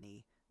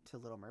Company to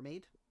Little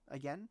Mermaid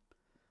again,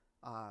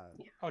 Oh,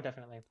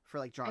 definitely. for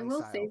like I drawing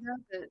will style. say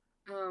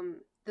though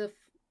that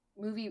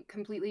movie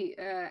completely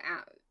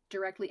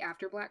directly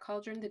after Black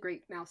Cauldron, The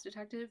Great Mouse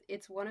Detective.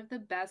 It's one of the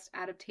best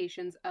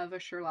adaptations of a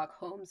Sherlock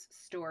Holmes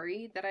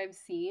story that I've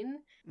seen,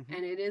 Mm-hmm.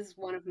 and it is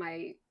one of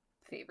my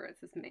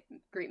favorites. Is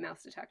Great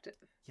Mouse Detective.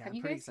 Yeah, Have I'm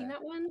you pretty guys seen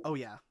excited. that one? Oh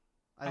yeah,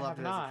 I I loved have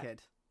it as a not.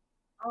 kid.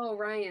 Oh,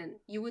 Ryan,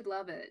 you would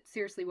love it.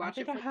 Seriously, I watch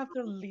think it I for. have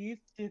the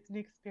least Disney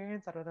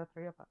experience out of the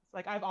three of us.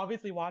 Like, I've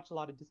obviously watched a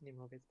lot of Disney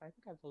movies, but I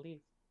think I have the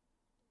least.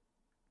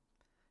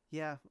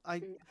 Yeah,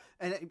 Mm.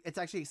 it's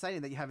actually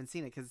exciting that you haven't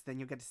seen it because then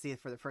you'll get to see it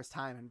for the first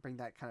time and bring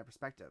that kind of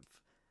perspective.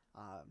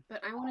 Um,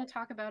 But I want to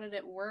talk about it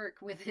at work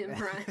with him,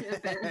 Ryan.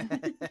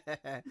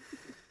 Ben.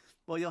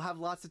 well, you'll have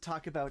lots to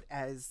talk about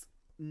as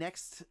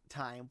next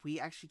time we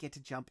actually get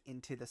to jump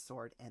into The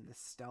Sword and the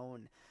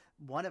Stone,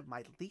 one of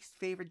my least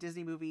favorite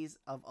Disney movies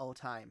of all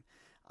time.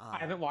 I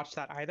haven't watched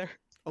that either.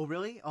 Oh,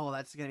 really? Oh,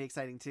 that's going to be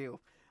exciting too.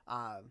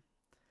 Um,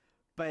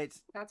 but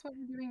That's what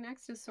we're doing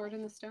next is Sword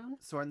in the Stone.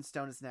 Sword and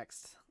Stone is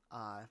next.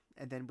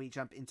 And then we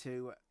jump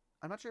into,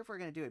 I'm not sure if we're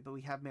going to do it, but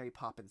we have Mary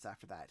Poppins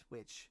after that,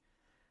 which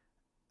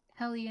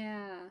Hell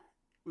yeah.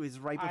 was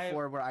right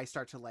before where I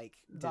start to like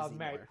The Disney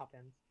Mary more.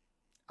 Poppins.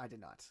 I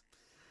did not.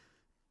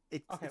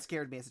 It Okay. it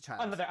scared me as a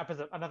child. Another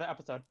episode. Another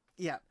episode.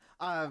 Yeah.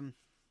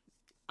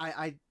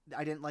 I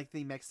didn't like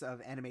the mix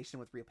of animation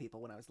with real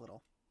people when I was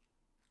little.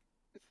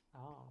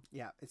 Oh.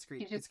 Yeah, it You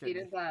scared just me.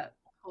 hated that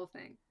whole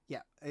thing.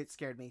 Yeah, it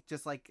scared me.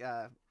 Just like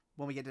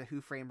when we get to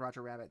Who Framed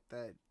Roger Rabbit,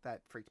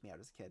 that freaked me out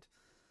as a kid.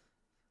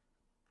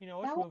 You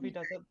know That which would movie be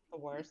does it the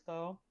worst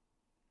though?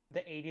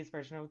 The 80s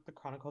version of The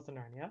Chronicles of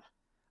Narnia.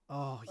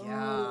 Oh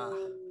yeah.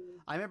 Oh,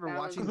 I remember that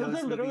was watching Because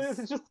those those literally movies.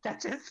 is just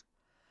sketches.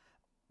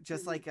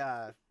 Just like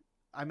I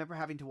remember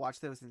having to watch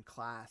those in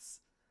class.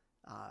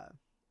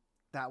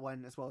 That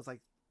one as well as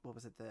like what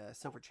was it, the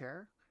Silver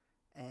Chair,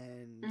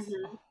 and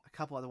Mhm. a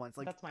couple other ones.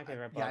 Like That's my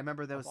favorite book. yeah, I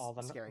remember those of all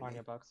the scaring Narnia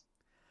me. books.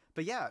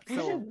 But yeah, We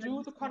so should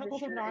do The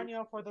Chronicles of Sure.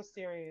 Narnia for the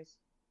series.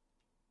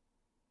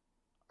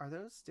 are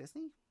those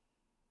Disney?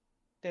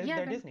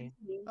 They're Disney.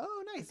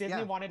 Oh, nice. Disney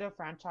Yeah. wanted a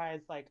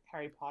franchise like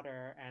Harry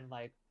Potter and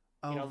like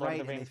Oh, Lord right, of the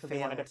and Rings they because they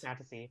wanted a failed.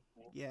 fantasy.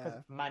 Yeah,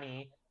 Because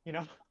money,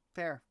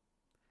 fair.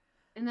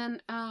 And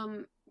then,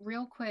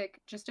 real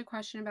quick, just a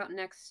question about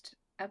next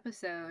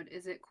episode.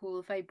 Is it cool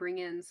if I bring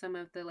in some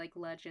of the like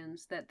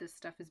legends that this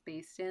stuff is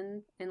based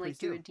in and like Please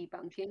do do. a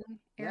debunking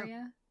Yeah.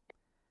 area?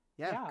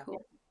 Yeah. Yeah.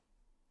 Cool.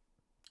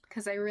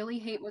 Because I really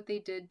hate what they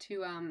did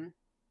to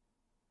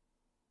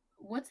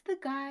what's the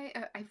guy?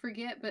 I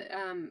forget, but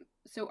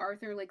so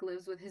Arthur like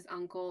lives with his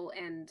uncle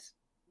and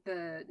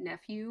the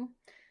nephew,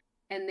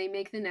 and they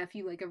make the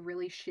nephew like a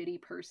really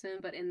shitty person,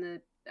 but in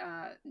the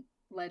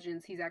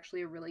legends, he's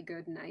actually a really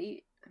good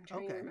knight. I'm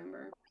trying to Okay.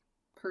 remember.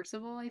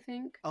 Percival, I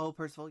think. Oh,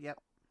 Percival. Yep.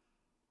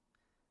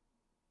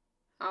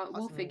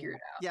 We'll Awesome. figure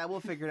it out. Yeah, we'll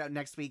figure it out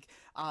next week.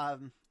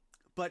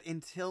 But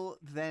until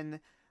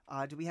then,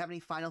 do we have any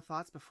final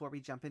thoughts before we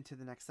jump into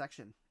the next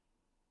section?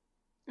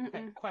 Okay,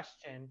 Mm-mm.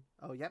 question.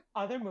 Oh, yep.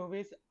 Other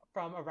movies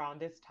from around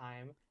this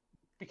time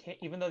became,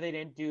 even though they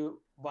didn't do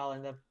well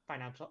in the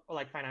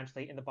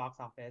financially in the box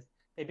office,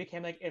 they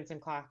became like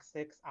instant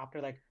classics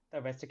after like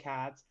The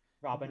Aristocats,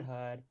 Robin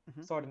Hood,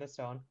 Mhm. Sword in the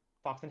Stone,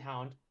 Fox and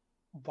Hound.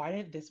 Why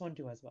didn't this one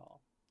do as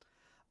well?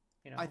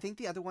 I think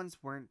the other ones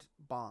weren't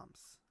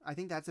bombs. I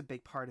think that's a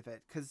big part of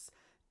it because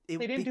they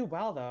didn't do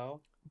well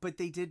though. but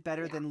they did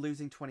better Yeah. than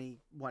losing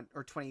 21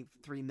 or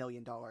 $23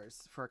 million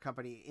for a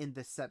company in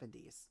the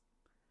 70s,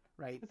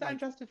 right? Is that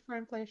adjusted for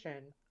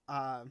inflation?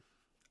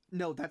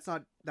 No, that's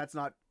not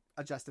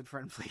adjusted for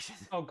inflation.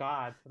 Oh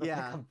God. That's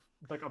Yeah.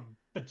 like a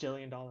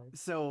bajillion dollars.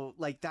 So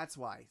like that's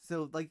why.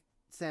 So like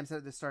Sam said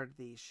at the start of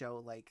the show,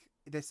 like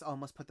this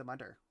almost put them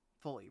under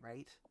fully,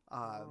 right?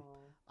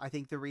 Oh. I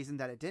think the reason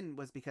that it didn't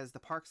was because the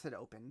parks had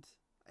opened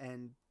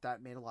and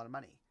that made a lot of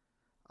money.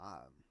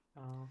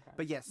 Oh, okay.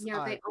 But yes,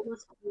 Yeah, they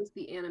almost closed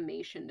the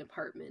animation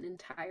department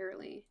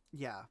entirely.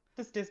 yeah,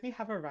 Does Disney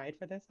have a ride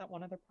for this at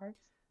one of their parks?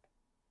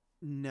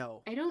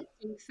 no, I don't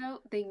think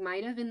so. They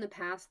might have in the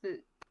past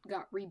that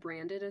got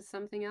rebranded as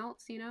something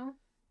else, you know?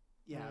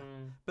 yeah.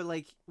 Mm. But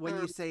like when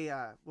you Um, say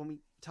when we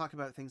talk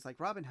about things like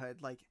Robin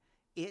Hood, like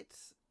it,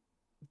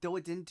 though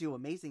it didn't do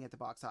amazing at the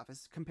box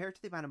office compared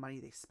to the amount of money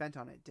they spent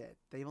on it, did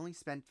they only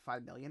spent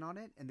 $5 million on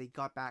it and they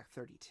got back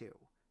 32,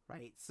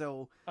 right?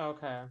 So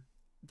Okay.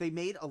 they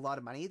made a lot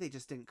of money. They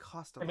just didn't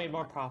cost a They lot. made of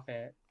more money.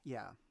 profit.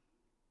 Yeah.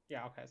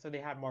 Yeah, okay. So they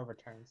had more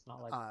returns,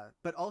 not like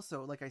But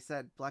also, like I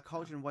said, Black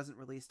Cauldron wasn't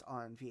released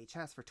on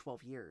VHS for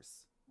 12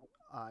 years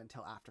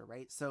until after,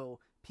 right? So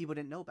people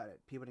didn't know about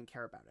it. People didn't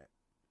care about it.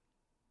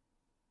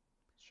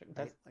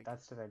 that's like-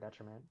 that's to their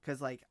detriment.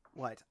 Because, like,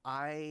 what?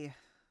 I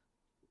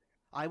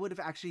would have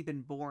actually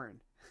been born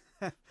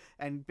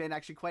and been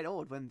actually quite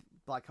old when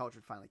Black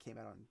Cauldron finally came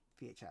out on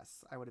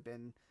VHS. I would have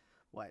been,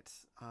 what?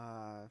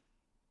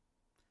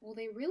 Well,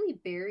 they really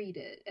buried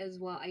it as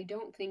well. I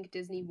don't think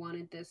Disney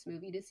wanted this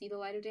movie to see the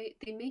light of day.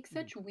 They make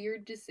such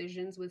weird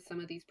decisions with some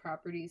of these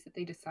properties that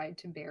they decide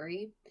to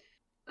bury.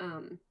 Which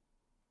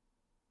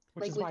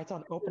Like is with- why it's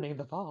on opening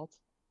the vault.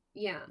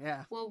 Yeah.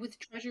 Yeah. Well, with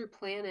Treasure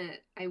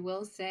Planet, I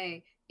will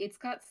say it's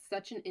got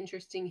such an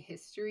interesting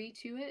history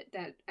to it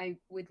that I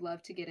would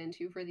love to get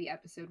into for the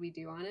episode we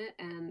do on it.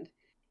 And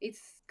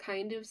it's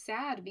kind of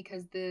sad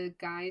because the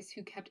guys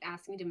who kept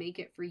asking to make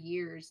it for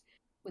years,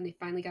 when they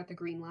finally got the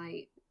green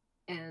light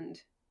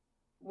and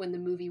when the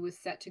movie was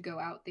set to go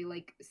out, they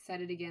like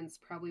set it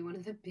against probably one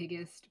of the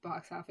biggest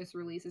box office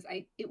releases.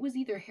 It was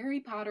either Harry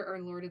Potter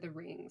or Lord of the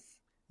Rings.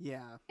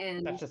 Yeah.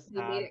 And That's just they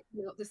made sad. it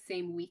come out the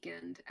same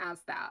weekend as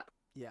that.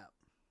 Yeah.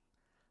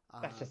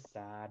 That's just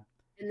sad.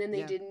 And then they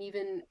Yeah. didn't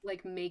even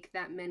like make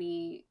that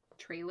many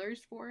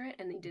trailers for it,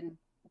 and they didn't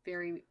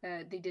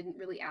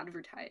really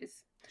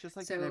advertise. Just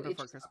like So The Night it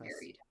Before just got Christmas,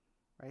 buried.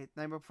 right?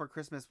 Night Before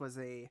Christmas was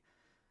a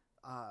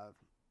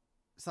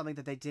something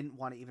that they didn't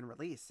want to even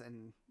release,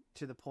 and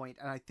to the point,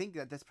 and I think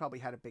that this probably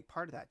had a big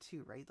part of that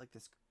too, right? Like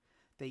this,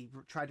 they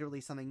tried to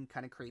release something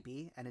kind of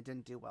creepy, and it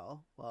didn't do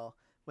well. Well,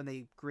 when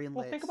they greenlit,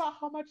 Well, think about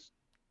how much.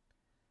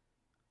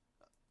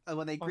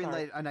 when they Oh, sorry.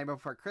 greenlit A Night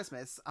Before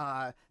Christmas,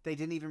 they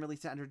didn't even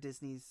release it under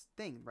Disney's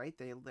thing, right?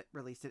 They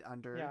released it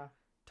under Yeah.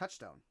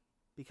 Touchstone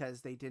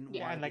because they didn't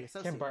Yeah, want And to be like Tim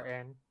associated.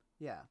 Burton.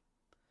 Yeah,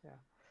 Yeah.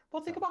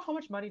 Well, think So- about how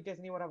much money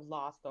Disney would have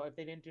lost though if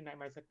they didn't do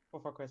Nightmares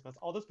Before Christmas.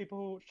 All those people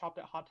who shopped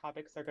at Hot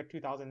Topic circa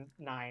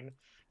 2009,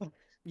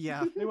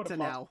 yeah. they would To have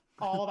now, lost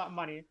all that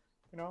money,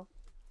 you know?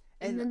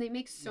 And And- then they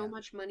make so yeah.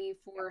 much money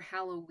for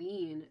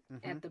Halloween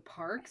Mhm. at the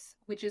parks,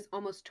 which is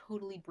almost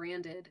totally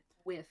branded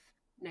with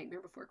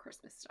Nightmare Before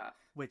Christmas stuff.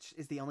 which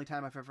is the only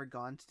time I've ever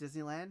gone to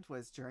Disneyland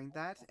was during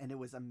that, and it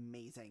was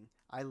amazing.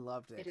 I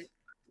loved It it. is.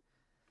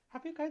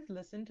 Have you guys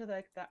listened to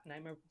like that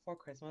Nightmare Before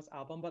Christmas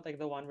album, but like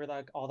the one where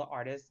like all the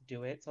artists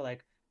do it? So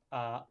like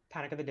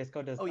Panic at the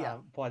Disco does Oh, yeah.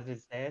 What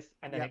Is This?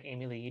 And then Yep. like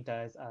Amy Lee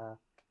does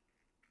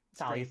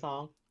Sally's great.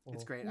 song.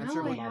 It's Ooh. great. No, I'm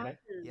sure I we. haven't.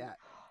 Yeah.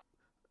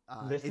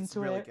 Listen it's to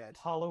really it. good.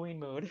 Halloween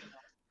mood.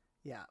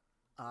 Yeah.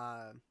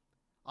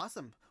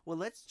 Awesome. Well,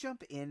 let's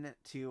jump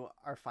into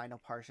our final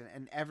portion.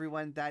 And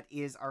everyone, that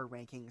is our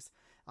rankings.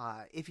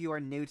 If you are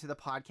new to the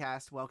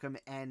podcast, welcome.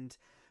 And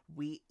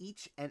we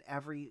each and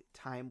every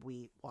time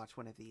we watch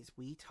one of these,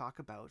 we talk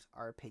about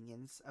our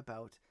opinions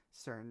about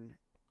certain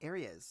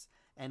areas.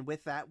 And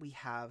with that, we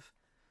have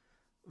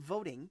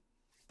voting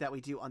that we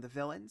do on the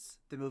villains,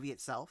 the movie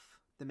itself,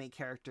 the main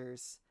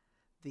characters,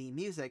 the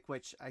music,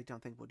 which I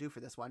don't think we'll do for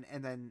this one,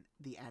 and then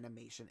the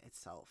animation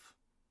itself.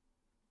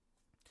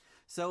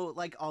 So,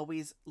 like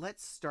always,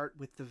 let's start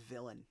with the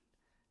villain.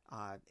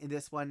 In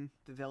this one,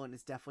 the villain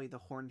is definitely the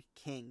Horned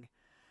King.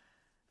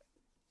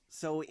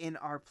 So, in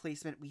our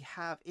placement, we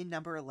have in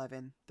number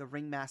 11, the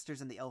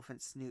Ringmasters and the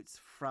Elephant Snoots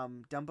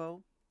from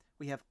Dumbo.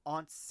 We have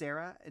Aunt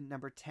Sarah in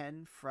number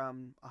 10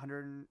 from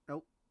 100.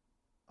 Nope.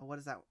 Oh, what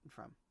is that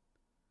from?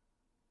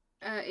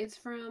 It's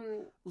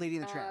from Lady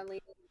and the Tramp.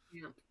 Lady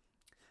and the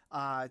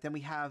Tramp. Then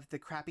we have the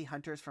Crappy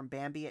Hunters from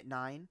Bambi at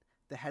 9.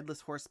 The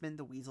Headless Horseman,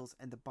 the Weasels,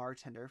 and the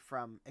Bartender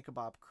from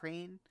Ichabod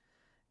Crane.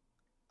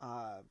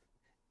 The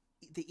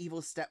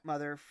Evil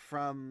Stepmother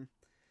from...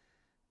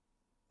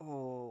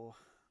 Oh...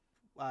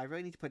 Well, I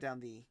really need to put down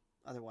the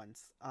other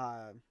ones.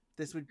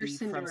 This would Or be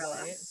from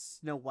Cinderella.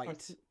 Snow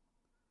White.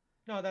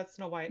 No, that's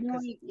Snow White. No,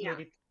 'cause yeah.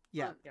 Lady-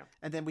 Yeah. yeah.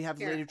 And then we have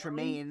Here, Lady let me-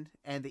 Tremaine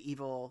and the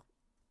Evil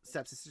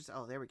Stepsisters.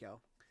 Oh, there we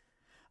go.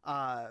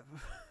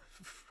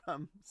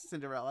 From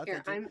Cinderella.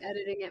 Here, Thank you. I'm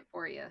editing it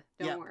for you.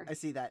 Don't Yeah, worry. I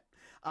see that.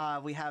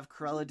 We have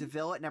Cruella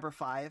DeVille at number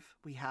 5.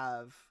 We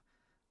have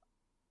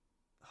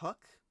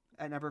Hook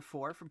at number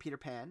 4 from Peter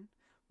Pan.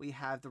 We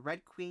have the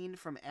Red Queen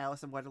from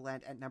Alice in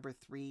Wonderland at number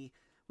 3.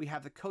 We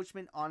have the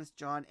Coachman, Honest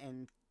John,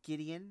 and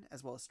Gideon,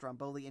 as well as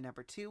Stromboli in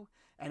number 2.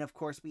 And of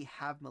course, we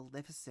have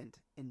Maleficent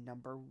in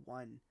number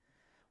 1.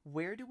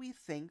 Where do we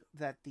think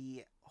that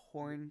the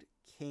Horned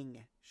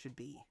King should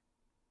be?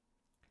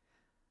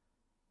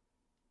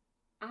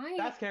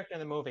 Best character in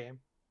the movie.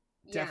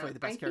 Definitely the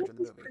best I character in think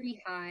the he's movie.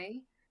 pretty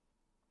high.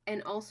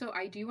 And also,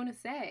 I do want to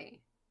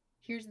say,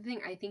 here's the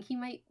thing. I think he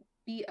might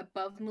be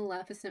above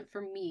Maleficent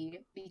for me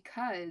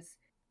because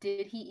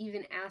did he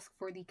even ask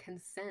for the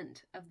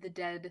consent of the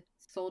dead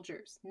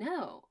soldiers?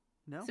 No.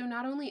 No? So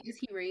not only is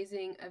he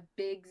raising a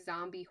big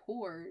zombie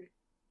horde,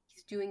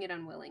 he's doing it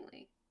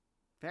unwillingly.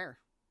 Fair.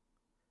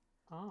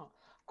 Oh.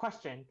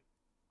 Question.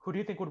 Who do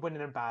you think would win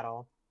in a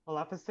battle?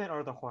 Maleficent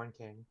or the Horn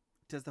King?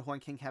 Does the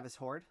Horned King have his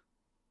horde?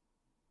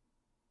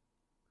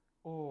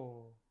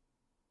 Oh.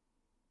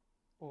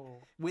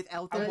 Oh.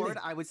 Without the Does horde,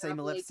 I would say have,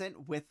 like-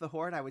 Maleficent. With the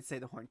horde, I would say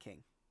the Horned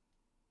King.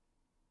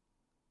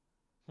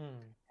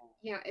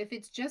 Yeah, if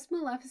it's just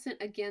Maleficent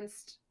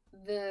against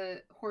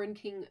the Horned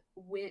King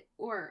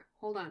or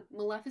hold on,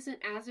 Maleficent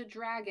as a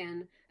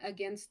dragon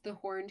against the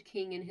Horned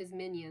King and his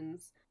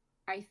minions,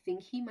 I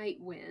think he might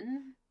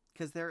win.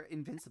 Because they're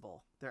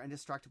invincible. They're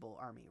indestructible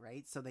army,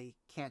 right? So they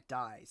can't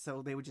die.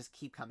 So they would just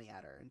keep coming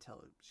at her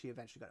until she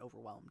eventually got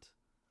overwhelmed.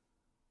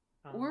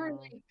 Or Oh.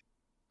 like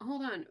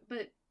hold on,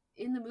 but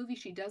in the movie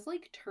she does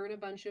like turn a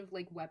bunch of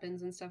like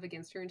weapons and stuff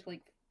against her into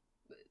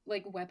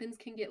like weapons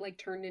can get like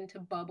turned into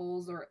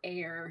bubbles or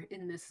air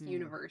in this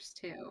universe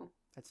too.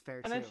 That's fair,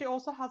 And too. then she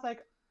also has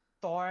like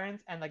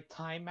thorns and like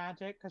time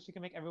magic because she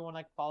can make everyone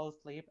like fall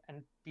asleep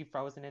and be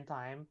frozen in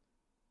time.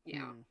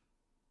 Yeah.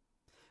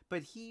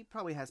 But he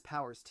probably has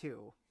powers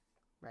too,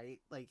 right?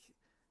 Like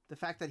the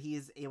fact that he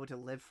is able to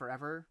live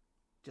forever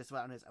just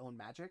on his own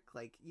magic,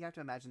 like you have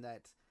to imagine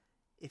that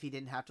if he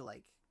didn't have to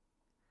like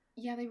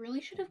Yeah, they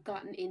really should have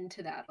gotten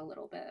into that a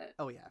little bit.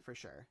 oh yeah, for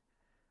sure.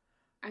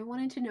 I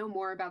wanted to know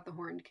more about the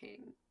Horned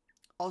King.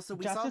 Also,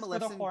 Justice for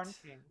the Horn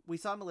King. we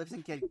saw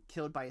Maleficent get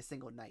killed by a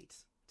single knight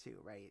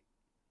too, right?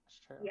 That's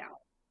true. Yeah.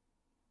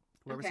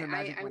 Where was Okay, her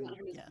magic I when want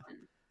him as yeah.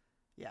 one.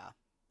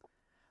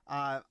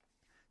 Yeah.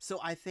 So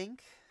I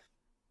think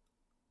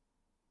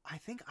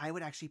I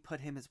would actually put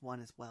him as one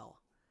as well.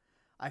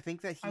 I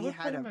think that I he would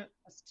had put him a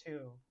as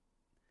two.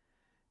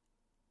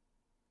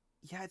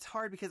 yeah, it's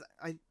hard because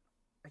I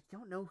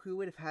don't know who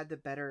would have had the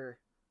better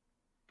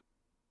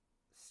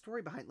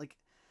story behind. Like,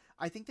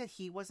 I think that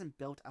he wasn't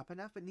built up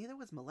enough, but neither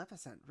was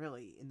Maleficent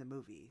really in the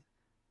movie.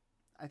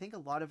 I think a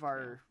lot of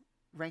our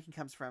ranking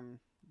comes from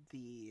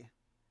the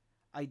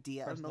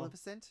idea of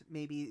Maleficent,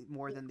 maybe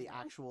more than the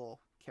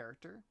actual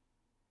character.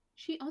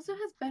 She also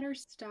has better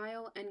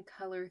style and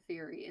color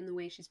theory in the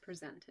way she's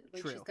presented.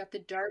 Like True. she's got the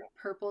dark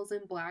purples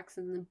and blacks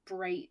and the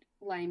bright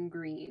lime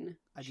green.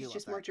 I do She's love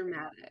just that. more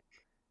dramatic.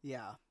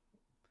 Yeah.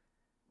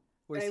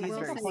 But Whereas I he's will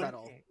very say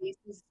subtle.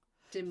 He's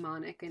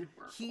demonic and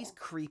horrible. He's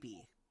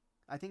creepy.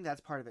 I think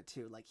that's part of it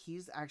too. Like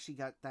he's actually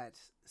got that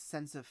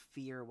sense of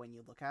fear when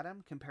you look at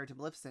him compared to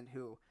Maleficent,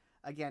 who,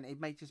 again, it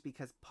might just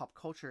because pop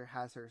culture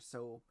has her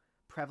so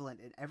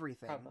prevalent in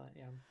everything. Prevalent,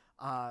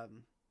 yeah.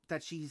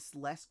 That she's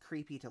less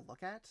creepy to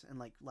look at and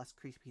like less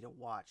creepy to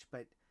watch,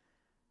 but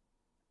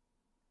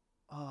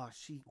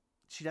she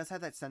does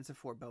have that sense of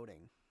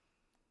foreboding.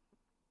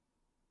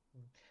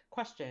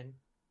 Question: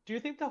 do you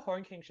think the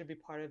Horn King should be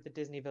part of the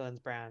Disney Villains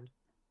brand?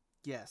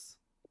 Yes.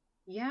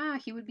 Yeah,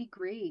 he would be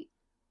great.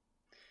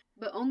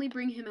 But only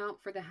bring him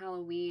out for the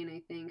Halloween,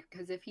 I think,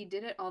 because if he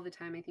did it all the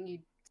time, I think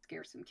he'd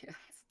scare some kids.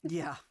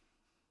 Yeah.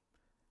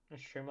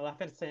 That's true.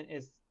 Maleficent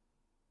is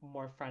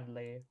more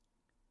friendly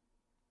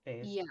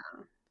faced. Yeah.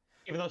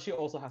 Even though she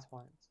also has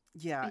horns.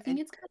 Yeah. I think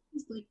it's because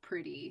he's like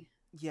pretty.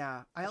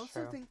 Yeah. I That's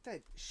also true. think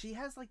that she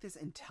has like this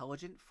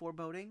intelligent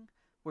foreboding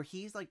where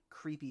he's like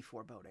creepy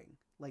foreboding.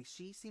 Like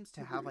she seems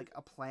to have like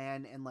a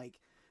plan and like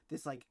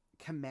this like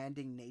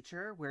commanding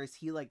nature, whereas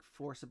he like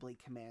forcibly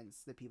commands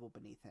the people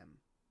beneath him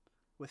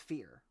with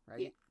fear, right?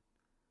 Yeah.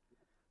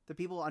 The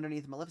people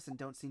underneath Maleficent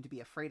don't seem to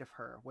be afraid of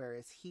her,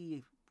 whereas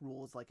he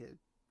rules like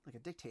a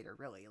dictator,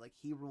 really. Like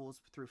he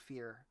rules through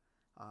fear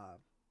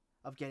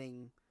of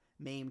getting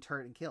maimed,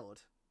 hurt, and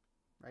killed,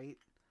 right?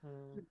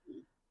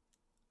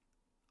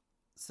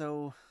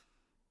 So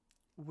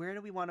where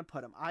do we want to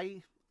put him?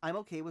 I'm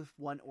okay with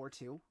 1 or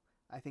 2.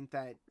 I think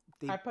that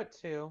I put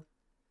 2.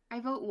 I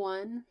vote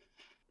 1.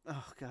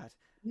 Oh god.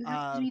 You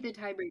have to be the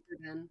tiebreaker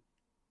then.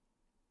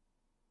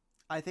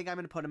 I think I'm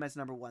going to put him as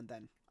number 1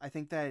 then. I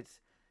think that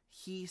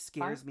he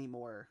scares me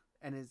more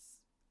and is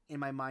in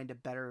my mind a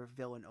better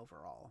villain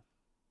overall.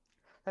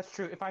 That's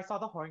true. If I saw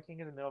the Horn King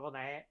in the middle of the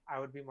night, I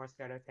would be more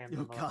scared of him.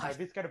 Oh, God. I'd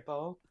be scared of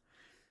both.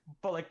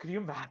 But like, could you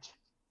imagine?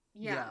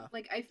 Yeah.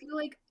 Like I feel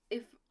like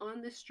if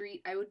on the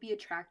street I would be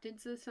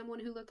attracted to someone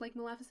who looked like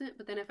Maleficent,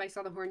 but then if I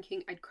saw the Horn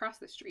King, I'd cross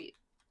the street.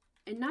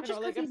 And not just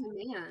because he's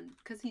a man,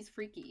 because he's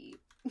freaky.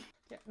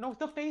 Yeah, no,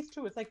 the face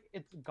too. It's like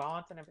it's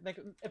gaunt and everything.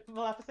 Like if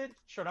Maleficent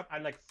showed up,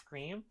 I'd like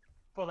scream.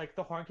 But like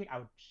the Horn King, I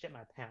would shit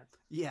my pants.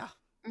 Yeah.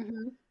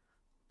 Mm-hmm.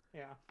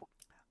 Yeah.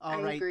 All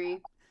I right.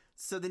 agree.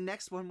 So the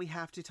next one we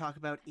have to talk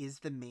about is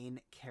the main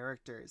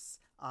characters.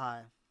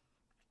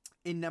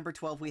 In number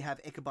 12 we have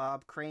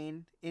Ichabod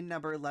Crane. In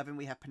number 11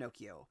 we have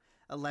Pinocchio.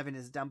 11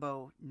 is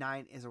Dumbo.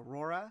 9 is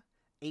Aurora.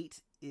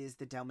 8 is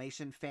the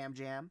Dalmatian Fam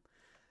Jam.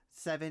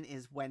 7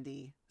 is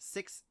Wendy.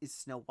 6 is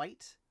Snow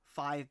White.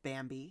 5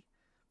 Bambi.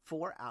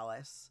 4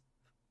 Alice.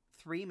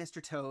 3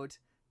 Mr. Toad.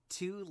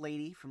 2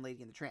 Lady from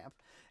Lady and the Tramp.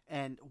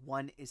 And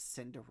 1 is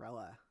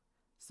Cinderella.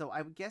 So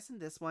I would guess in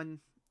this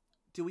one,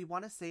 do we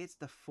want to say it's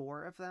the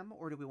 4 of them,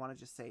 or do we want to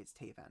just say it's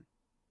Taven?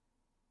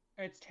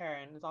 It's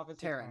Taryn. It's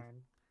obviously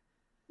Taryn.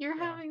 You're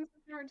having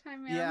such a hard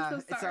time, man. Yeah, I'm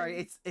so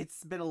sorry.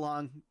 It's been a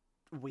long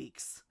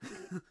weeks.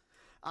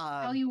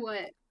 Tell you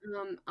what,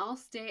 I'll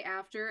stay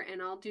after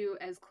and I'll do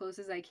as close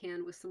as I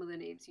can with some of the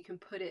names. You can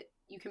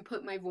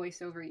put my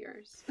voice over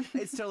yours.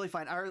 It's totally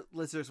fine. Our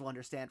listeners will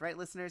understand, right,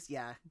 listeners?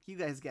 Yeah, you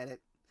guys get it.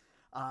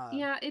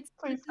 Yeah, it's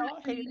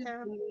not creative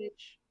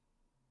language.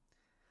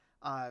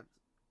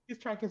 He's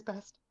trying his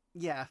best.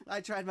 Yeah,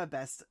 I tried my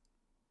best.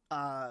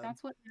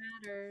 That's what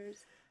matters.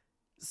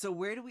 So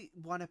where do we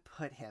want to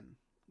put him?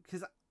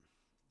 Because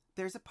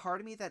there's a part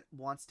of me that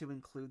wants to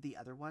include the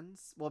other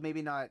ones. Well,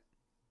 maybe not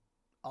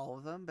all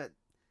of them, but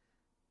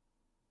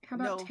how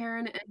about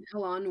Taryn and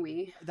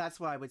Elanwi? That's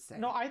what I would say.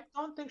 No, I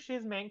don't think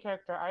she's main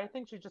character. I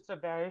think she's just a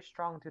very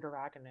strong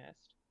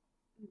deuteragonist.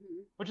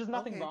 Mm-hmm. Which is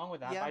nothing wrong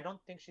with that. Yeah. But I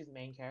don't think she's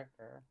main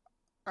character.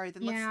 All right,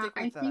 then let's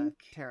stick with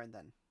Taryn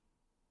then.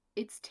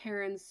 It's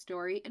Taryn's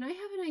story, and I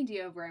have an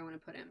idea of where I want to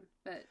put him,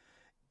 but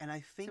and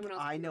I think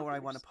I know where I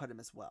want to put him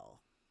as well.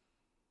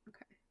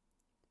 Okay.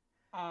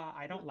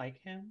 I don't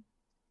like him.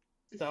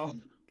 So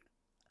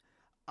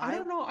I I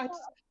don't know. I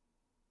just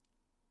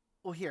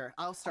well, here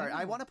I'll I start. don't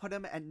I know. want to put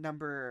him at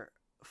number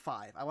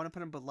 5. I want to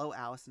put him below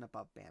Alice and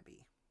above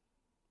Bambi.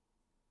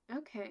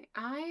 Okay,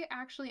 I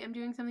actually am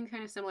doing something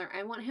kind of similar.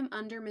 I want him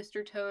under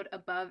Mr. Toad,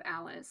 above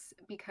Alice,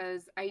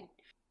 because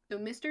so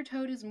Mr.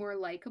 Toad is more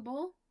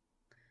likable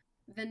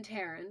than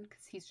Taryn,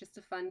 because he's just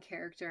a fun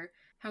character.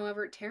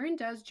 However, Taryn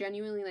does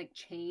genuinely like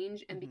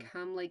change and Hmm.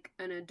 become like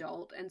an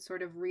adult and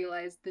sort of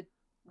realize the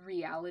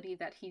reality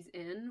that he's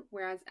in,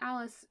 whereas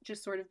Alice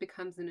just sort of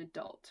becomes an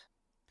adult.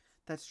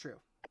 That's true.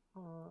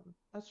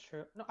 That's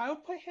true. No, I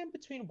would put him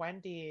between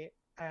Wendy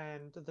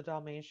and the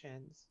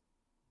Dalmatians.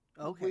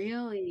 Okay,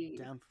 Really?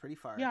 down pretty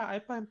far. Yeah, I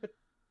put him, but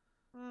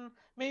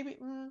maybe,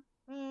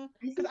 I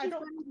because think I he's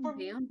don't. better than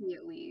Bambi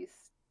at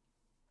least.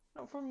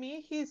 No, for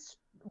me, he's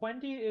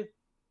Wendy is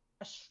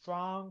a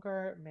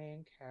stronger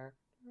main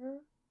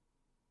character.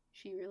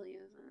 She really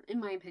isn't, in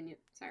my opinion.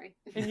 Sorry.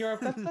 In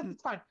Europe, that's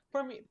fine.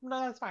 For me, no,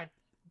 that's fine.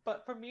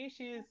 But for me,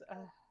 she's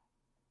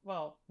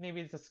well,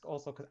 maybe it's just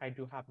also because I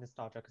do have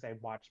nostalgia because I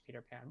watched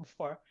Peter Pan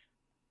before,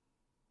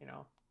 you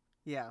know.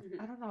 Yeah.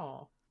 I don't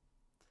know.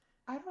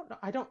 I don't know.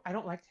 I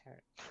don't like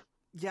Taryn.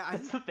 Yeah,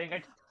 That's the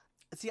thing.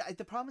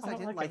 the problem is I I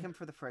don't didn't like like him. him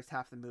for the first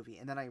half of the movie,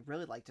 and then I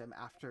really liked him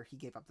after he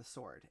gave up the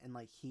sword, and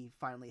like he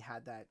finally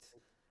had that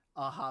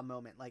aha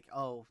moment, like,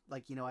 oh,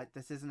 like, you know what,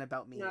 this isn't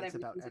about me, Not it's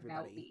about everything's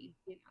about everybody. me,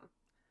 you know.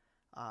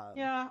 Um,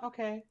 Yeah,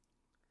 okay.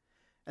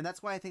 and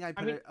that's why I think I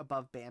I put mean, it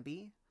above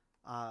Bambi.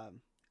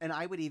 And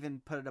I would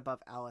even put it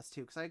above Alice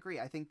too, because I agree.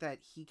 I think that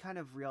he kind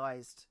of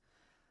realized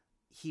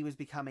he was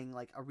becoming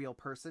like a real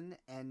person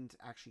and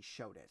actually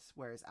showed it,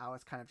 whereas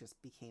Alice kind of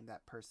just became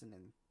that person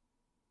and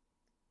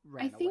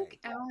I ran think away.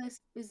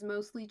 Alice is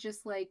mostly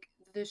just like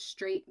the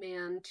straight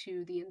man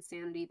to the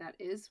insanity that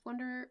is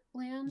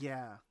Wonderland.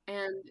 Yeah.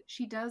 And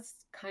she does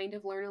kind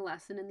of learn a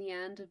lesson in the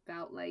end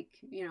about like,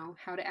 you know,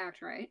 how to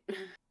act right.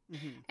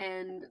 Hmm.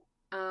 And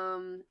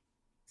um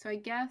so I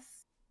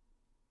guess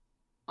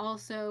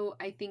also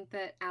I think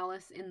that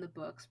Alice in the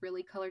books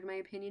really colored my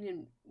opinion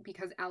and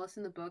because Alice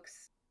in the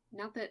books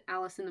not that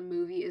Alice in the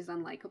movie is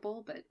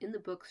unlikable, but in the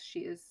books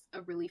she is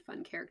a really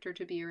fun character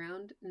to be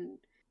around and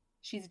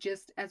she's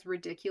just as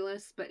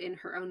ridiculous but in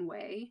her own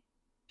way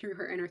through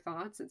her inner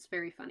thoughts. It's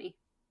very funny.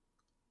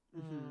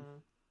 Hmm.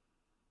 mm,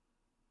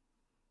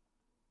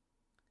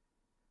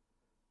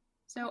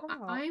 I So don't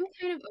know. I'm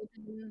kind of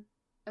open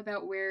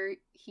about where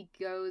he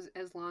goes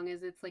as long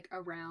as it's like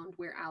around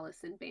where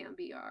Alice and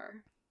Bambi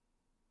are.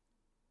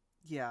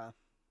 Yeah.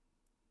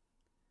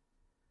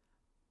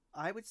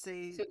 I would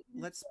say So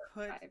let's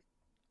put. 5.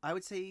 I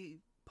would say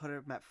put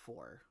him at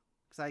 4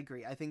 because I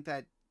agree. I think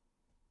that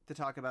to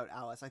talk about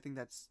Alice, I think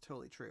that's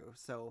totally true.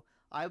 So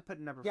I would put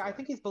number Yeah, I 4.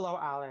 think he's below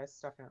Alice,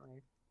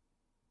 definitely.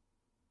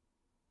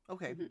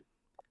 Okay, Hmm.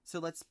 so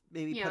let's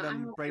maybe put Yeah,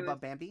 I'm him right okay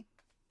above with. Bambi.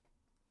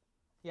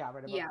 Yeah,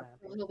 right above Yeah,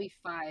 Bambi. he'll be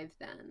 5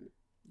 then.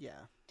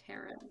 Yeah,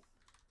 Taryn.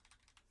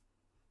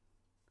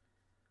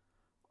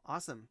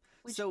 awesome.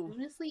 Which So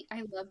honestly,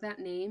 I love that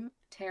name,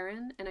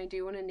 Taryn, and I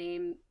do want to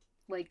name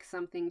like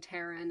something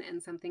Taryn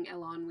and something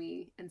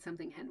Elonwy and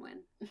something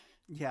Henwin.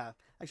 yeah,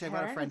 actually, I've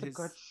got a Taryn friend is a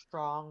good, who's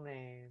strong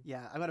name.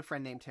 yeah, I've got a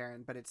friend named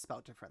Taryn, but it's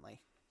spelled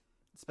differently.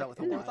 It's spelled Like, with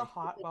a if there's a Y.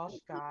 hot Welsh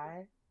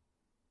guy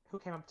who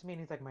came up to me and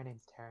he's like, "My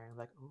name's Taryn," I'm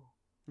like,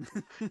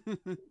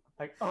 "Ooh,"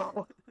 like,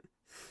 "Oh,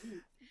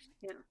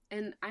 Yeah.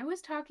 And I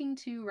was talking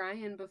to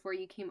Ryan before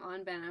you came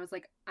on, Ben. I was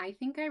like, I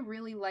think I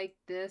really like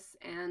this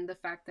and the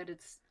fact that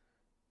it's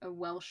a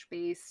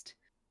Welsh-based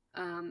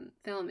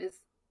film is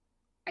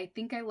I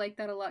think I like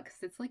that a lot because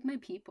it's like my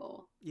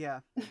people.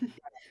 Yeah.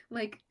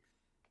 Like,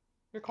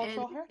 your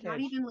and cultural it's not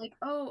heritage." even like,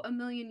 oh, a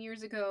million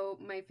years ago,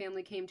 my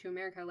family came to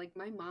America. Like,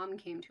 my mom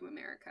came to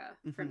America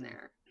from Hmm.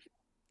 there.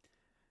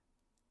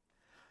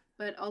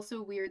 But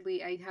also,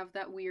 weirdly, I have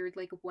that weird,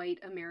 like, white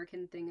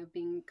American thing of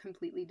being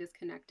completely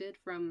disconnected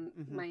from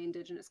Hmm. my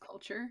indigenous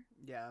culture.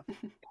 Yeah.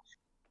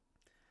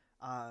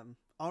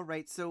 All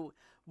right. So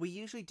we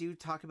usually do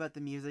talk about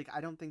the music.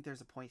 I don't think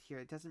there's a point here.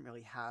 It doesn't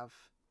really have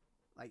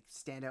like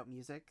standout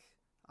music.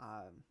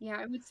 Um, Yeah,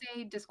 I would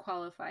say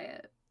disqualify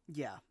it.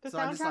 yeah. The So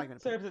I'm just not soundtrack gonna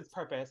put it. serves its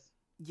purpose.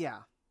 Yeah,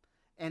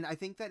 and I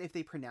think that if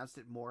they pronounced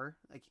it more,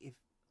 like if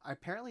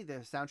apparently the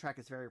soundtrack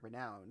is very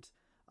renowned,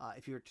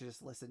 if you were to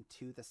just listen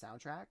to the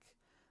soundtrack,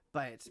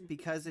 but Mhm.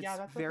 because Yeah, it's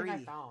that's the thing I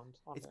very, found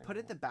on it's the put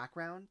in the internet.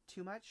 background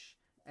too much,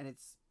 and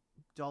it's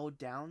dulled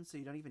down, so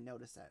you don't even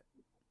notice it.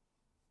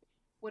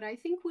 What I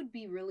think would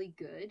be really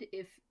good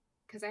if,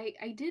 because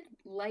I did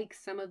like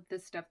some of the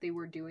stuff they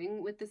were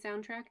doing with the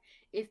soundtrack,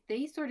 if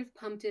they sort of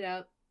pumped it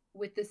up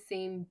with the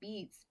same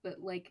beats,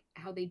 but like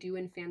how they do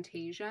in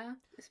Fantasia,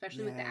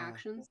 especially with the Yeah.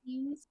 action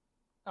scenes,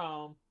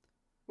 Um,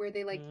 where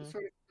they like mm,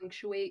 sort of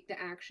punctuate the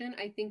action,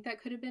 I think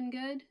that could have been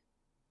good.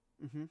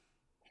 Mm-hmm.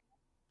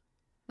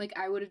 Like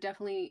I would have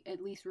definitely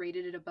at least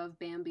rated it above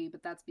Bambi,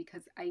 but that's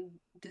because I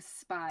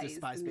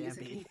despise the Despise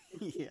music Bambi. in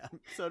Bambi. Yeah.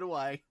 So do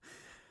I.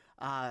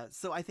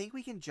 So I think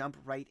we can jump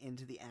right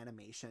into the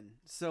animation.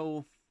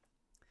 So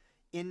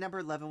In number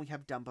 11, we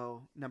have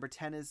Dumbo. Number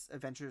 10 is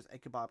Adventures of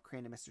Ichabod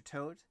Crane and Mr.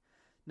 Toad.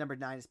 Number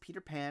 9 is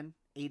Peter Pan.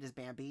 8 is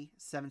Bambi.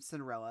 7 is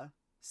Cinderella.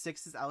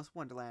 6 is Alice in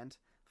Wonderland.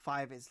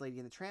 5 is Lady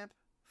and the Tramp.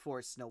 4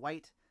 is Snow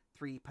White.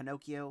 3,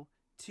 Pinocchio.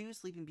 2,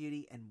 Sleeping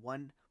Beauty. And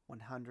 1,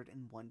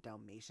 101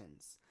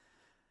 Dalmatians.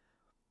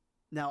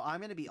 Now, I'm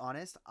going to be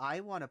honest.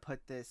 I want to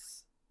put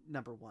this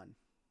number 1.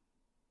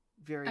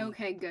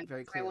 Okay, good.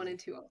 Very clearly. I wanted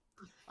to.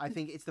 I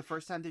think it's the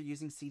first time they're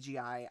using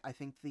CGI. I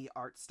think the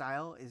art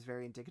style is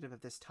very indicative of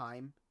this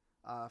time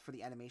for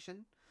the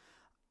animation.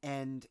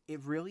 And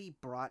it really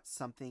brought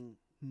something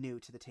new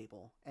to the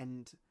table.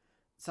 And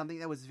something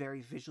that was very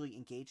visually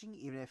engaging,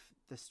 even if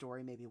the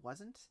story maybe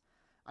wasn't.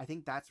 I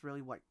think that's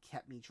really what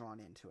kept me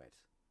drawn into it.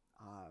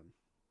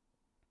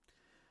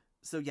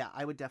 So yeah,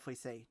 I would definitely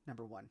say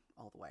number 1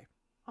 all the way.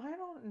 I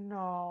don't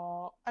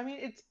know. I mean,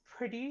 it's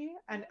pretty,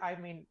 and I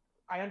mean,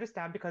 I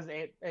understand because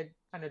it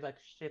kind of like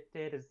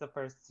shifted as the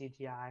first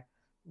CGI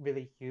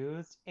really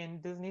used in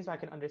Disney, so I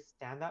can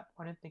understand that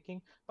point of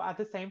thinking. But at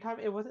the same time,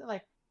 it wasn't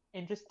like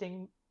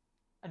interesting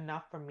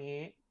enough for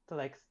me to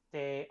like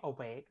stay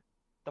awake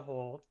the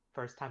whole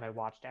first time I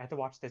watched it. I had to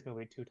watch this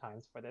movie 2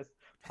 times for this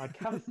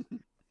podcast.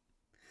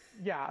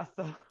 Yeah,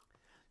 so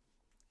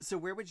So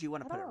where would you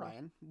want to put it, Oh.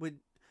 Ryan?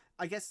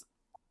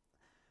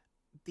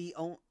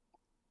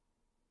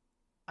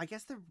 I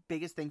guess the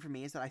biggest thing for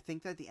me is that I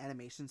think that the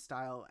animation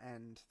style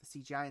and the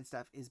CGI and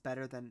stuff is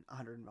better than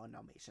 101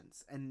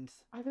 Dalmatians. And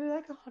I really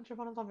like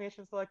 101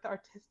 Dalmatians, so like the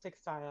artistic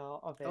style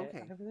of it.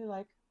 Okay. I really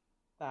like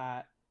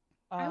that.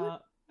 I would Uh,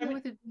 I go mean,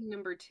 with it being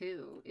number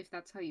 2, if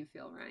that's how you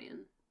feel,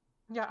 Ryan.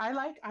 yeah, I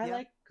Yeah.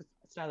 like because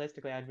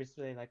stylistically, I just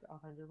really like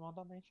 101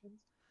 Dalmatians.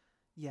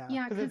 yeah,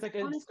 Yeah, Because it's like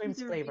it honestly,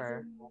 screams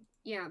flavor.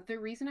 the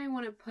reason I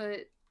want to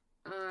put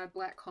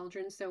Black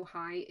Cauldron so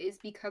high is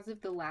because of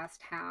the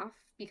last half,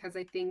 because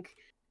I think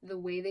the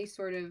way they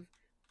sort of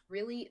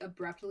really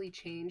abruptly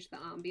changed the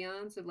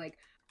ambiance of like,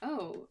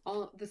 oh,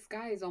 all the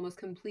sky is almost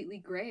completely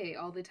gray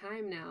all the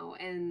time now,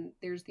 and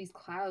there's these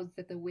clouds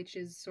that the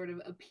witches sort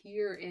of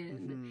appear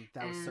in,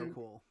 that was so and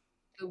cool.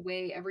 the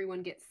way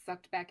everyone gets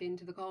sucked back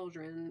into the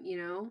cauldron, you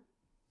know?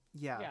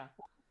 Yeah. Yeah.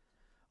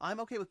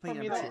 I'm okay with For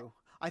putting me, number that- 2.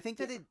 I think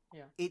that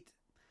Yeah.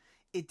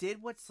 it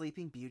did what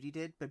Sleeping Beauty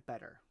did, but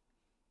better.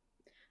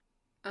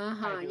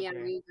 Uh-huh, do yeah,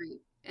 agree. we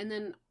agree. And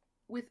then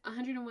with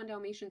 101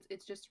 Dalmatians,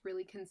 it's just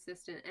really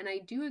consistent. And I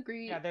do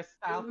agree. Yeah, there's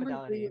I style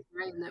remember agreeing fidelity. with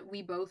Ryan that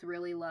we both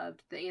really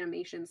loved the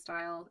animation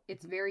style.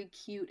 It's very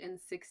cute and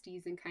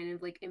 60s and kind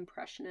of like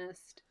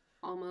impressionist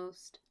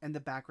almost. And the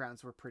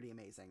backgrounds were pretty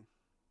amazing.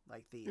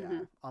 Like the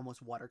Mhm.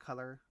 almost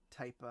watercolor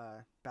type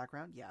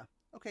background. Yeah.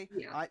 Okay.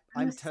 Yeah.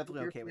 I'm A totally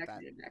super okay with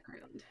that. decorated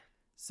background.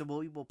 So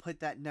we will put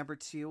that number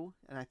 2,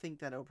 and I think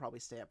that it'll probably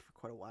stay up for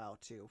quite a while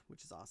too,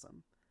 which is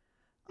awesome.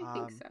 I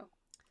think so.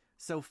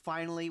 So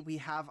finally, we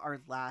have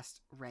our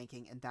last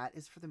ranking, and that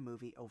is for the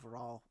movie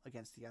overall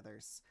against the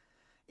others.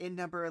 In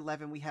number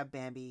 11, we have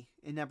Bambi.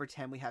 In number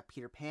 10, we have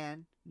Peter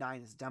Pan.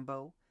 9 is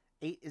Dumbo.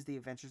 8 is The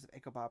Adventures of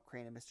Ichabod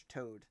Crane and Mr.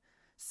 Toad.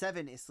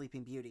 7 is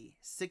Sleeping Beauty.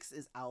 6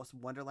 is Alice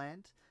in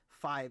Wonderland.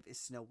 5 is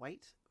Snow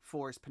White.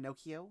 4 is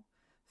Pinocchio.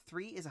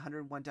 3 is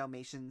 101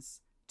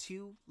 Dalmatians.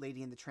 2,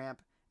 Lady and the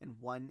Tramp. And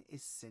 1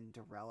 is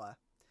Cinderella.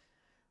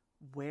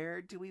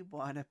 Where do we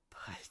want to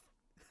put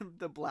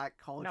the Black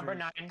Cauldron Number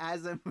 9.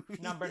 as a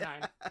movie? Number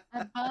 9.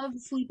 Above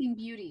Sleeping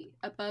Beauty.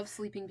 Above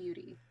Sleeping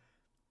Beauty.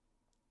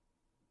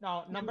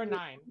 No, number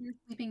 9. Under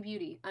Sleeping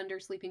Beauty. Under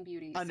Sleeping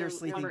Beauty. Under So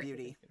Sleeping number-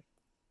 Beauty.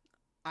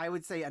 I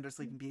would say Under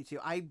Sleeping Beauty too.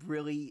 I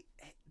really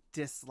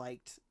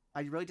disliked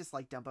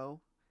Dumbo,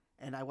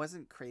 and I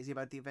wasn't crazy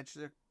about The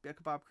Adventures of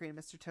Ichabod Crane and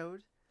Mr.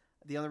 Toad.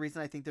 The only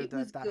reason I think they're It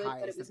was that good,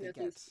 high but is it was that they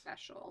nothing get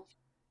special.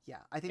 yeah.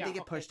 I think Yeah, they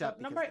get okay, pushed so up.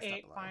 Because number of the stuff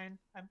 8, below. fine.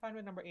 I'm fine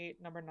with number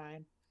 8, number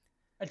 9.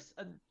 It's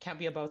can't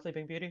be above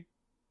Sleeping Beauty.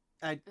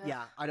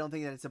 Yeah, I don't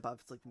think that it's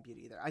above Sleeping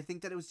Beauty either. I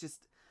think that it was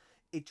just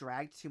it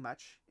dragged too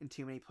much in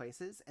too many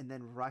places and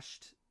then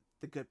rushed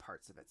the good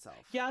parts of itself.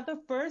 Yeah,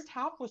 the first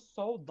half was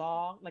so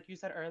long. Like you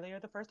said earlier,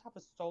 the first half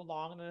was so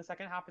long, and then the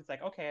second half it's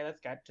like, okay, let's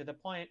get to the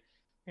point.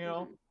 You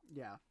know? Mhm.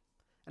 Yeah,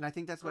 and I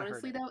think that's what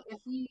Honestly, hurt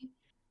it. though,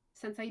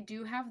 since I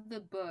do have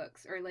the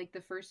books or like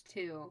the first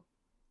 2,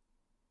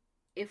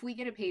 if we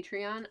get a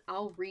Patreon,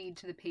 I'll read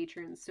to the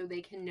patrons so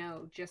they can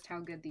know just how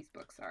good these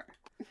books are.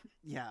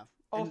 Yeah,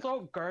 and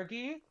Also,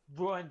 Gurgi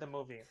ruined the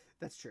movie.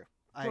 that's true.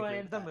 I agree Ruined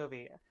with the that.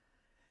 movie.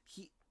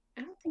 He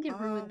I don't think it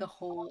ruined the Um,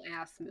 whole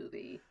ass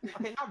movie.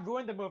 Okay, not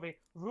ruined the movie.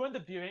 Ruined the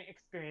viewing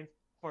experience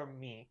for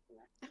me.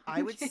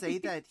 I would say Okay.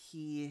 that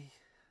he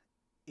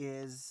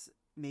is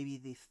maybe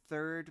the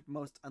third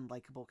most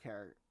unlikable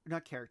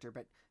character,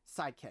 but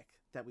sidekick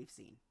that we've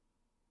seen.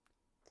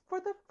 For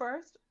the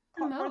first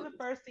Promote.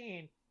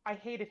 scene, I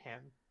hated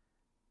him.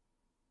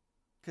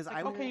 Because Like,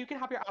 I would, okay, you can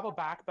have your apple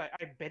back, but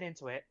I bit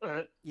into it.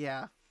 Ugh.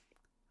 yeah.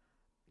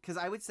 Because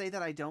I would say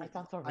that I I sound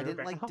so I rude didn't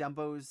right like now.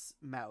 Dumbo's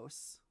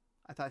mouse.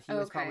 I thought he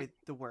was Okay. probably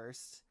the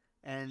worst,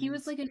 and He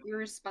was like an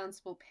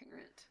irresponsible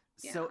parent.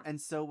 so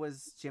Yeah.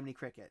 was Jiminy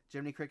Cricket.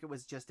 Jiminy Cricket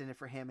was just in it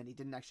for him, and he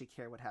didn't actually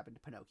care what happened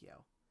to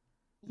Pinocchio.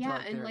 Yeah,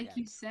 the and very like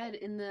you end. said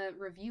in the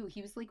review,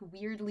 he was like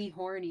weirdly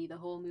horny the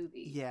whole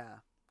movie. Yeah.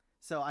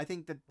 So I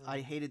think that I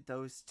Mm. hated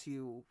those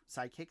two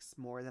sidekicks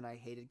more than I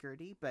hated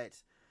Gertie, but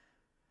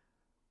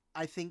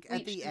I think at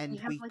Wait, the should we end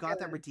have we like got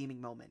that a redeeming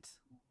moment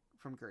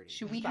from Gertie.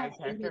 should we have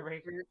Side character, 80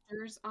 right?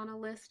 characters on a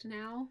list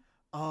now?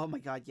 Oh my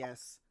god,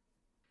 yes.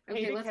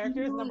 Okay, 80 let's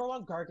characters. do Number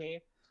one, Gargi.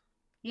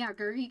 yeah,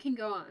 Gertie can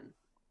go on.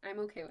 I'm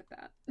okay with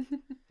that.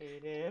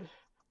 80 Okay.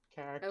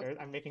 characters.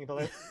 I'm making the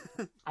list.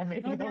 I'm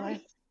making the Okay.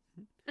 list.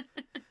 Okay.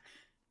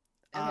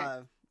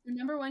 uh So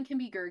number one can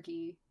be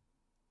Gertie,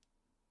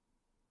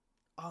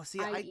 oh, see,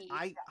 i.e.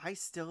 I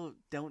still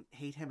don't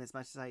hate him as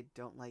much as I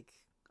don't like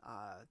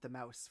the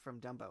mouse from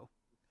Dumbo.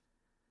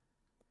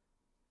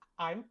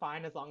 I'm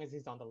fine as long as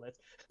he's on the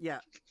list. Yeah.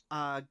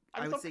 I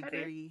I'm would so say petty.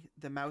 Gertie,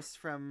 the mouse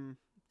from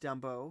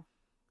Dumbo.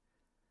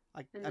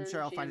 and I'm then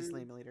sure I'll find his Jim.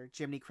 name later.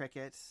 Jiminy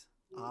Cricket.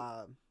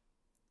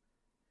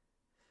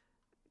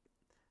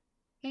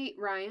 Hey,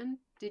 Ryan,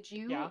 did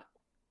you Yeah.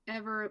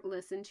 ever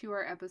listen to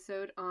our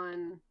episode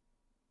on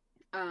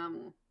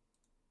um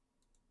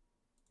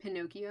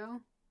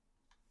Pinocchio?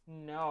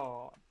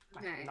 No,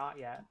 Okay. not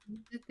yet.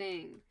 Here's the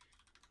thing.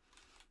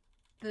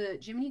 The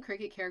Jiminy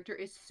Cricket character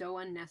is so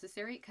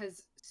unnecessary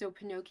because so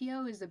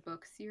Pinocchio is a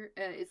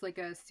is like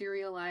a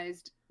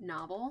serialized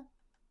novel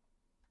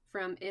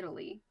from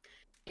Italy,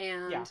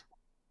 and Yeah.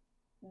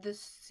 the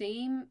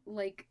same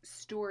like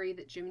story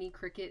that Jiminy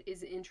Cricket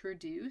is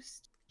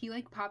introduced, he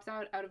like pops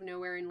out of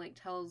nowhere and like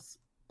tells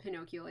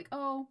Pinocchio like,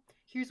 "Oh,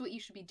 here's what you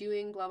should be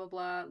doing," blah blah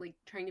blah, like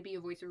trying to be a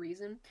voice of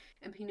reason,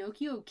 and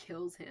Pinocchio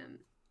kills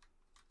him.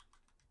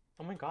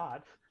 Oh my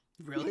God.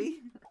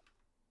 Really?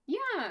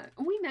 Yeah,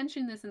 we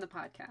mentioned this in the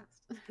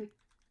podcast.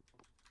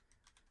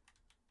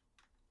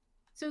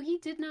 So he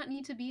did not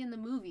need to be in the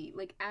movie,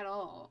 like at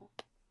all.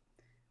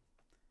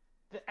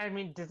 I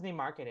mean, Disney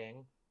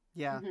marketing.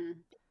 Yeah.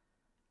 Mhm.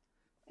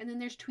 And then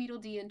there's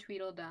Tweedledee and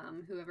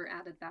Tweedledum, whoever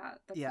added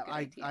that. That's Yeah, a good I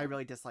idea.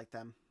 really dislike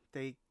them.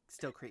 They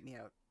still creep me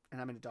out,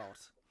 and I'm an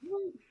adult.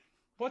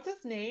 What's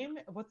his name?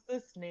 What's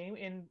this name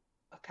in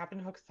Captain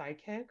Hook's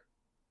sidekick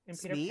in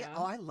Peter Smee? Pan?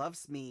 Oh, I love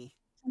Smee.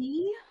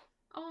 Me?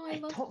 Oh, I I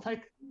love. don't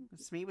like.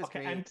 Smee was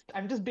Okay, great.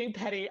 I'm just being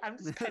petty. I'm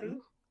just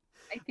petty.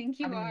 I think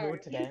you I'm in the are.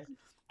 mood today.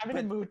 I'm in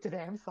But- the mood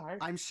today. I'm sorry.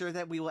 I'm sure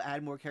that we will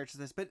add more characters to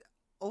this, but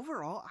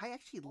overall, I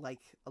actually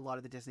like a lot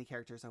of the Disney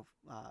characters.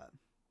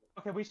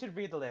 Okay, we should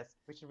read the list.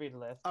 We should read the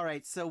list. All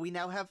right, so we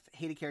now have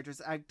hated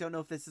characters. I don't know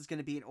if this is going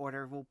to be in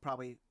order. We'll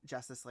probably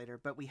adjust this later.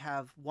 But we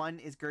have 1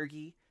 is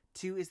Gergie,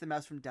 2 is the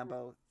mouse from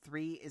Dumbo,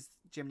 3 is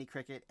Jiminy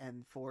Cricket,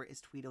 and 4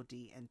 is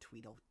Tweedledee and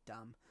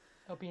Tweedledum.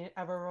 It'll be an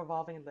ever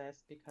revolving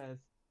list because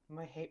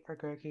my hate for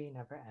Gergie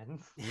never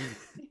ends.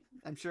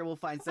 I'm sure we'll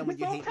find someone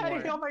you I'm so hate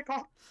petty. Oh more. my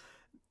God.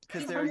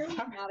 Because He's there's really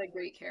not a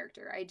great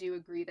character. I do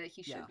agree that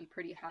he should Yeah. be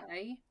pretty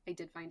high. I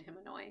did find him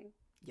annoying.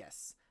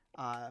 yes,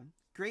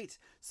 great.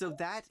 So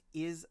that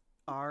is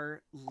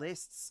our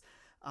lists.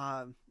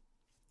 Let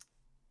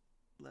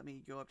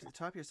me go up to the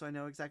top here so I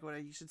know exactly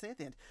what you should say at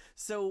the end.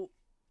 So,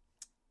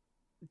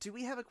 do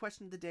we have a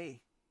question of the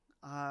day?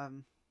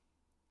 Ryan,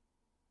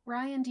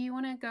 do you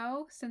want to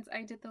go since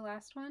I did the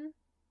last one?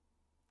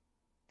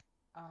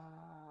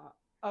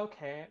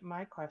 Okay,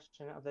 my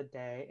question of the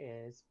day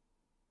is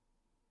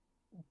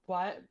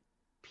what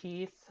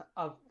piece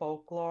of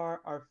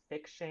folklore or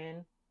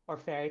fiction or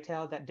fairy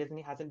tale that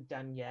Disney hasn't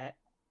done yet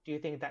do you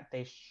think that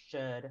they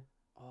should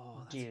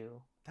Oh,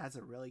 do? that's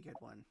a really good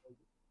one.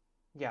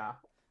 Yeah.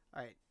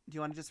 All right. Do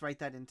you want to just write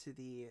that into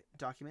the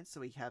document so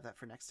we have that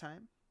for next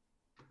time?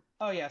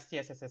 Oh, yes.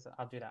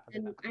 I'll do that.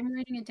 And I'm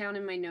writing it down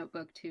in my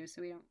notebook too,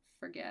 so we don't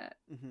forget.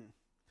 Mm-hmm.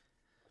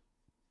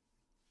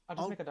 I'll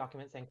just I'll- make a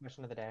document saying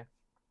question of the day.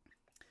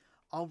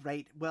 All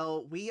right.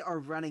 Well, we are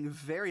running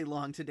very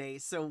long today,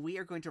 so we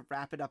are going to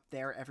wrap it up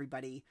there,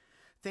 everybody.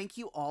 Thank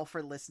you all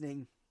for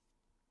listening.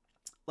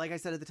 Like I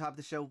said at the top of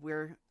the show,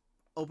 we're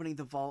opening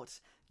the vault.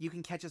 You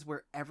can catch us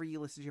wherever you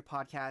listen to your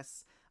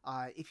podcasts.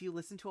 If you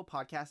listen to a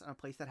podcast on a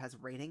place that has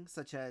ratings,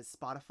 such as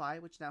Spotify,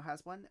 which now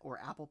has one, or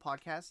Apple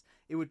Podcasts,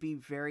 it would be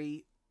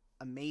very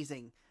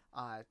amazing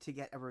to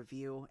get a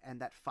review and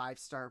that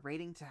 5-star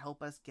rating to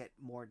help us get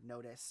more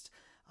noticed.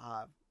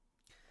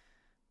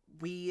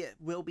 We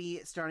will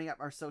be starting up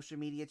our social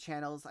media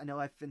channels. I know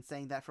I've been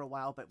saying that for a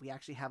while, but we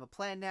actually have a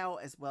plan now,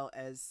 as well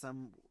as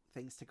some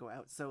things to go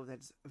out. So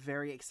that's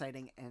very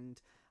exciting.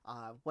 And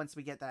once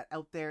we get that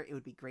out there, it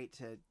would be great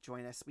to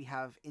join us. We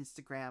have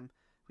Instagram,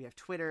 we have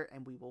Twitter,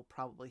 and we will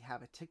probably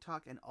have a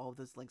TikTok, and all of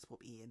those links will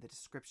be in the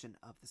description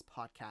of this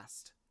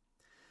podcast.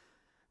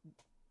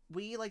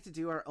 We like to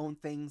do our own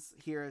things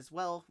here as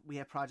well. We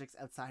have projects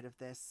outside of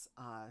this.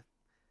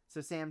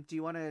 So Sam, do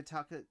you want to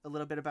talk a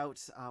little bit about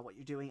what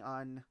you're doing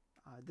on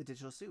the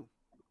Digital Sue?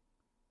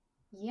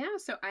 Yeah,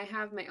 so I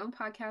have my own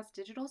podcast,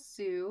 Digital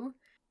Sue.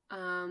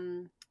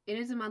 It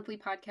is a monthly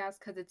podcast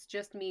because it's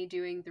just me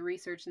doing the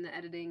research and the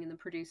editing and the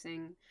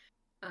producing.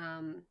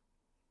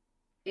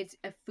 It's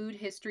a food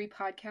history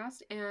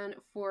podcast, and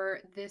for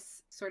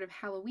this sort of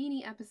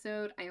Halloweeny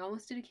episode, I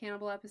almost did a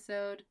cannibal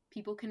episode.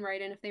 People can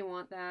write in if they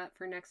want that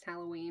for next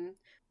Halloween.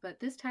 But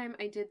this time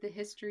I did the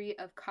history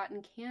of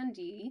cotton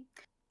candy,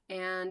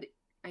 and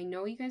I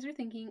know you guys are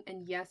thinking,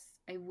 and yes,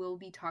 I will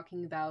be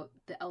talking about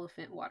the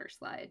elephant water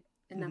slide,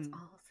 and that's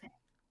all I'll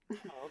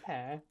say.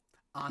 Okay.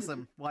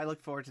 Awesome. Well, I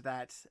look forward to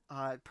that.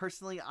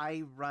 Personally,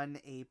 I run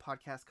a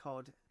podcast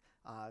called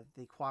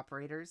the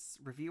Cooperators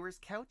Reviewers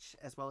Couch,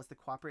 as well as the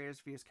Cooperators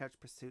Reviewers Couch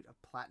Pursuit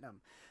of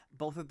Platinum.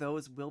 Both of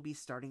those will be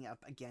starting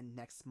up again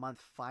next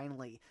month,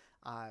 finally.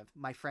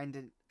 My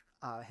friend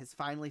has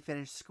finally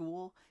finished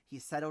school.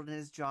 He's settled in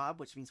his job,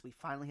 which means we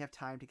finally have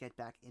time to get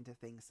back into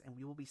things, and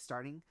we will be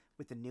starting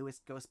with the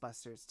newest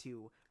Ghostbusters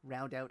to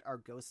round out our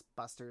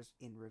Ghostbusters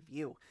in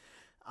review.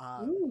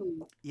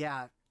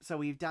 Yeah, so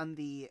we've done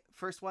the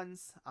first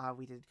ones.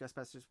 We did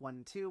Ghostbusters 1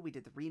 and 2. We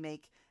did the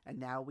remake, and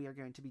now we are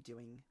going to be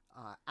doing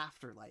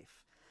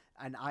Afterlife.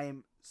 And I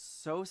am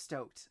so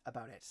stoked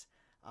about it.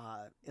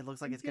 It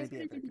looks like it's going to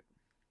be a very good...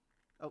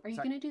 Are you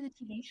going to do the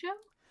TV show?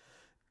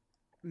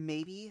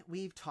 Maybe.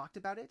 We've talked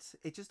about it.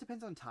 It just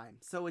depends on time.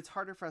 So it's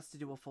harder for us to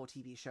do a full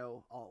TV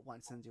show all at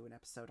once and do an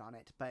episode on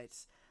it. But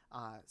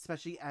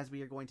especially as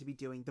we are going to be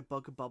doing the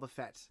Book of Boba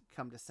Fett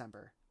come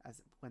December,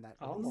 as when that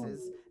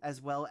releases,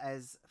 as well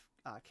as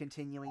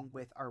continuing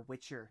with our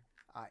Witcher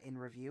in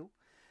review.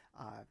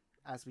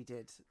 As we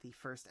did the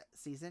first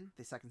season,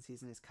 the second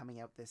season is coming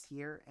out this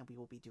year, and we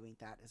will be doing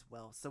that as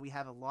well. So we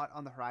have a lot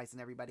on the horizon,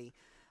 everybody,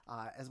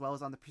 as well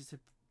as on the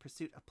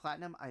Pursuit of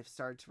Platinum. I've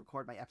started to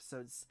record my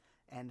episodes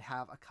and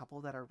have a couple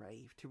that are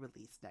ready to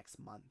release next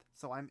month.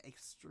 So I'm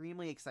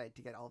extremely excited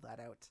to get all that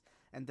out.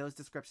 And those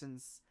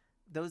descriptions,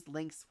 those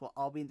links will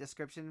all be in the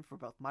description for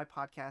both my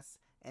podcasts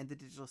and the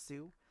Digital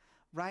Sue.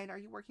 Ryan, are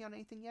you working on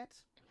anything yet?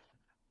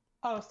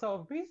 Oh,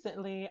 so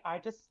recently I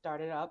just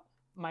started up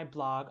my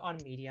blog on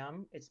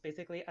Medium. It's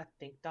basically a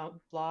think dump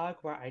blog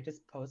where I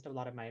just post a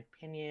lot of my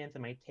opinions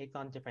and my takes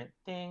on different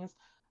things.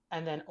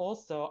 And then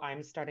also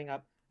I'm starting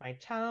up my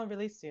channel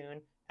really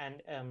soon,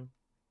 and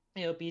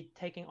it'll be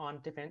taking on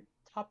different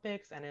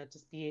topics, and it'll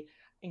just be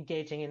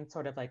engaging in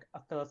sort of like a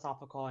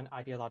philosophical and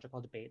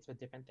ideological debates with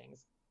different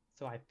things.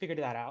 So I figured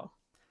that out.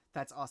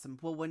 That's awesome.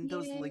 Well, when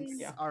those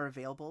links are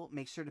available,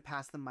 make sure to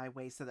pass them my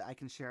way so that I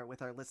can share it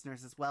with our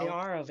listeners as well. They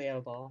are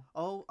available.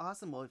 Oh,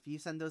 awesome. Well, if you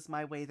send those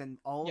my way, then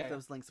all of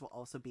those links will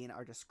also be in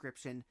our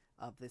description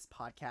of this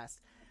podcast.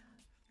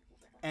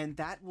 And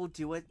that will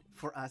do it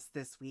for us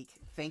this week.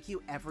 Thank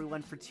you,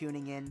 everyone, for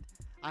tuning in.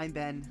 I'm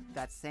Ben,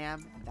 that's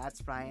Sam, and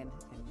that's Ryan,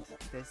 and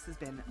this has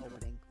been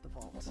Opening the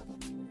Vault.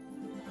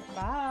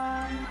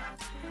 Bye!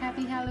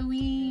 Happy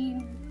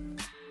Halloween!